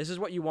 This is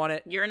what you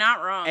wanted. You're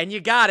not wrong. And you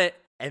got it.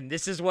 And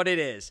this is what it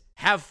is.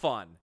 Have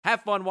fun.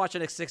 Have fun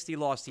watching a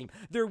 60-loss team.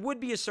 There would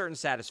be a certain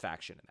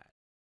satisfaction in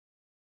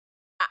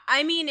that.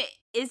 I mean,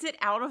 is it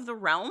out of the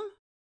realm?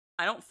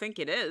 I don't think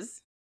it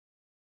is.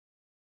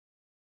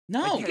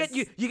 No. Like,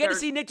 you get to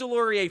see Nick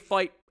Delorier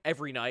fight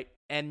every night,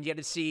 and you get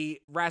to see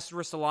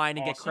Rasmus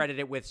Ristolainen get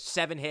credited with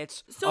 7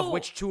 hits, of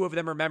which 2 of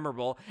them are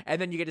memorable, and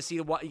then you get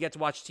to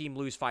watch team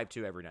lose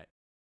 5-2 every night.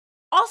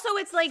 Also,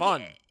 it's like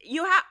Fun.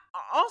 you have.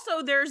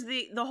 Also, there's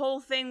the whole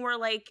thing where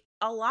like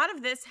a lot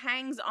of this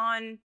hangs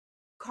on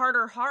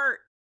Carter Hart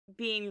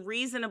being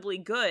reasonably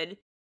good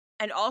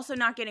and also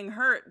not getting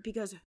hurt,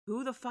 because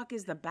who the fuck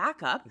is the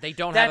backup? They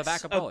don't have a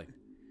backup goalie.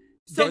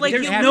 So like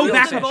there's you no lose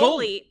backup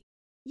goalie.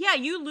 Yeah,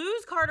 you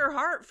lose Carter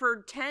Hart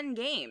for 10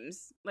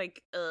 games.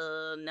 Like,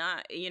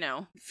 not,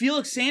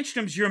 Felix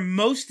Sandstrom's your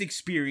most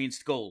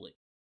experienced goalie.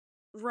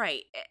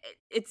 Right.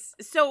 It's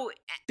so.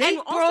 They and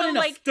brought also, in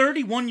a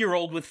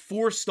 31-year-old with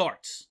 4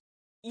 starts.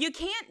 You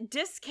can't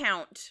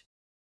discount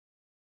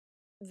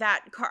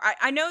that.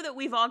 I know that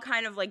we've all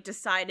kind of like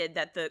decided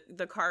that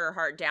the Carter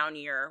Hart down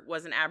year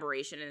was an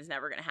aberration and is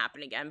never going to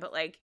happen again. But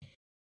like,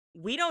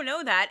 we don't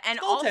know that. And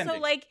also,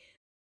 like,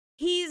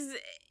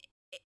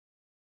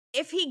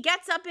 if he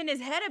gets up in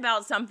his head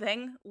about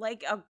something,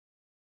 like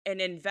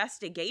an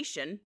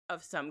investigation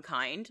of some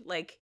kind,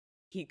 like,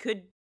 he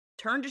could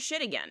turn to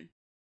shit again.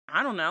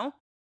 I don't know.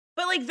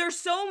 But, like, there's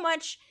so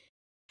much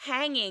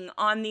hanging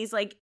on these,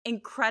 like,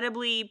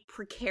 incredibly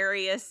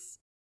precarious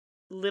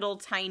little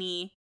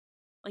tiny,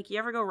 like, you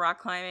ever go rock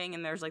climbing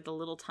and there's, like, the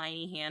little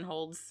tiny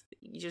handholds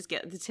you just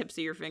get the tips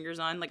of your fingers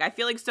on? Like, I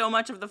feel like so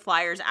much of the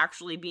Flyers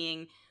actually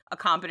being a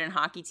competent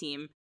hockey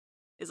team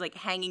is, like,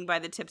 hanging by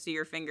the tips of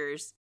your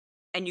fingers.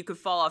 And you could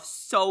fall off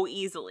so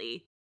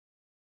easily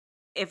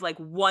if, like,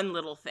 one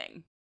little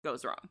thing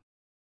goes wrong.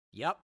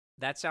 Yep,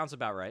 that sounds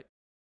about right.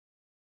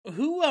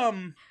 Who,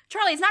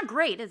 Charlie, it's not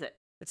great, is it?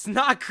 It's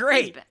not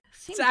great.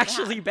 Seems it's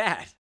actually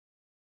bad.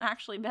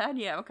 Actually bad?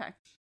 Yeah, okay.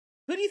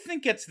 Who do you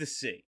think gets the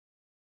C?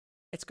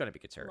 It's going to be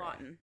Couturier.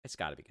 Rotten. It's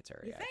got to be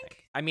Couturier, You I think?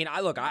 think. I mean,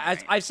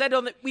 I've said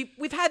on the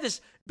we've had this,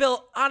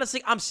 Bill,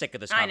 honestly, I'm sick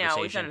of this I conversation.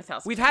 know, we've done it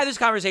thousands. We've had this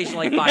conversation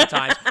like 5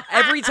 times.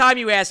 Every time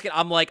you ask it,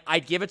 I'm like,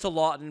 I'd give it to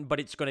Lawton,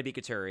 but it's going to be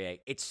Couturier.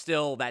 It's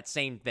still that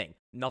same thing.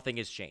 Nothing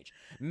has changed.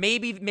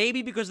 Maybe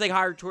because they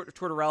hired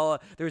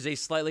Tortorella, there's a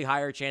slightly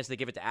higher chance they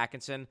give it to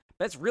Atkinson.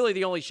 That's really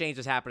the only change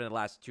that's happened in the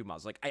last 2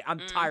 months. Like, I'm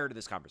tired of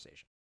this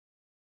conversation.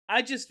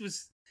 I just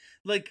was,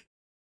 like...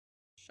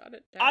 Shut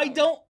it down. I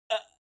don't...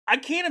 I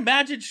can't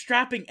imagine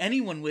strapping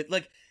anyone with,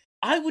 like,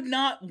 I would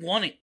not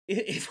want it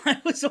if I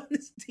was on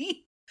this team.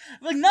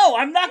 Like, no,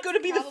 I'm not going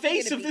to be the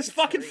face of this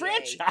fucking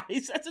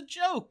franchise. That's a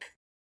joke.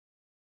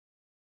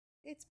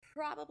 It's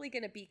probably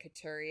going to be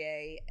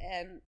Couturier,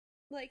 and,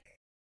 like,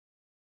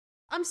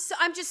 I'm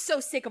just so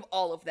sick of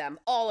all of them.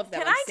 All of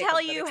them. Can I'm I sick tell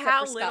of them, you except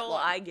how for Scott little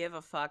Laughton. I give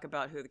a fuck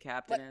about who the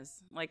captain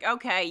is? Like,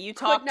 okay, you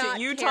Could talk not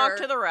to care.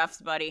 the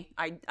refs, buddy.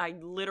 I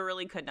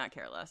literally could not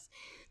care less.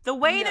 The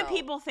way that No.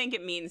 people think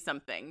it means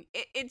something,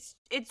 it's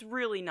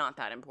really not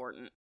that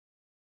important.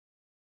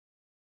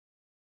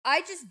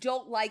 I just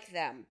don't like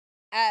them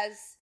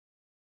as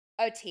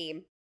a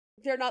team.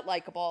 They're not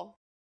likable.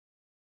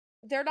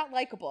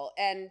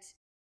 And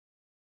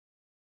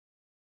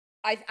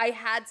I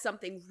had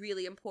something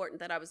really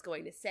important that I was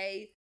going to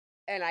say,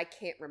 and I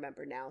can't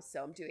remember now,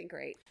 so I'm doing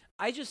great.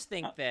 I just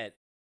think that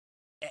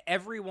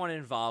everyone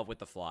involved with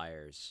the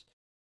Flyers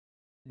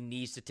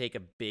needs to take a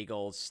big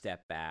old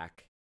step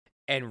back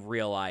and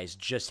realize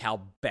just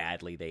how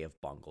badly they have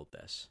bungled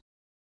this.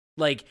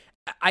 Like,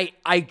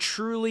 I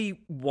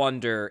truly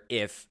wonder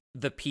if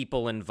the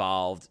people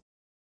involved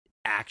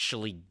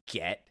actually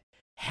get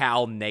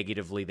how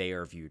negatively they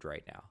are viewed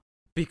right now.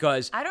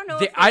 Because I don't know.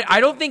 I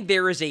don't think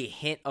there is a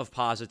hint of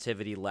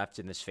positivity left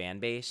in this fan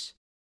base.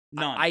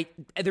 None.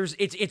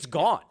 It's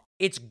gone.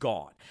 It's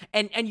gone.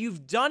 And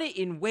you've done it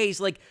in ways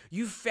like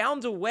you've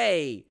found a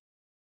way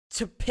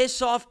to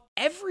piss off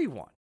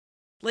everyone.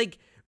 Like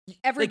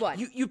Everyone.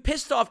 Like you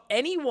pissed off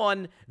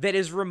anyone that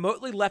is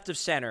remotely left of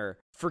center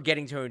for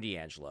getting Tony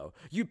DeAngelo.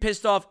 You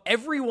pissed off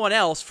everyone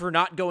else for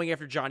not going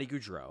after Johnny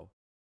Gaudreau.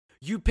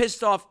 You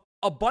pissed off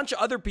a bunch of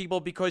other people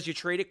because you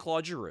traded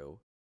Claude Giroux.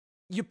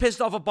 You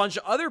pissed off a bunch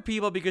of other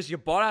people because you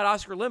bought out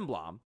Oscar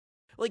Lindblom.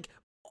 Like,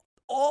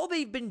 all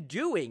they've been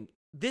doing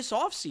this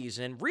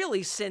offseason,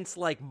 really since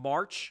like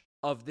March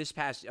of this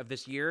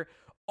year,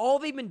 all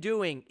they've been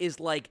doing is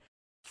like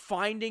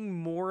finding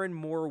more and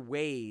more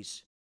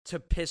ways to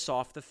piss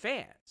off the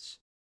fans.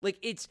 Like,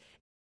 it's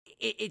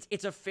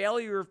a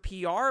failure of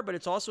PR, but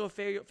it's also a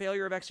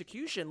failure of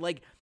execution.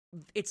 Like,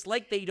 it's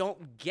like they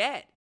don't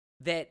get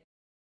that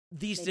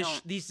these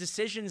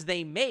decisions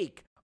they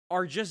make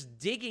are just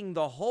digging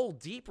the hole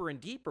deeper and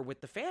deeper with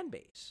the fan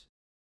base.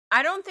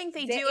 I don't think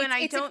they do, and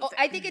I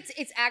think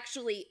it's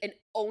actually an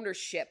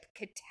ownership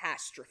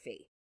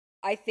catastrophe.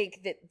 I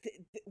think that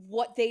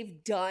what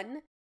they've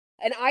done,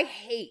 and I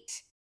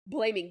hate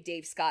blaming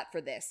Dave Scott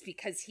for this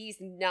because he's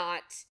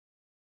not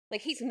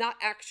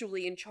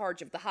actually in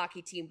charge of the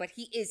hockey team, but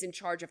he is in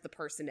charge of the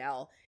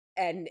personnel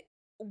and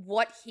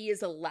what he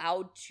is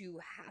allowed to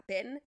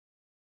happen.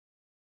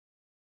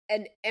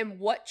 And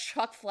what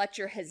Chuck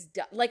Fletcher has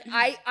done. Like,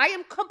 I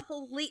am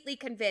completely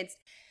convinced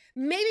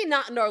maybe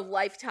not in our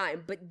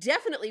lifetime, but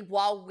definitely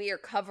while we're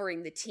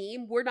covering the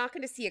team, we're not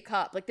going to see a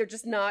cup. Like,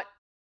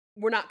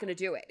 we're not going to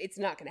do it. It's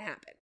not going to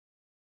happen.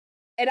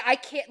 And I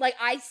can't, like,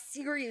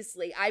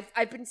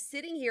 I've been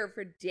sitting here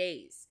for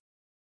days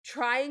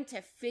trying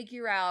to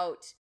figure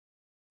out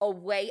a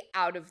way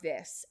out of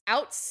this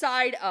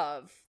outside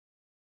of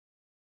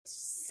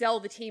sell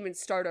the team and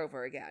start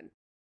over again.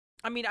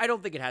 I mean, I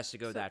don't think it has to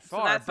go that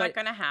far. So that's but not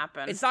going to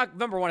happen. It's not,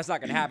 number one, it's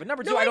not going to happen.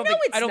 Number two, No, I don't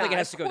think it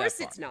has Of to go that course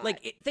far. it's not.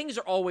 Like, things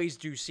always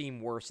do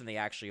seem worse than they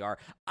actually are.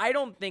 I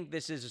don't think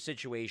this is a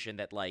situation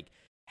that, like,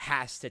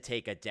 has to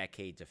take a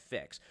decade to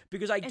fix.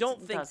 Because I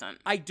don't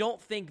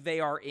think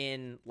they are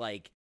in,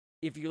 like,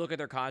 if you look at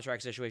their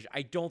contract situation,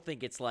 I don't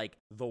think it's, like,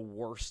 the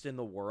worst in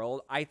the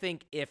world. I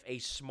think if a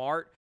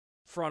smart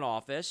front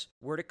office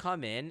were to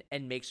come in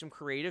and make some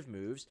creative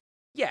moves,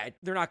 yeah,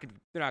 they're not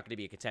going to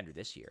be a contender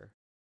this year.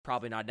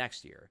 Probably not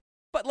next year.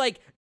 But, like,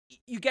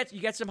 you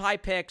get some high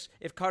picks.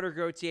 If Cutter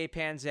Gauthier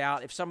pans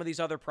out, if some of these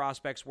other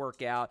prospects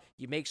work out,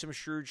 you make some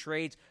shrewd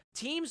trades.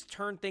 Teams can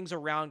turn things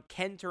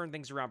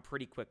around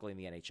pretty quickly in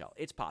the NHL.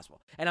 It's possible.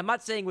 And I'm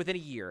not saying within a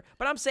year,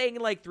 but I'm saying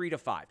in like 3 to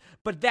 5.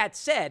 But that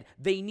said,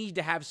 they need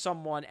to have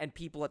someone and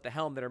people at the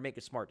helm that are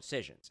making smart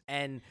decisions.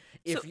 And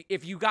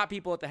if you got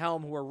people at the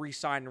helm who are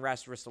re-signing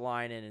Rasmus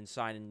Ristolainen and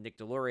signing Nick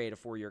Deslauriers to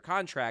 4-year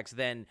contracts,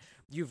 then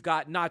you've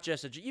got not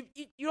just you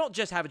don't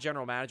just have a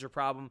general manager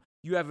problem,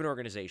 you have an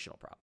organizational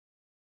problem.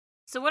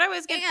 So what I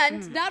was getting...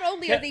 And not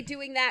only are they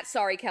doing that,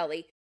 sorry,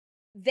 Kelly,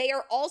 they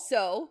are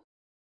also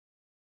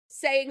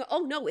saying, oh,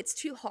 no, it's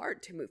too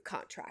hard to move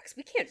contracts.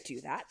 We can't do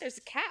that. There's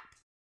a cap.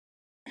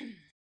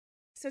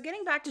 So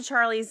getting back to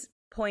Charlie's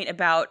point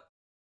about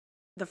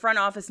the front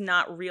office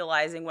not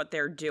realizing what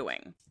they're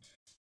doing.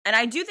 And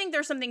I do think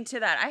there's something to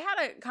that. I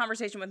had a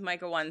conversation with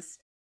Micah once.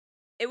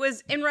 It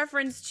was in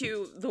reference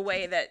to the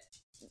way that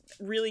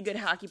really good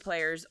hockey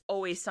players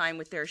always sign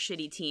with their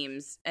shitty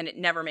teams, and it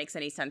never makes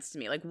any sense to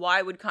me. Like,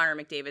 why would Connor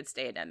McDavid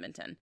stay at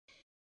Edmonton?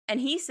 And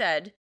he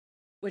said,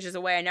 which is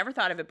a way I never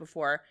thought of it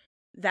before,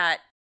 that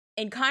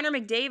in Connor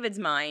McDavid's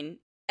mind,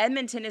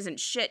 Edmonton isn't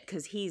shit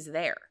because he's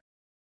there.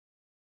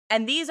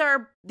 And these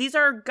are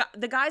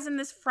the guys in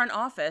this front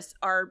office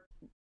are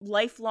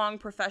lifelong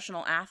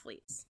professional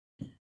athletes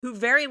who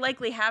very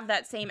likely have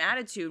that same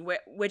attitude,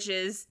 which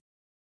is,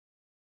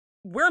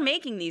 we're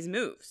making these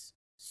moves.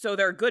 So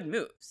they're good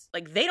moves.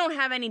 Like, they don't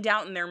have any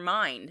doubt in their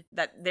mind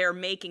that they're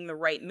making the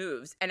right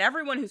moves. And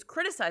everyone who's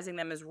criticizing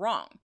them is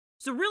wrong.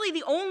 So really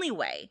the only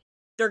way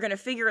they're going to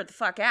figure it the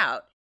fuck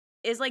out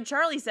is, like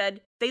Charlie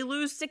said, they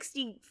lose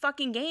 60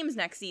 fucking games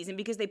next season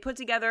because they put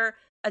together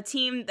a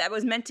team that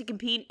was meant to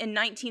compete in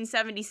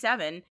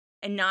 1977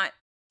 and not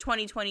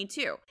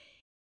 2022.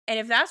 And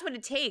if that's what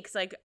it takes,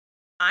 like,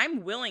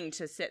 I'm willing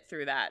to sit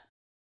through that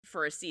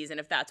for a season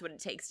if that's what it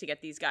takes to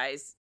get these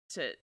guys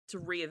to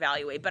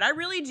reevaluate. But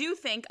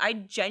I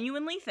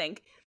genuinely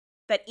think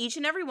that each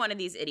and every one of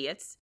these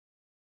idiots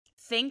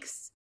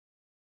thinks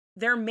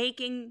they're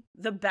making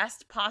the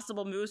best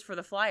possible moves for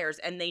the Flyers,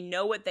 and they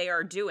know what they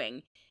are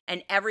doing,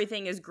 and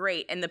everything is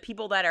great. And the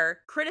people that are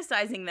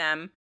criticizing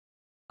them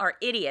are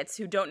idiots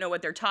who don't know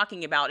what they're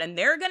talking about. And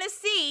they're going to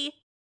see,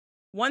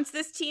 once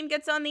this team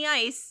gets on the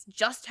ice,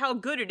 just how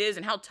good it is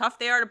and how tough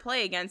they are to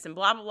play against and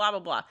blah, blah, blah, blah,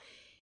 blah.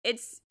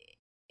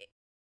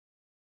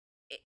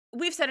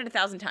 We've said it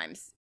 1,000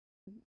 times.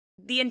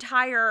 The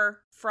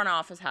entire front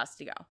office has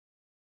to go.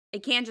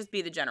 It can't just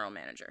be the general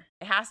manager.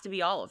 It has to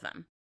be all of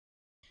them.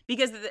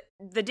 Because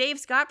the Dave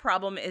Scott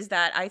problem is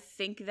that I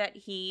think that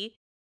he,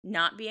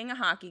 not being a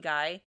hockey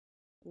guy,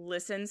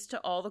 listens to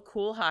all the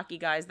cool hockey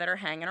guys that are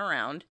hanging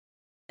around,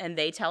 and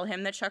they tell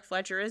him that Chuck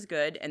Fletcher is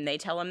good, and they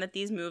tell him that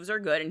these moves are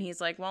good, and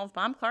he's like, well, if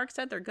Bob Clark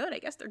said they're good, I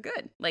guess they're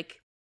good. Like,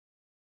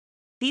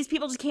 these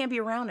people just can't be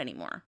around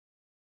anymore.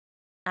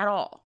 At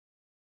all.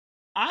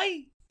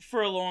 I,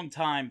 for a long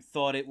time,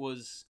 thought it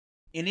was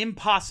an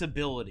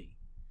impossibility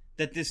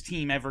that this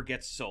team ever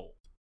gets sold.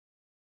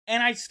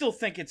 And I still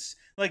think it's,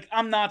 like,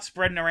 I'm not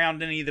spreading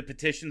around any of the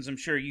petitions. I'm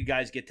sure you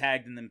guys get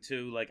tagged in them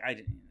too. Like,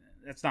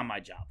 that's not my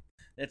job.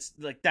 That's,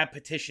 like, that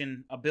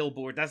petition, a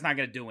billboard, that's not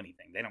going to do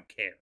anything. They don't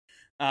care.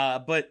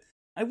 But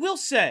I will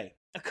say,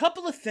 a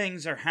couple of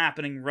things are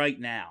happening right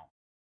now.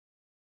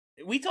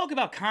 We talk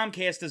about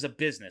Comcast as a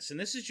business, and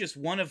this is just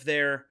one of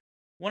their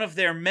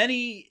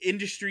many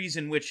industries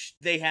in which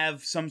they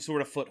have some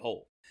sort of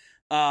foothold.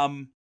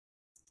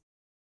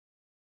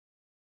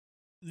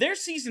 Their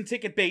season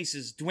ticket base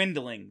is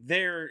dwindling.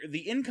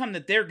 The income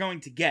that they're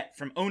going to get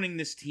from owning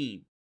this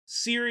team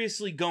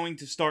seriously going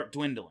to start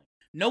dwindling.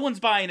 No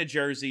one's buying a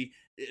jersey.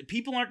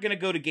 People aren't going to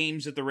go to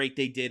games at the rate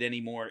they did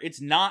anymore.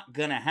 It's not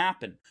going to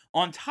happen.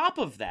 On top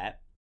of that,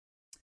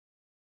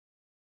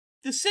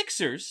 the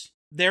Sixers,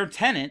 their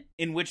tenant,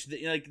 in which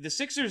the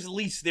Sixers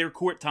lease their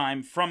court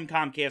time from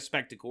Comcast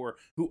Spectacor,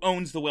 who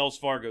owns the Wells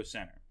Fargo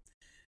Center.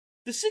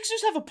 The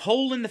Sixers have a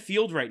poll in the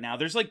field right now.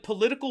 There's like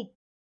political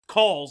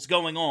calls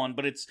going on,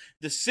 but it's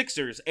the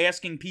Sixers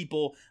asking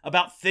people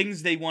about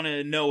things they want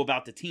to know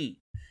about the team.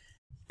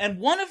 And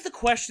one of the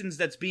questions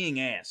that's being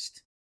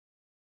asked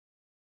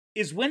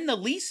is when the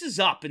lease is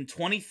up in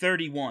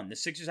 2031, the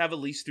Sixers have a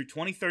lease through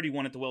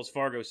 2031 at the Wells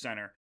Fargo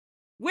Center,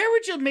 where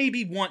would you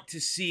maybe want to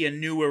see a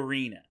new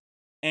arena?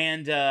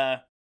 And,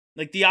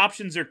 like, the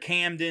options are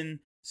Camden,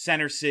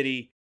 Center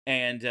City,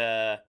 and,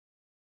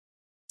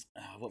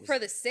 what was For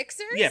the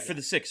Sixers? Yeah, for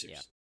the Sixers. Yeah.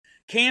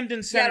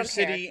 Camden, Center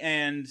City,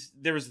 and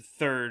there was a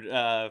third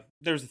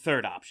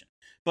option.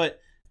 But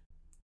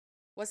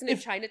wasn't it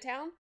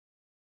Chinatown?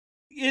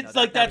 It's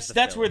No, like that was the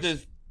that's where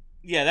Phils.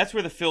 that's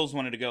where the Phils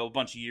wanted to go a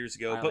bunch of years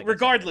ago. I don't But think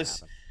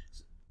that's ever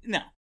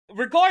gonna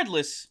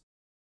regardless,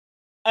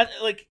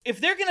 like, if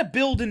they're gonna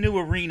build a new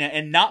arena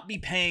and not be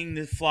paying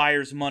the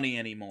Flyers money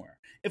anymore,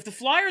 if the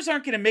Flyers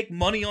aren't gonna make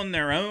money on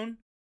their own,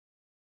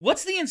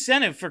 what's the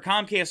incentive for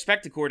Comcast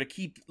Spectacor to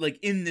keep, like,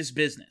 in this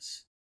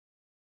business?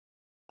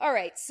 All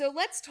right, so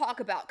let's talk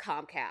about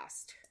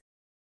Comcast.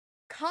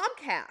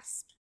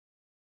 Comcast,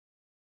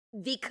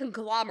 the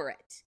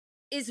conglomerate,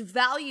 is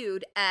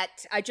valued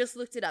at, I just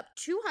looked it up,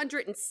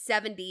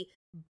 $270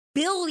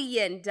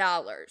 billion.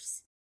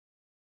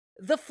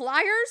 The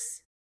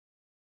Flyers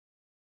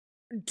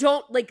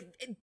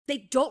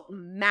they don't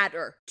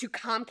matter to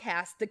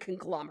Comcast, the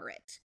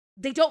conglomerate.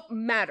 They don't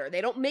matter.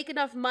 They don't make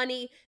enough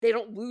money. They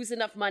don't lose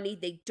enough money.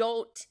 They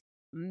don't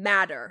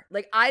matter.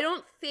 Like, I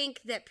don't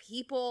think that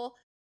people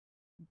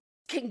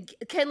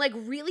can like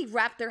really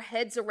wrap their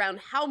heads around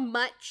how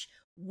much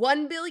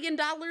 $1 billion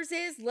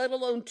is, let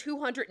alone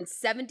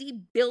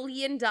 $270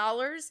 billion.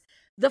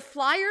 The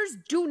Flyers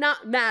do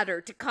not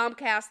matter to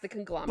Comcast, the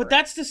conglomerate. But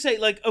that's to say,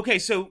 like, okay,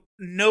 so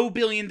no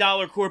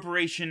billion-dollar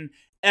corporation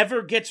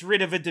ever gets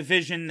rid of a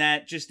division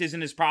that just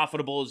isn't as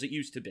profitable as it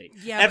used to be.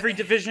 Yeah, every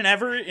division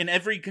ever in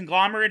every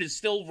conglomerate is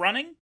still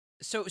running?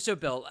 So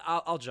Bill,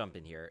 I'll jump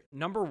in here.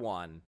 Number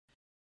one,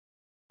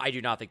 I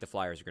do not think the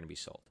Flyers are going to be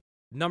sold.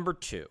 Number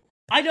two,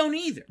 I don't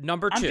either.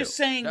 Number two, I'm just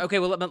saying. Okay,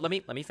 well let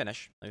me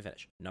finish.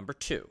 Number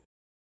two,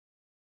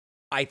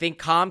 I think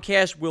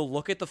Comcast will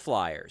look at the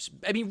Flyers.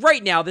 I mean,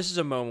 right now this is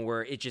a moment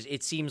where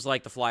it seems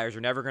like the Flyers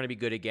are never going to be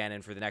good again,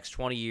 and for the next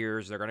 20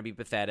 years they're going to be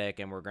pathetic,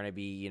 and we're going to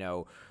be,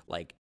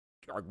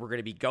 we're going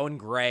to be going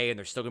gray, and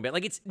they're still going to be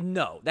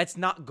like, that's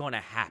not going to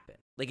happen.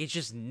 Like, it's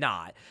just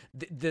not.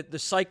 The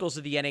cycles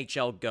of the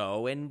NHL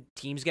go, and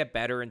teams get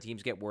better and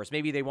teams get worse.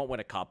 Maybe they won't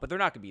win a cup, but they're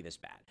not going to be this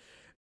bad.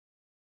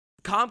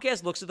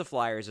 Comcast looks at the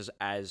Flyers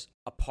as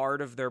a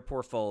part of their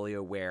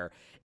portfolio where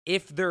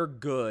if they're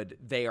good,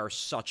 they are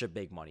such a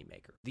big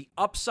moneymaker. The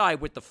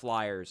upside with the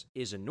Flyers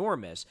is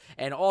enormous,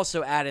 and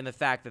also add in the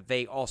fact that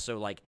they also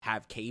like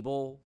have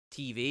cable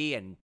TV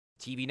and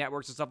TV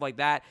networks and stuff like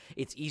that.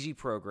 It's easy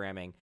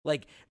programming.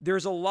 Like,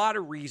 there's a lot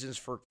of reasons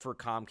for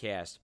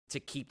Comcast to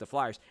keep the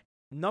Flyers.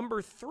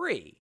 Number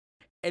three,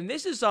 and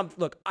this is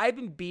look, I've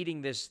been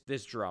beating this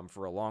drum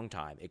for a long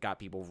time. It got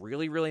people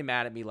really, really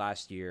mad at me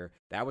last year.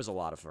 That was a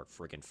lot of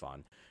freaking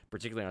fun,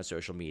 particularly on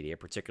social media,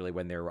 particularly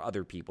when there were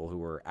other people who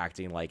were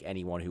acting like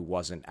anyone who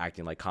wasn't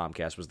acting like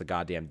Comcast was the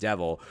goddamn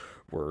devil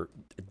were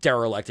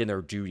derelict in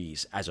their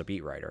duties as a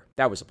beat writer.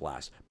 That was a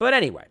blast. But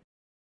anyway,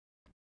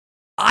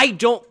 I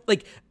don't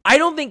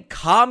think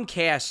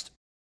Comcast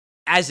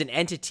as an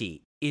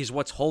entity is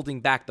what's holding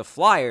back the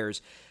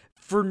Flyers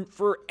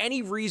for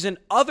any reason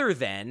other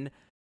than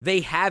they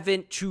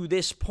haven't, to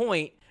this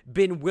point,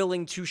 been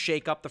willing to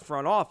shake up the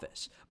front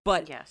office.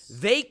 But yes,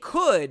 they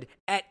could,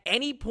 at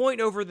any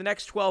point over the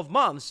next 12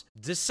 months,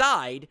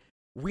 decide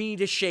we need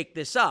to shake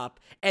this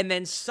up. And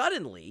then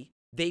suddenly,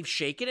 they've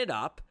shaken it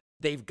up.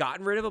 They've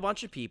gotten rid of a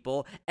bunch of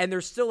people, and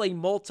there's still a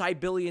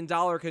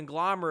multi-billion-dollar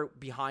conglomerate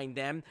behind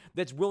them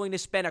that's willing to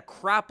spend a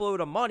crap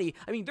load of money.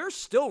 I mean, they're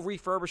still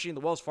refurbishing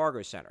the Wells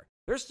Fargo Center.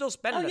 They're still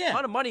spending a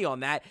ton of money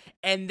on that,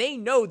 and they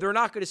know they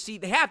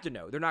have to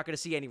know they're not going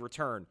to see any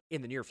return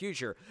in the near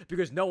future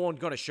because no one's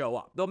going to show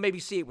up. They'll maybe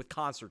see it with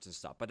concerts and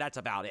stuff, but that's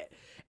about it.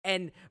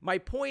 And my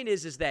point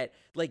is that,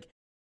 like,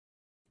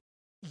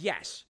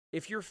 yes,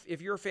 if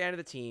you're a fan of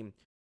the team,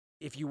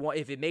 if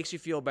it makes you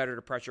feel better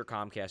to pressure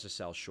Comcast to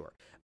sell, sure.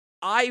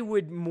 I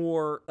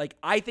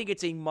think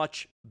it's a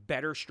much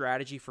better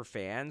strategy for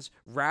fans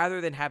rather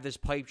than have this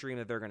pipe dream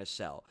that they're going to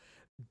sell.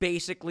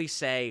 Basically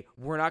say,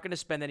 we're not going to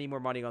spend any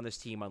more money on this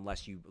team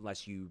unless you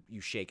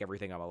shake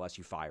everything up, unless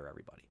you fire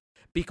everybody.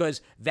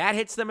 Because that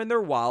hits them in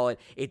their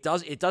wallet. It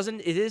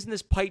isn't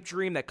this pipe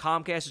dream that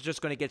Comcast is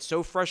just going to get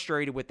so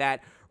frustrated with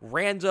that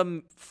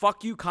random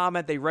fuck you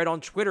comment they read on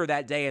Twitter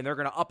that day and they're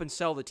going to up and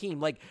sell the team.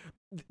 Like,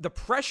 the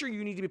pressure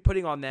you need to be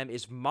putting on them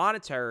is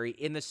monetary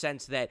in the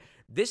sense that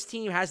this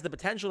team has the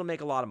potential to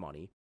make a lot of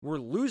money. We're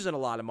losing a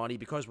lot of money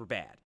because we're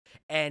bad.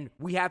 And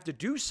we have to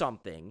do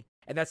something,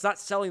 and that's not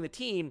selling the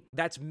team,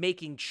 that's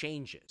making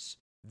changes.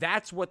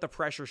 That's what the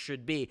pressure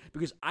should be,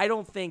 because I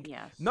don't think,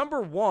 number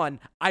one,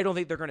 I don't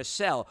think they're going to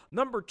sell.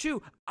 Number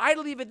two, I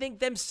don't even think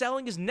them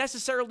selling is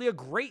necessarily a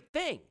great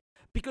thing,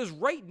 because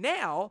right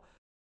now,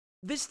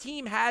 this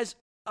team has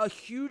a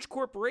huge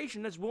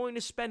corporation that's willing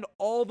to spend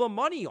all the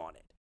money on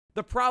it.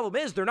 The problem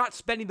is they're not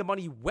spending the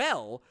money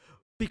well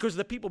because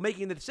the people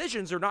making the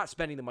decisions are not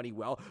spending the money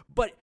well,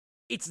 but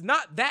it's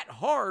not that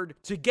hard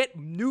to get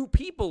new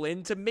people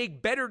in to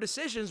make better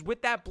decisions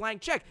with that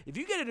blank check. If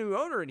you get a new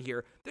owner in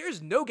here,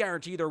 there's no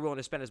guarantee they're willing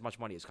to spend as much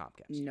money as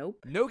Comcast.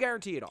 Nope. No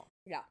guarantee at all.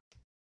 Yeah.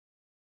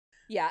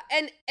 Yeah,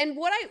 and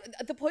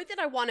the point that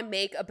I want to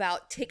make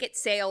about ticket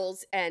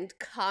sales and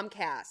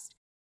Comcast,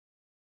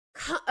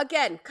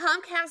 again,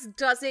 Comcast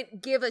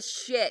doesn't give a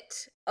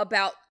shit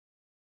about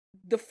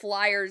the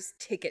Flyers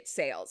ticket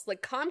sales.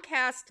 Like,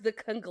 Comcast, the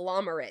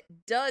conglomerate,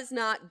 does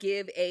not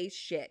give a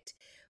shit.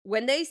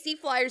 When they see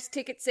Flyers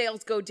ticket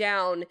sales go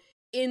down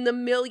in the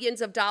millions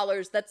of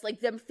dollars, that's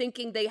like them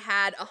thinking they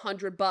had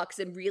 $100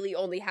 and really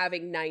only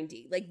having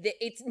 90. Like,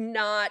 it's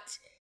not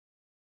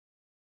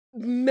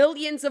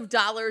millions of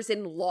dollars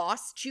in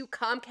loss to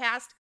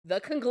Comcast. The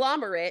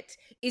conglomerate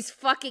is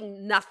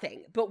fucking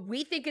nothing. But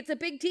we think it's a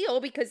big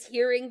deal because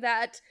hearing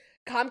that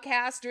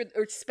Comcast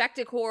or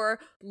Spectacor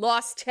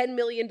lost $10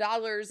 million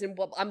and,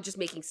 well, I'm just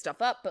making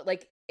stuff up, but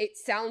like, it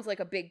sounds like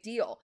a big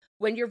deal.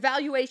 When your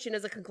valuation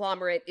as a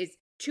conglomerate is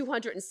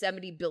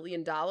 $270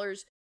 billion,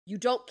 you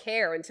don't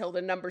care until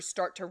the numbers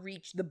start to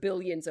reach the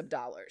billions of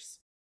dollars.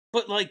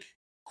 But like,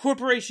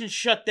 corporations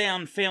shut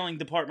down failing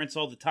departments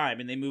all the time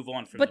and they move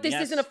on from them. But this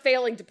isn't a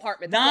failing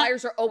department. The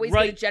Flyers are always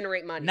going to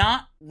generate money.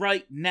 Not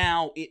right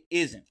now, it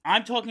isn't.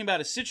 I'm talking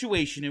about a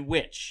situation in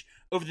which,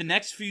 over the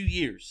next few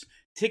years,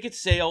 ticket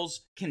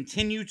sales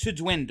continue to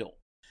dwindle.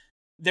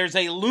 There's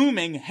a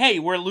looming, hey,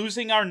 we're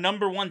losing our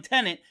number one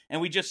tenant,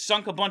 and we just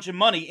sunk a bunch of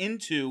money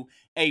into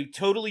a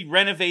totally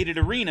renovated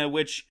arena,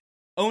 which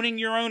owning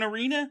your own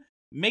arena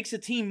makes a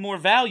team more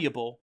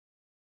valuable.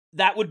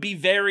 That would be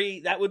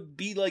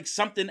like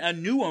something a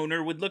new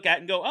owner would look at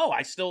and go, oh,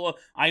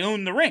 I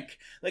own the rink.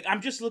 Like, I'm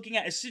just looking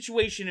at a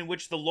situation in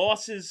which the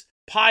losses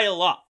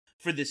pile up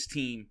for this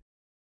team,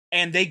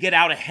 and they get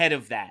out ahead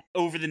of that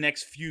over the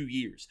next few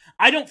years.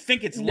 I don't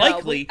think it's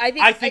likely.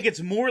 I think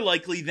it's more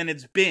likely than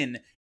it's been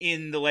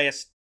in the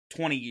last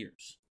 20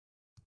 years.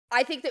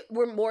 I think that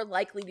we're more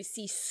likely to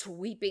see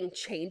sweeping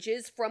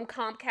changes from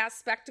Comcast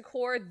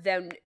Spectacor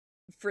than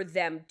for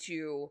them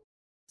to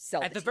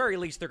sell. At the very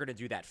least, they're going to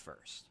do that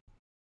first.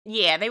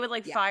 Yeah, they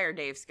would fire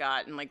Dave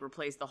Scott and like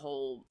replace the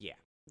whole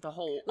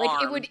like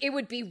arm. it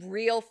would be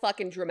real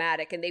fucking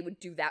dramatic, and they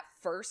would do that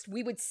first.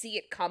 We would see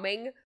it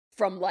coming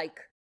from like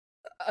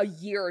a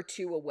year or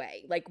two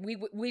away. Like, we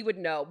would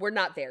know. We're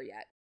not there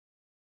yet.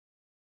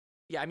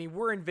 Yeah, I mean,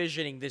 we're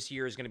envisioning this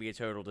year is going to be a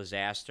total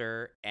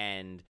disaster,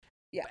 and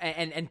yeah,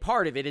 and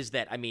part of it is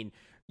that, I mean,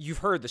 you've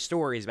heard the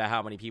stories about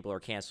how many people are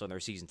canceling their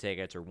season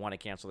tickets or want to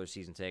cancel their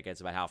season tickets,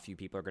 about how few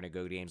people are going to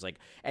go to games, like,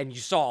 and you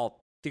saw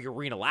the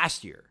arena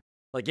last year.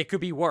 Like, it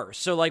could be worse.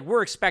 So, like,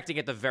 we're expecting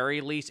at the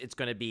very least it's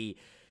going to be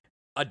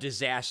a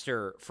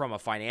disaster from a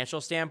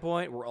financial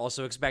standpoint. We're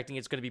also expecting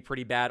it's going to be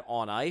pretty bad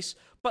on ice.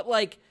 But,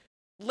 like,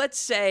 let's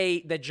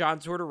say that John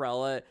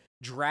Tortorella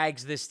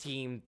drags this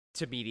team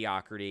to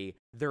mediocrity.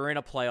 They're in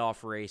a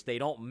playoff race. They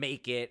don't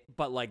make it,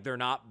 but, like, they're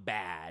not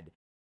bad.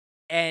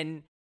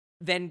 And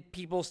then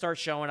people start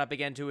showing up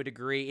again to a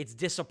degree. It's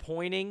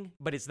disappointing,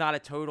 but it's not a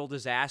total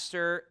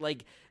disaster.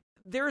 Like,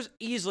 there's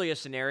easily a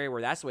scenario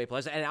where that's the way it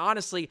plays. And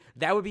honestly,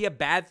 that would be a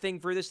bad thing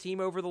for this team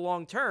over the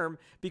long term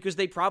because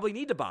they probably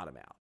need to bottom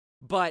out.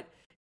 But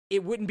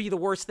it wouldn't be the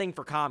worst thing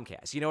for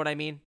Comcast. You know what I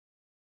mean?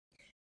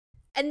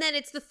 And then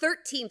it's the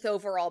 13th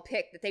overall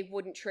pick that they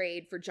wouldn't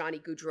trade for Johnny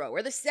Gaudreau,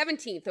 or the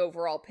 17th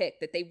overall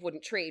pick that they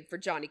wouldn't trade for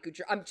Johnny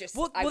Gaudreau. I'm just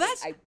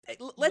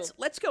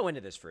let's go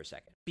into this for a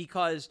second,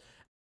 because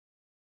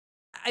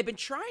I've been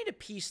trying to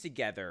piece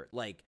together,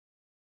 like,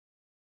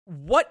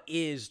 what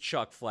is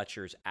Chuck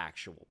Fletcher's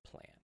actual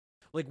plan?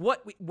 Like,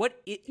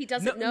 he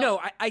doesn't know.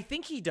 No, I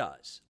think he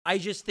does. I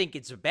just think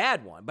it's a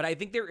bad one. But I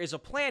think there is a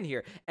plan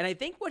here. And I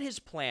think what his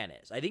plan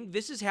is, I think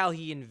this is how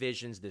he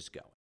envisions this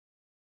going.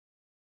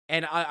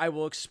 And I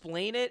will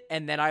explain it,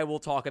 and then I will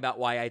talk about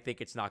why I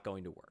think it's not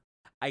going to work.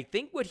 I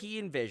think what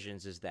he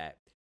envisions is that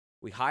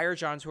we hire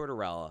John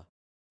Tortorella.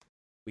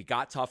 We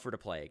got tougher to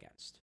play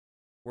against.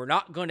 We're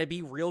not going to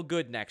be real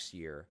good next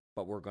year,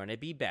 but we're going to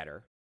be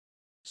better.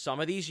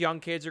 Some of these young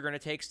kids are going to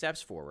take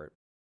steps forward.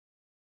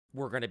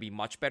 We're going to be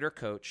much better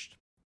coached.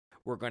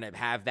 We're going to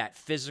have that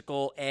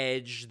physical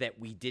edge that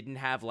we didn't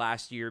have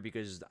last year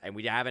and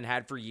we haven't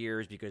had for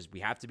years because we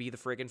have to be the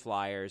friggin'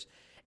 Flyers.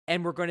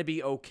 And we're going to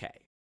be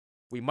okay.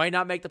 We might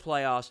not make the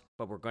playoffs,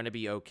 but we're going to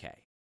be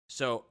okay.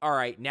 So, all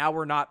right, now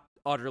we're not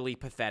utterly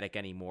pathetic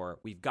anymore.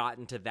 We've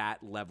gotten to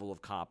that level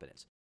of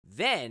competence.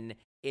 Then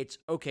it's,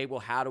 okay,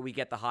 well, how do we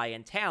get the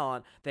high-end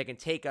talent that can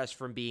take us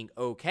from being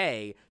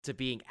okay to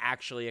being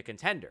actually a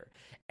contender?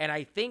 And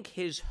I think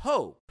his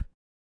hope,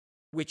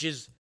 which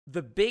is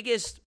the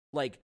biggest,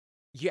 like,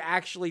 you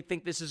actually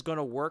think this is going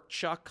to work,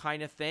 Chuck,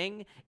 kind of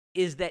thing,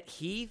 is that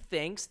he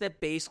thinks that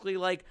basically,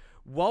 like,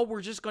 well, we're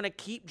just going to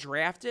keep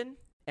drafting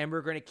and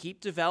we're going to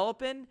keep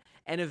developing,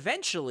 and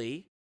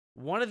eventually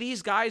one of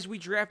these guys we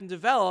draft and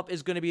develop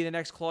is going to be the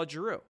next Claude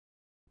Giroux.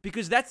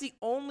 Because that's the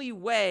only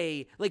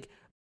way, like,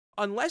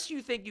 unless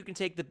you think you can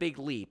take the big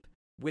leap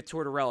with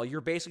Tortorella,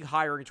 you're basically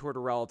hiring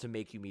Tortorella to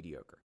make you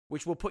mediocre.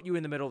 which will put you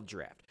in the middle of the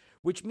draft,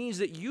 which means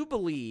that you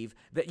believe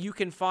that you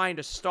can find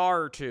a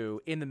star or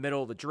two in the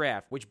middle of the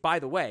draft, which, by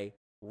the way,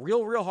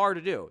 real hard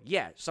to do.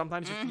 Yeah,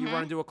 sometimes if you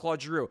run into a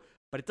Claude Giroux,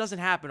 but it doesn't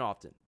happen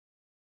often.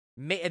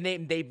 And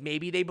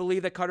maybe they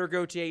believe that Cutter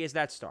Gauthier is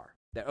that star.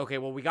 That, okay,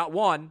 well, we got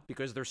one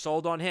because they're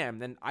sold on him.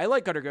 Then I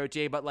like Cutter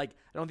Gauthier, but like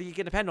I don't think you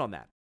can depend on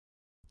that.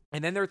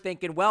 And then they're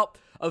thinking, well,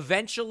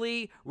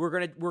 eventually we're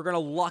gonna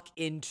luck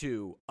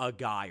into a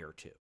guy or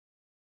two.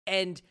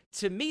 And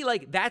to me,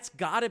 like, that's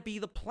got to be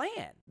the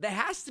plan. That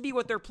has to be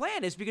what their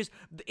plan is, because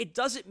it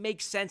doesn't make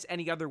sense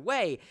any other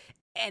way.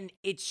 And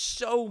it's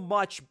so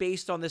much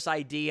based on this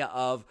idea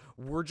of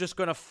we're just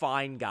going to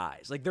find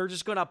guys. Like, they're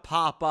just going to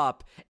pop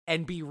up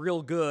and be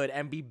real good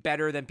and be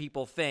better than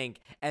people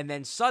think. And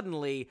then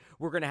suddenly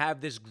we're going to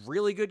have this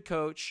really good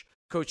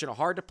coaching a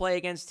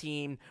hard-to-play-against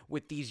team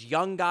with these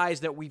young guys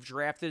that we've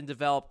drafted and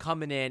developed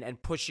coming in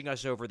and pushing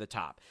us over the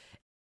top.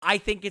 I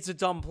think it's a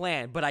dumb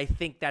plan, but I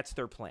think that's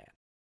their plan.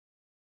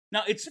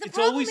 Now, it's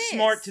always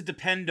smart to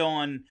depend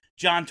on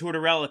John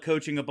Tortorella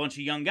coaching a bunch of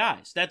young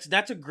guys.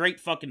 That's a great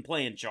fucking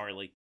plan,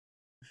 Charlie.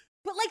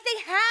 But like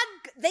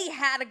they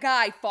had a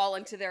guy fall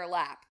into their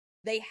lap.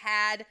 They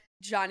had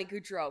Johnny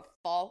Gaudreau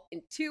fall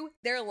into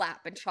their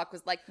lap, and Chuck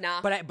was like,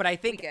 "Nah." But I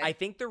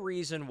think the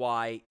reason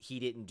why he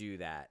didn't do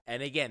that,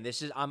 and again,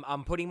 this is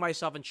I'm putting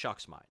myself in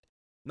Chuck's mind.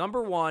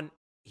 Number one,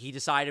 he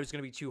decided it was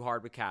going to be too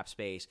hard with cap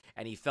space,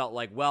 and he felt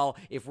like, well,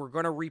 if we're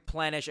going to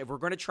replenish, if we're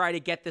going to try to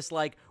get this,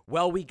 like,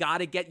 well, we got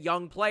to get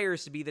young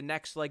players to be the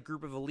next, like,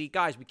 group of elite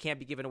guys. We can't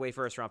be giving away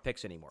first-round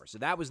picks anymore. So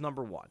that was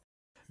number one.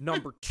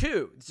 Number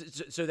two,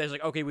 so there's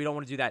like, okay, we don't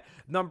want to do that.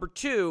 Number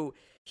two,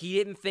 he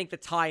didn't think the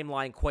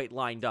timeline quite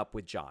lined up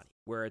with Johnny,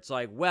 where it's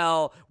like,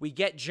 well, we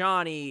get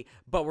Johnny,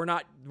 but we're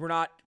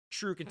not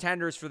true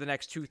contenders for the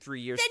next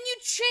 2-3 years. Then you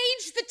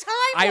change the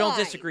timeline. I don't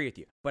disagree with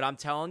you, but I'm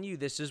telling you,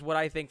 this is what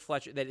I think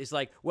Fletcher, that is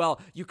like,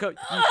 well, you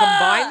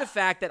combine the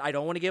fact that I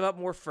don't want to give up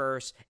more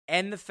first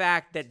and the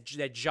fact that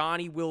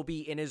Johnny will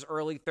be in his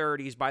early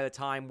 30s by the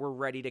time we're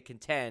ready to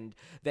contend,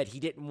 that he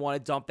didn't want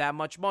to dump that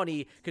much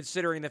money,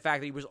 considering the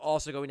fact that he was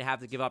also going to have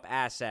to give up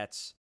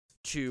assets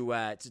to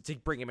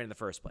bring him in the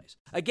first place.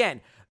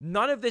 Again,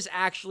 none of this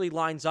actually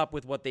lines up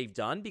with what they've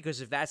done, because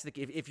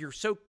if you're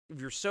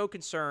so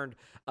concerned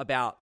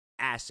about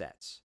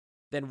assets,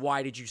 then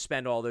why did you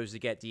spend all those to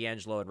get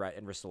D'Angelo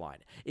and Ristolainen?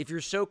 If you're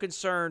so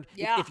concerned,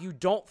 if you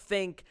don't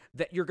think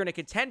that you're going to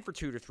contend for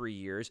 2 to 3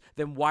 years,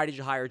 then why did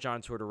you hire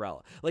John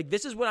Tortorella? Like,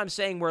 this is what I'm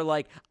saying, where,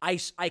 like, I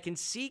can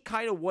see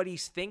kind of what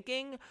he's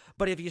thinking,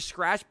 but if you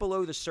scratch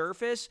below the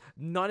surface,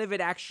 none of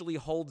it actually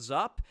holds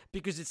up,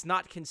 because it's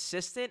not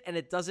consistent and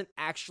it doesn't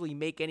actually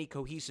make any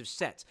cohesive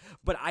sense.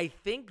 But I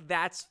think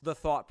that's the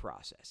thought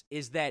process,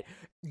 is that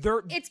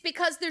it's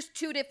because there's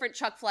two different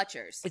Chuck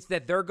Fletchers. It's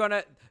that they're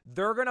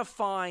gonna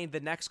find the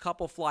next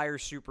couple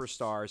Flyers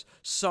superstars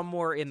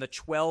somewhere in the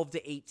 12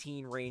 to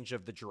 18 range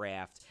of the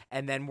draft,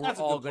 and then we're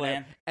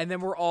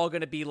all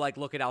gonna be like,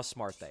 look at how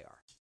smart they are.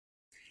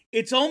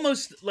 It's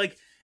almost like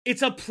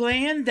it's a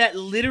plan that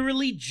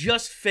literally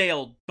just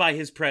failed by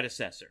his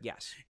predecessor.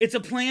 Yes, it's a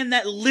plan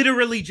that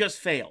literally just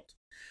failed.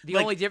 The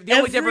only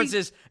difference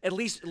is at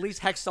least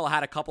Hextall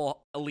had a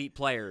couple elite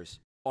players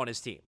on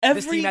his team.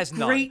 This team has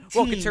none.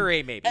 Well,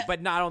 Couturier maybe,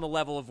 but not on the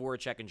level of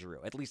Voracek and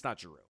Giroux. At least not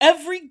Giroux.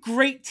 Every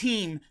great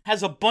team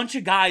has a bunch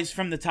of guys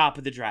from the top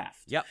of the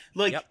draft. Yep.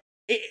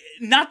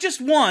 Not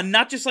just one,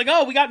 not just like,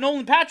 oh, we got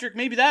Nolan Patrick,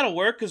 maybe that'll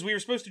work because we were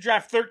supposed to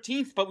draft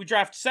 13th, but we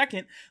draft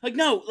 2nd. Like,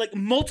 no, like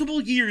multiple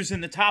years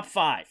in the top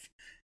 5.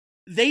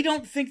 They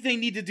don't think they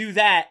need to do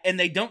that, and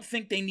they don't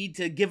think they need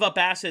to give up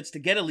assets to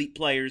get elite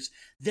players.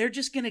 They're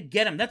just going to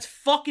get them. That's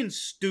fucking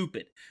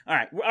stupid. All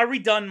right, are we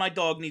done? My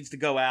dog needs to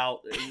go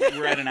out.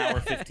 We're at an hour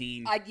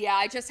 15.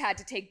 I just had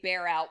to take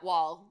Bear out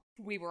while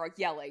we were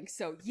yelling.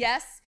 So,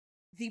 yes,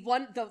 the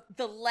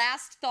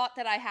last thought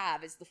that I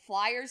have is the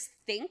Flyers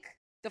think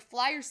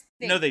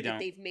no, they don't. that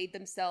they've made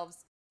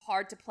themselves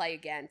hard to play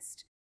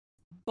against.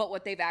 But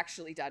what they've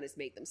actually done is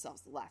made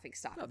themselves the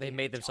laughingstock. No, they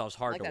made themselves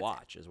hard to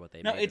watch, is what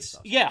they made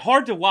themselves. Yeah,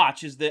 hard to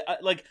watch is the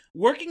like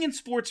working in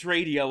sports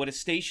radio at a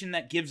station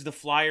that gives the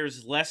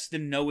Flyers less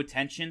than no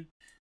attention.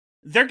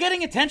 They're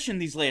getting attention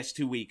these last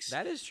 2 weeks.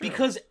 That is true.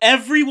 Because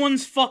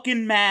everyone's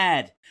fucking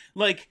mad.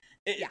 Like,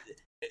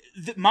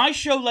 my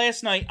show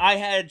last night, I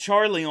had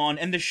Charlie on,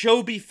 and the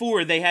show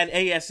before, they had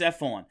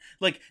ASF on.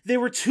 Like, there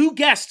were 2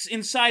 guests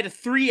inside of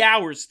 3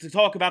 hours to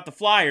talk about the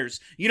Flyers.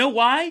 You know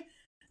why?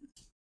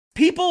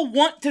 People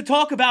want to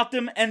talk about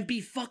them and be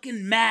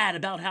fucking mad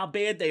about how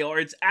bad they are.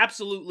 It's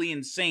absolutely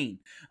insane.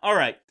 All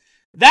right.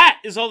 That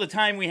is all the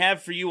time we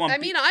have for you on...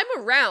 I'm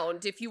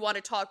around if you want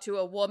to talk to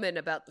a woman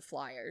about the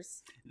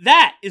Flyers.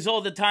 That is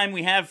all the time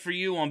we have for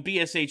you on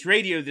BSH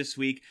Radio this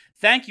week.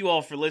 Thank you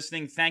all for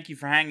listening. Thank you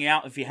for hanging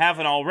out. If you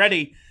haven't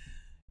already,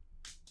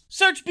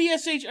 search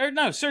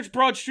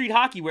Broad Street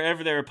Hockey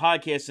wherever there are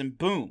podcasts, and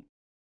boom,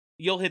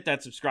 you'll hit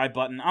that subscribe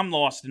button. I'm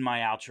lost in my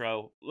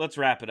outro. Let's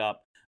wrap it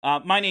up.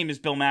 My name is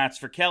Bill Matz,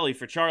 for Kelly,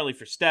 for Charlie,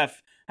 for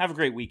Steph. Have a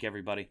great week,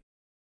 everybody.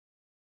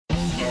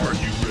 Are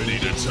you ready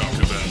to talk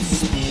about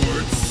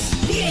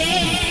sports?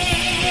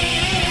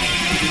 Yeah!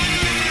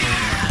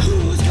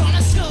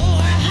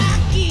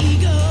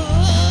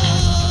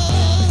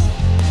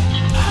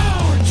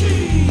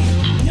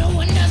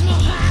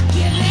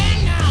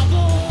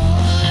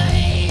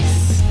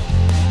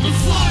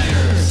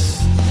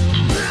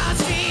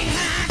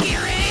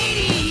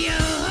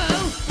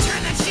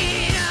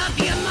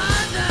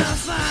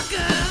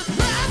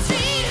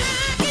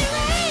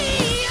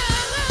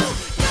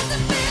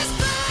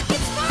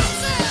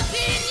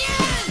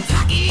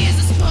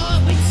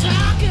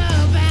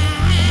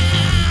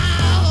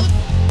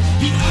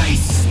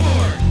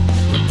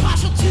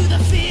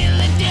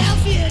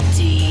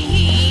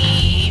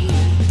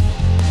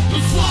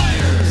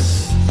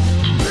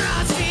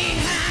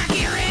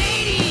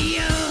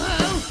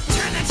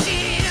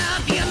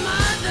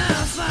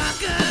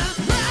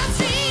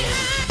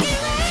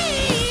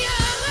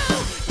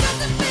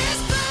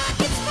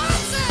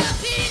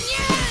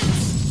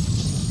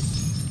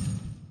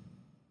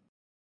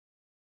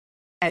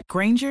 At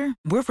Grainger,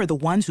 we're for the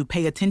ones who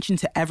pay attention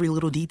to every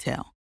little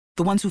detail,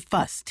 the ones who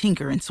fuss,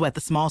 tinker, and sweat the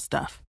small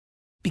stuff.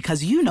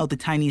 Because you know the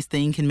tiniest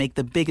thing can make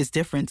the biggest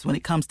difference when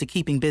it comes to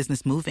keeping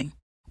business moving.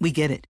 We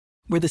get it.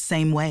 We're the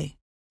same way,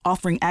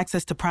 offering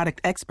access to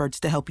product experts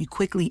to help you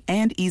quickly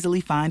and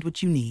easily find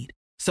what you need.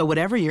 So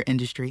whatever your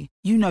industry,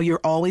 you know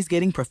you're always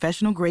getting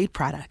professional-grade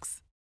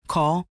products.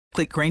 Call,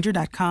 click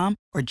Grainger.com,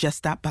 or just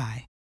stop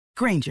by.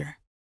 Grainger,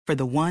 for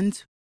the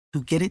ones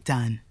who get it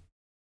done.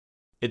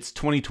 It's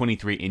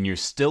 2023 and you're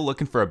still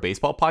looking for a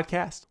baseball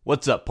podcast?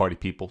 What's up, party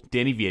people?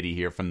 Danny Vietti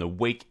here from the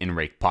Wake and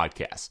Rake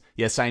podcast.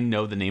 Yes, I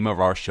know the name of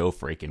our show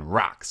freaking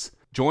rocks.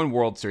 Join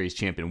World Series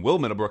champion Will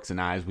Middlebrooks and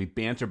I as we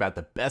banter about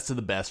the best of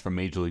the best from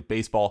Major League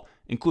Baseball,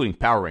 including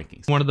power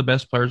rankings, one of the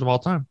best players of all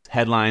time,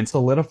 headlines,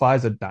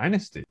 solidifies a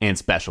dynasty, and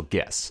special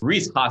guests.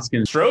 Rhys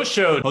Hoskins, Stro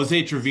Show,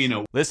 Jose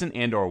Trevino. Listen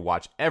and or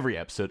watch every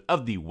episode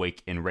of the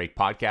Wake and Rake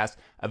podcast,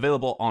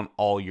 available on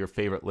all your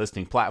favorite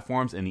listening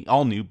platforms and the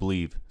all-new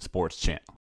Believe Sports channel.